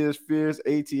this is, Fierce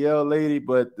ATL lady,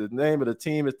 but the name of the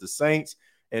team is the Saints.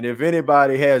 And if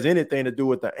anybody has anything to do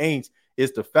with the Aints,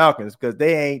 it's the Falcons, because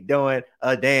they ain't doing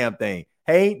a damn thing.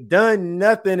 Ain't done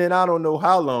nothing in I don't know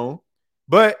how long.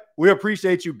 But we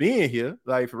appreciate you being here,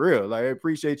 like for real. Like I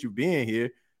appreciate you being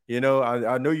here.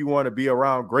 I know you want to be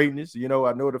around greatness. I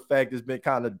know the fact it's been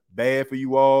kind of bad for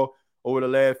you all over the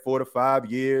last 4 to 5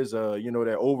 years.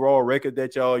 That overall record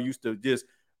that y'all used to just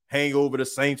hang over the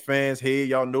Saints fans' head,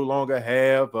 y'all no longer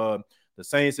have. The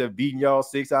Saints have beaten y'all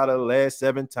 6 out of the last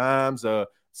 7 times.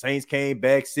 Saints came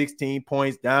back 16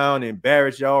 points down,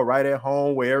 embarrassed y'all right at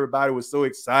home where everybody was so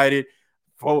excited.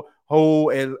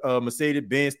 Whole at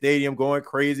Mercedes-Benz Stadium going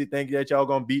crazy, thinking that y'all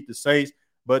going to beat the Saints.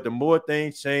 But the more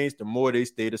things change, the more they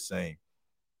stay the same.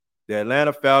 The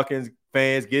Atlanta Falcons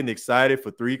fans getting excited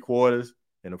for 3 quarters.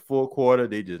 In the 4th quarter,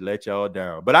 they just let y'all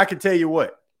down. But I can tell you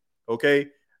what, okay?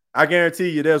 I guarantee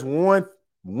you there's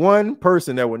one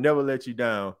person that will never let you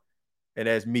down, and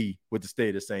that's me with the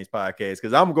State of Saints podcast,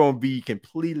 because I'm going to be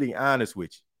completely honest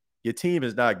with you. Your team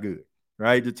is not good,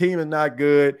 right? The team is not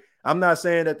good. I'm not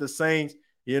saying that the Saints,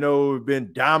 have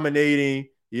been dominating,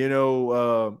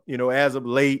 as of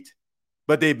late,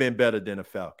 but they've been better than the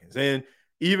Falcons. And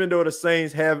even though the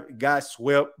Saints have got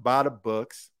swept by the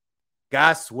Bucs,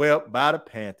 got swept by the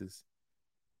Panthers,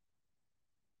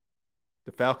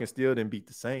 the Falcons still didn't beat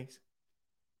the Saints.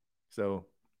 So,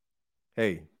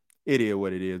 hey, it is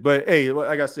what it is. But, hey,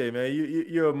 like I said, man,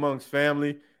 you're amongst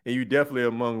family, and you definitely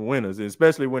among winners, and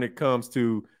especially when it comes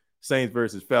to Saints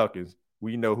versus Falcons.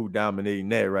 We know who dominating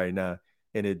that right now,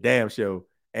 and it damn sure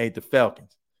ain't the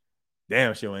Falcons.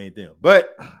 Damn sure ain't them.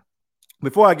 But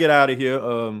before I get out of here,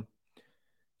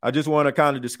 I just want to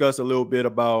kind of discuss a little bit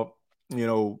about,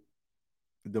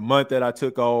 the month that I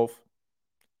took off,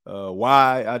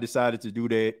 why I decided to do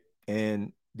that.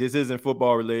 And this isn't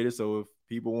football related, so if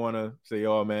people want to say,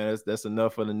 oh, man, that's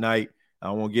enough for the night,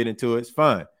 I won't get into it, it's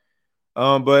fine.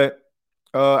 But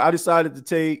I decided to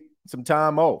take some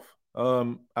time off.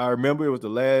 I remember it was the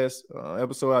last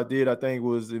episode I did, I think,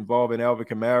 was involving Alvin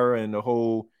Kamara and the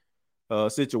whole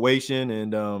situation.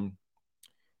 And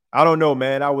I don't know,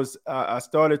 man. I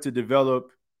started to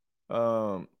develop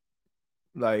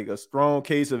like a strong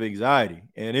case of anxiety.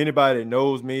 And anybody that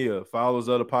knows me or follows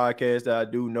other podcasts that I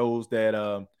do knows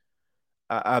that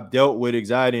I've dealt with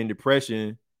anxiety and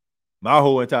depression my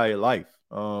whole entire life,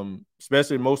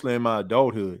 especially mostly in my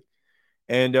adulthood.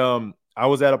 And I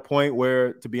was at a point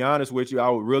where, to be honest with you,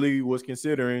 I really was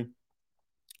considering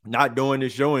not doing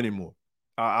this show anymore.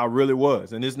 I really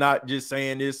was. And it's not just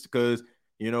saying this because,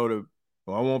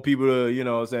 I want people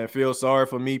to, feel sorry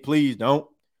for me. Please don't.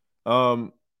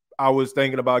 I was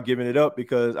thinking about giving it up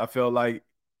because I felt like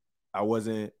I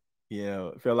wasn't,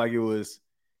 felt like it was,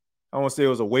 I won't say it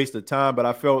was a waste of time, but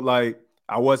I felt like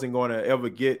I wasn't going to ever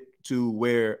get to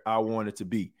where I wanted to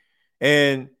be.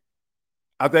 And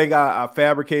I think I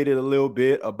fabricated a little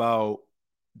bit about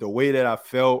the way that I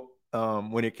felt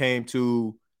when it came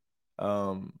to,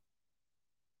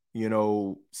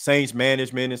 Saints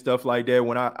management and stuff like that.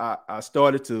 When I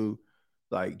started to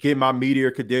like get my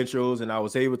media credentials and I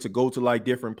was able to go to like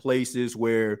different places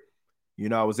where,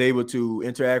 I was able to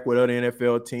interact with other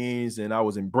NFL teams and I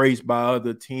was embraced by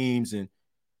other teams, and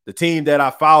the team that I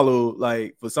followed,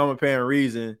 like for some apparent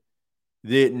reason,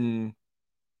 didn't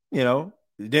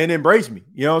embrace me.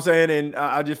 You know what I'm saying? And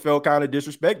I just felt kind of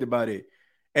disrespected by it.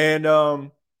 And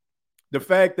the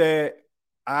fact that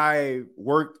I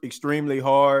worked extremely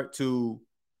hard to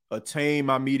attain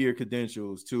my media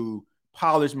credentials, to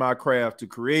polish my craft, to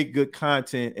create good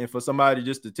content, and for somebody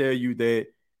just to tell you that,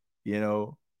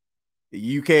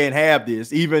 you can't have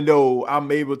this, even though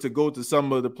I'm able to go to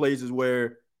some of the places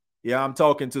where, I'm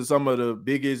talking to some of the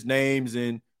biggest names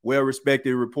and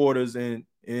well-respected reporters in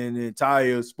the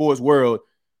entire sports world,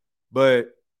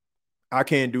 but I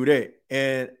can't do that.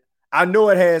 And I know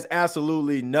it has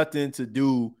absolutely nothing to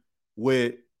do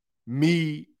with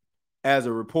me as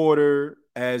a reporter,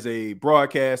 as a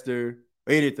broadcaster,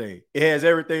 anything. It has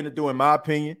everything to do, in my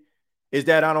opinion, is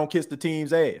that I don't kiss the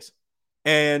team's ass.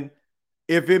 And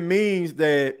if it means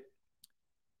that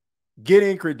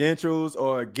getting credentials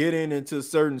or getting into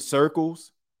certain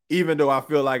circles, even though I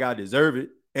feel like I deserve it,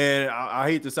 and I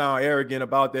hate to sound arrogant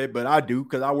about that, but I do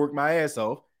because I work my ass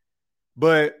off.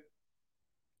 But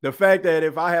the fact that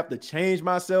if I have to change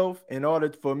myself in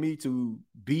order for me to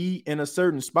be in a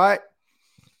certain spot,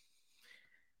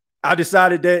 I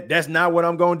decided that that's not what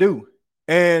I'm going to do.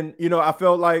 And, I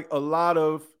felt like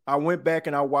I went back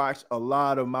and I watched a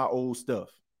lot of my old stuff,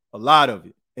 a lot of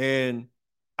it. And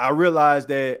I realized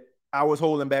that I was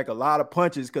holding back a lot of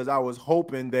punches because I was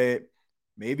hoping that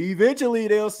maybe eventually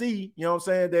they'll see,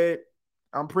 that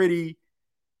I'm pretty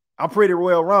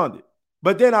well-rounded.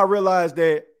 But then I realized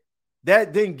that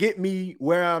didn't get me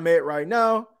where I'm at right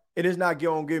now, and it's not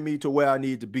going to get me to where I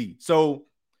need to be. So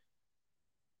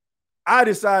I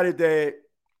decided that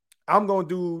I'm going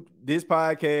to do this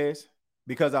podcast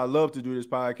because I love to do this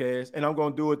podcast, and I'm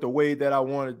going to do it the way that I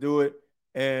want to do it.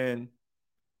 And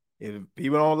if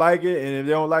people don't like it, and if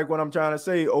they don't like what I'm trying to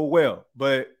say, oh well.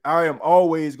 But I am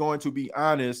always going to be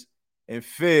honest and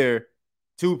fair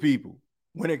to people.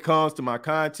 When it comes to my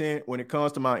content, when it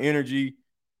comes to my energy,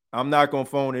 I'm not going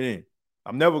to phone it in.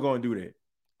 I'm never going to do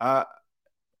that.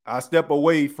 I step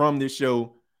away from this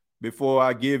show before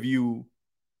I give you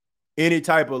any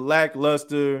type of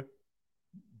lackluster,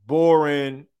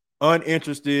 boring,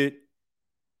 uninterested,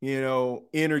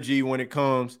 energy when it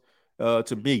comes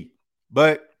to me.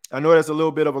 But I know that's a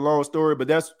little bit of a long story, but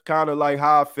that's kind of like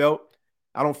how I felt.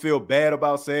 I don't feel bad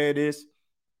about saying this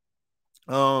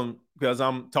because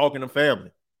I'm talking to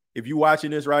family. If you're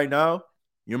watching this right now,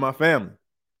 you're my family.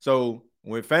 So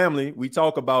with family, we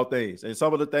talk about things. And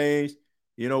some of the things,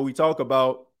 we talk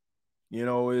about,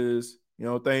 is,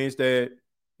 things that,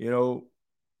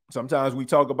 sometimes we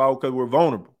talk about because we're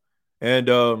vulnerable.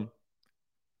 And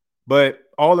but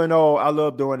all in all, I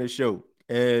love doing this show.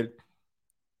 And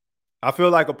I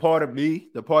feel like a part of me,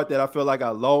 the part that I feel like I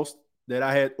lost, that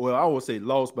I had, well, I won't say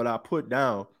lost, but I put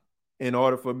down in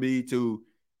order for me to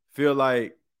feel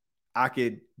like I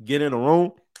could get in a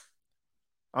room,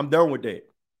 I'm done with that.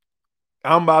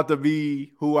 I'm about to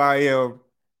be who I am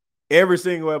every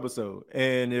single episode.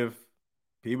 And if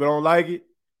people don't like it,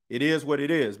 it is what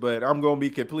it is. But I'm going to be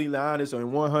completely honest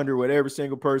and 100 with every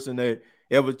single person that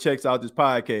ever checks out this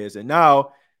podcast. And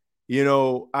now,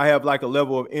 I have like a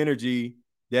level of energy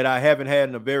that I haven't had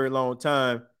in a very long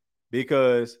time,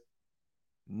 because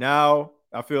now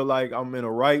I feel like I'm in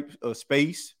a right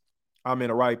space. I'm in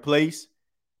the right place.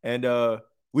 And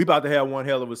we about to have one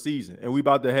hell of a season. And we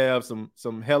about to have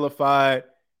some hellified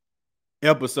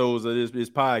episodes of this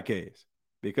podcast,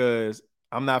 because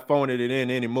I'm not phoning it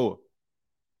in anymore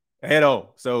at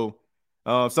all. So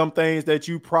some things that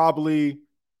you probably,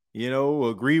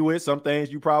 agree with, some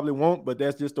things you probably won't, but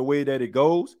that's just the way that it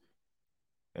goes.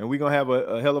 and we're going to have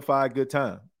a hellified good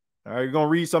time. All right, we're going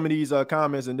to read some of these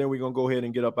comments, and then we're going to go ahead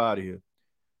and get up out of here.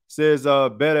 Says,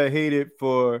 better hate it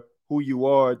for who you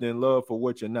are than love for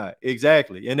what you're not.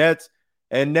 Exactly.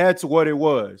 And that's what it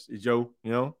was, Joe.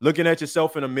 You know, looking at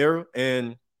yourself in the mirror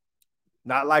and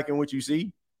not liking what you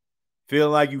see,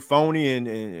 feeling like you phony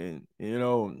and you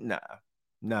know,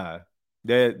 nah.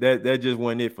 That just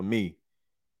wasn't it for me.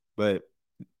 But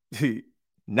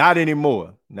not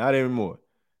anymore. Not anymore.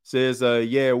 Says,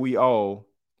 yeah, we all.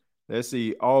 Let's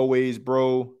see. Always,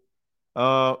 bro.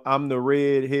 I'm the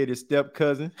red-headed step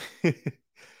cousin.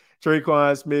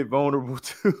 Traquan Smith vulnerable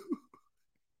too.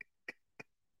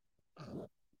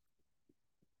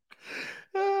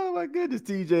 Oh my goodness.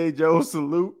 TJ Joe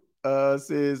salute.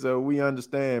 Says we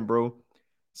understand, bro.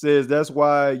 Says that's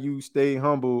why you stay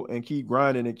humble and keep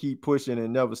grinding and keep pushing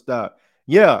and never stop.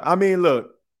 Yeah, I mean,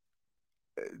 look,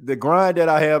 the grind that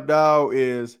I have now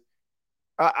is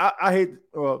I hate.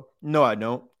 Well, no, I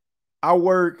don't. I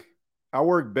work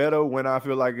better when I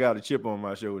feel like I got a chip on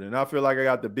my shoulder. And I feel like I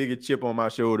got the biggest chip on my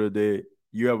shoulder that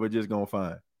you ever just gonna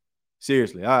find.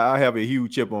 Seriously, I have a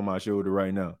huge chip on my shoulder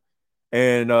right now.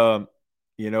 And,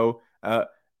 you know,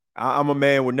 I'm a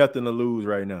man with nothing to lose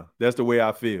right now. That's the way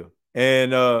I feel.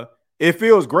 And it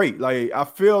feels great. Like, I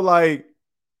feel like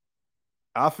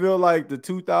the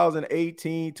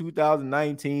 2018,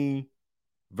 2019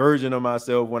 version of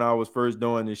myself when I was first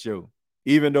doing this show.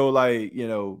 Even though, like, you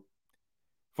know,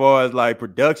 far as like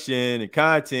production and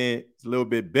content, it's a little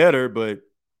bit better, but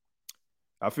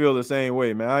I feel the same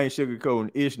way, man. I ain't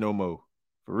sugarcoating ish no more.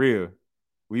 For real.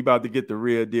 We about to get the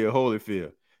real deal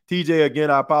Holyfield. TJ, again,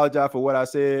 I apologize for what I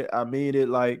said. I mean it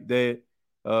like that.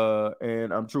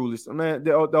 And I'm truly, man,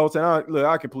 Dalton, look,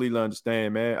 I completely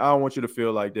understand, man. I don't want you to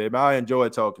feel like that, but I enjoy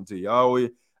talking to you.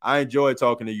 I enjoy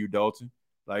talking to you, Dalton.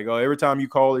 Like every time you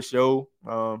call the show,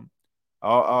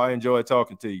 I enjoy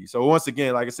talking to you. So once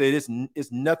again, like I said,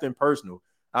 it's nothing personal.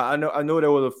 I know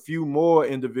there was a few more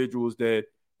individuals that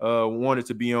wanted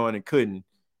to be on and couldn't,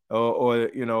 or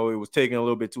you know, it was taking a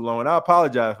little bit too long. And I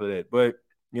apologize for that. But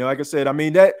you know, like I said, I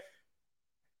mean that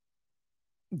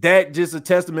just a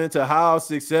testament to how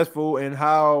successful and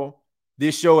how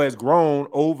this show has grown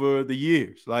over the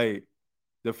years. Like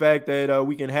the fact that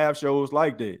we can have shows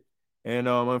like that. And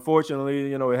unfortunately,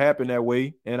 you know, it happened that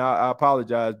way. And I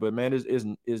apologize, but man,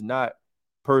 it's not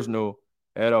personal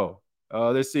at all.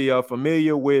 Let's see.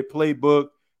 Familiar with Playbook,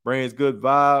 brings good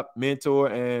vibe, mentor,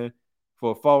 and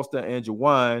for Foster and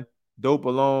Jawan, dope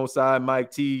alongside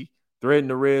Mike T, threading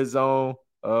the red zone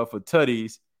for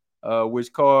Tutties,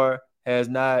 which Carr has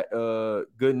not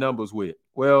good numbers with.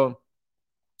 Well,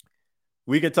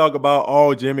 we can talk about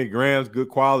all Jimmy Graham's good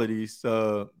qualities,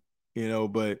 you know,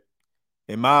 but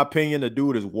in my opinion, the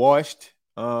dude is washed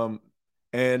and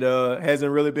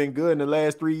hasn't really been good in the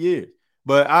last 3 years.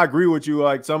 But I agree with you,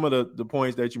 like some of the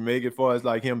points that you make as far as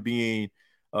like him being,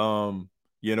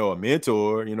 you know, a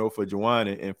mentor, you know, for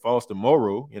Jawan and Foster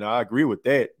Moreau. You know, I agree with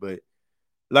that. But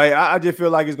like, I just feel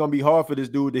like it's going to be hard for this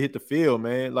dude to hit the field,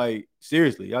 man. Like,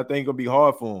 seriously, I think it's going to be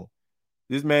hard for him.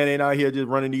 This man ain't out here just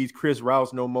running these Chris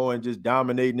routes no more and just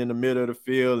dominating in the middle of the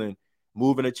field and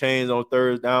moving the chains on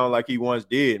third down like he once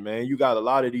did, man. You got a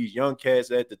lot of these young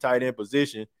cats at the tight end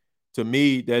position, to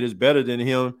me, that is better than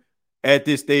him at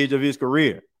this stage of his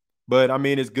career. But, I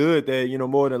mean, it's good that, you know,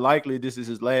 more than likely this is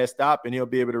his last stop and he'll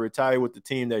be able to retire with the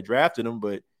team that drafted him.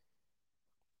 But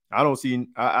I don't see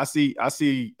 – I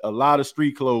see a lot of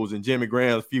street clothes in Jimmy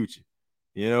Graham's future.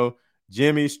 You know,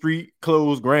 Jimmy Street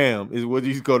Clothes Graham is what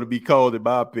he's going to be called at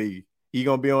Bob P. He's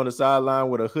going to be on the sideline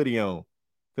with a hoodie on.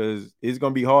 Because it's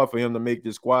going to be hard for him to make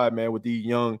this squad, man, with these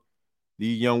young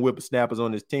whippersnappers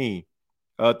on this team.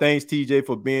 Thanks, TJ,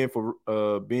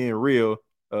 for being real.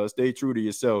 Stay true to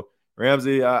yourself.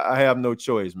 Ramsey, I have no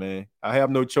choice, man. I have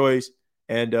no choice.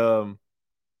 And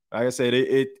like I said,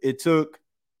 it took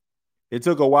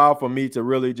a while for me to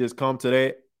really just come to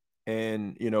that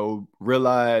and, you know,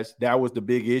 realize that was the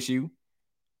big issue.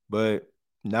 But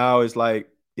now it's like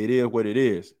it is what it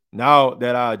is. Now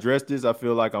that I addressed this, I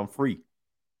feel like I'm free.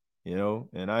 You know,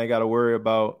 and I ain't got to worry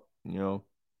about, you know,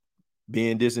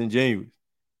 being disingenuous.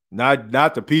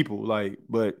 Not to people, like,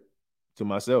 but to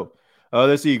myself.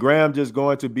 Let's see. Graham just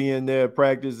going to be in there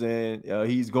practice, and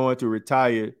he's going to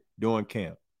retire during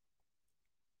camp.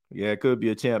 Yeah, it could be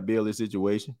a Champ Bailey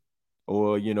situation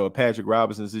or, you know, a Patrick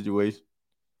Robinson situation.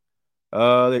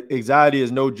 Anxiety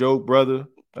is no joke, brother.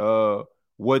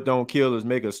 What don't kill us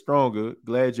make us stronger.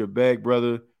 Glad you're back,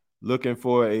 brother. Looking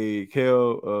for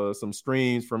some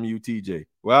streams from you, TJ.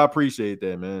 Well, I appreciate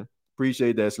that, man.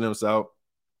 Appreciate that, Slim South.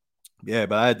 Yeah,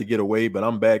 but I had to get away, but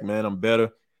I'm back, man. I'm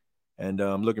better. And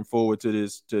I'm looking forward to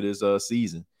this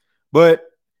season. But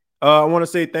I want to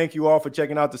say thank you all for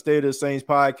checking out the State of the Saints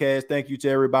podcast. Thank you to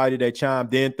everybody that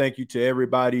chimed in. Thank you to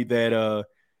everybody that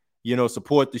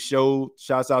support the show.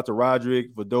 Shouts out to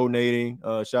Roderick for donating.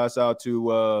 Shouts out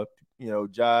to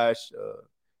Josh,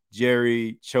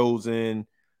 Jerry, Chosen,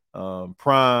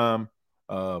 Prime,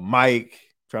 Mike.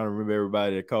 Trying to remember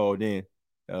everybody that called in.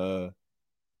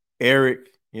 Eric,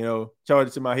 charge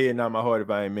it to my head, not my heart if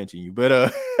I ain't mention you.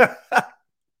 But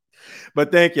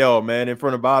but thank y'all, man. And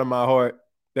from the bottom of my heart,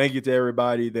 thank you to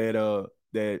everybody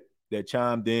that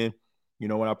chimed in.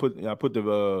 When I put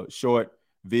the short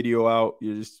video out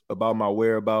just about my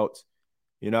whereabouts,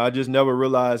 I just never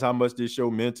realized how much this show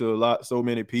meant to so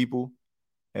many people.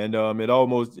 And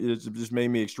it just made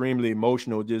me extremely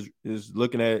emotional just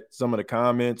looking at some of the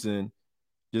comments and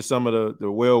just some of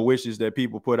the well wishes that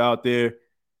people put out there.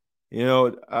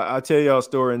 I'll tell y'all a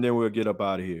story and then we'll get up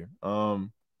out of here.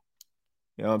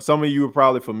 Some of you are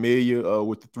probably familiar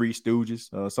with the Three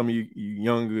Stooges. Some of you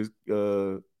younger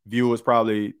viewers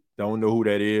probably don't know who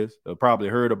that is. Probably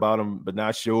heard about them, but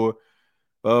not sure.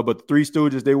 But the Three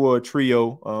Stooges, they were a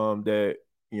trio that,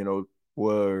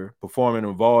 were performing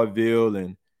in vaudeville,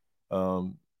 and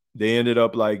they ended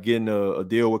up like getting a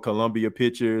deal with Columbia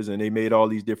Pictures, and they made all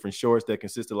these different shorts that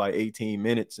consisted of like 18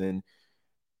 minutes. And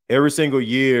every single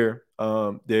year,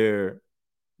 their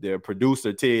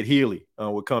producer, Ted Healy,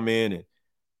 would come in and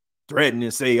threaten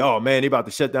and say, oh, man, they about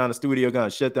to shut down the studio,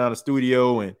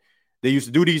 And they used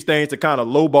to do these things to kind of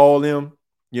lowball them,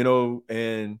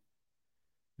 and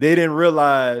they didn't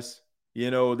realize,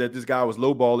 that this guy was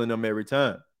lowballing them every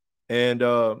time. And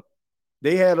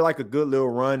they had like a good little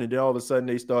run, and then all of a sudden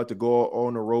they started to go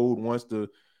on the road once the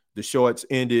shorts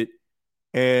ended.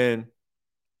 And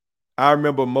I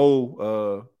remember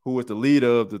Mo, who was the leader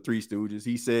of the Three Stooges,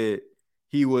 he said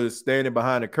he was standing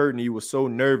behind the curtain. He was so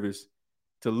nervous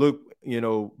to look,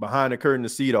 behind the curtain to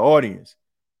see the audience.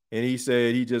 And he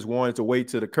said he just wanted to wait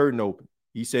till the curtain opened.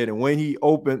 He said, and when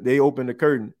they opened the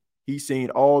curtain, he seen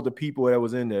all the people that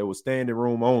was in there. It was standing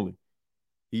room only.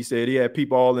 He said he had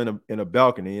people all in a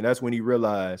balcony, and that's when he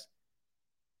realized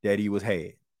that he was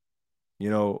had.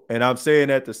 And I'm saying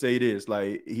that to say this,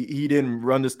 like he didn't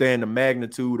understand the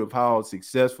magnitude of how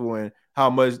successful and how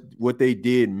much what they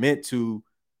did meant to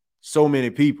so many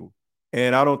people.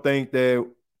 And I don't think that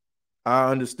I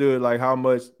understood like how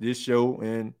much this show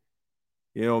and,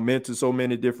 meant to so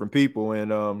many different people.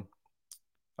 And I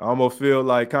almost feel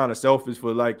like kind of selfish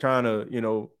for like trying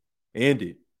to, end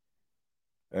it.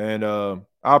 And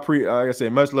like I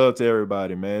said, much love to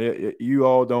everybody, man. You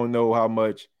all don't know how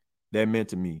much that meant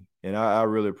to me. And I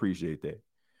really appreciate that.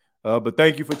 But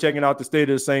thank you for checking out the State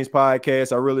of the Saints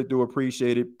podcast. I really do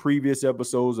appreciate it. Previous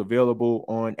episodes available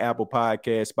on Apple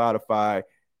Podcasts, Spotify,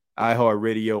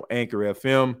 iHeartRadio, Anchor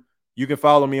FM. You can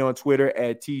follow me on Twitter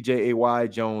at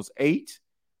TJAYJones8.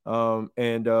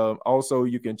 And also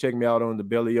you can check me out on the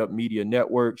Belly Up Media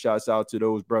Network. Shouts out to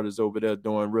those brothers over there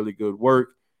doing really good work.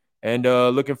 And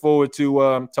looking forward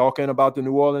to talking about the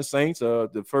New Orleans Saints.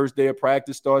 The first day of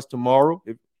practice starts tomorrow.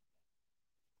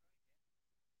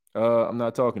 I'm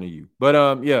not talking to you. But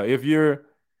if you're,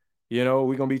 we're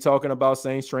going to be talking about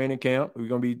Saints training camp. We're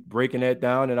going to be breaking that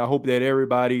down. And I hope that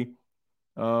everybody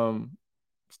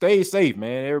stays safe,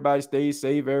 man. Everybody stays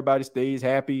safe. Everybody stays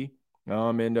happy.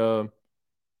 And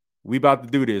we about to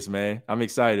do this, man. I'm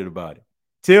excited about it.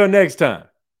 Till next time,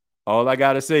 all I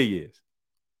got to say is,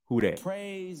 who that?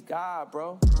 Praise God,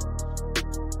 bro.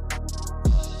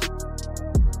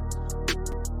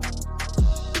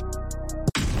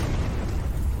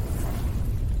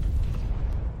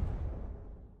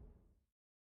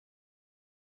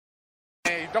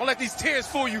 Hey, don't let these tears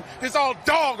fool you. It's all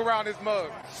dog around this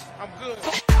mug. I'm good.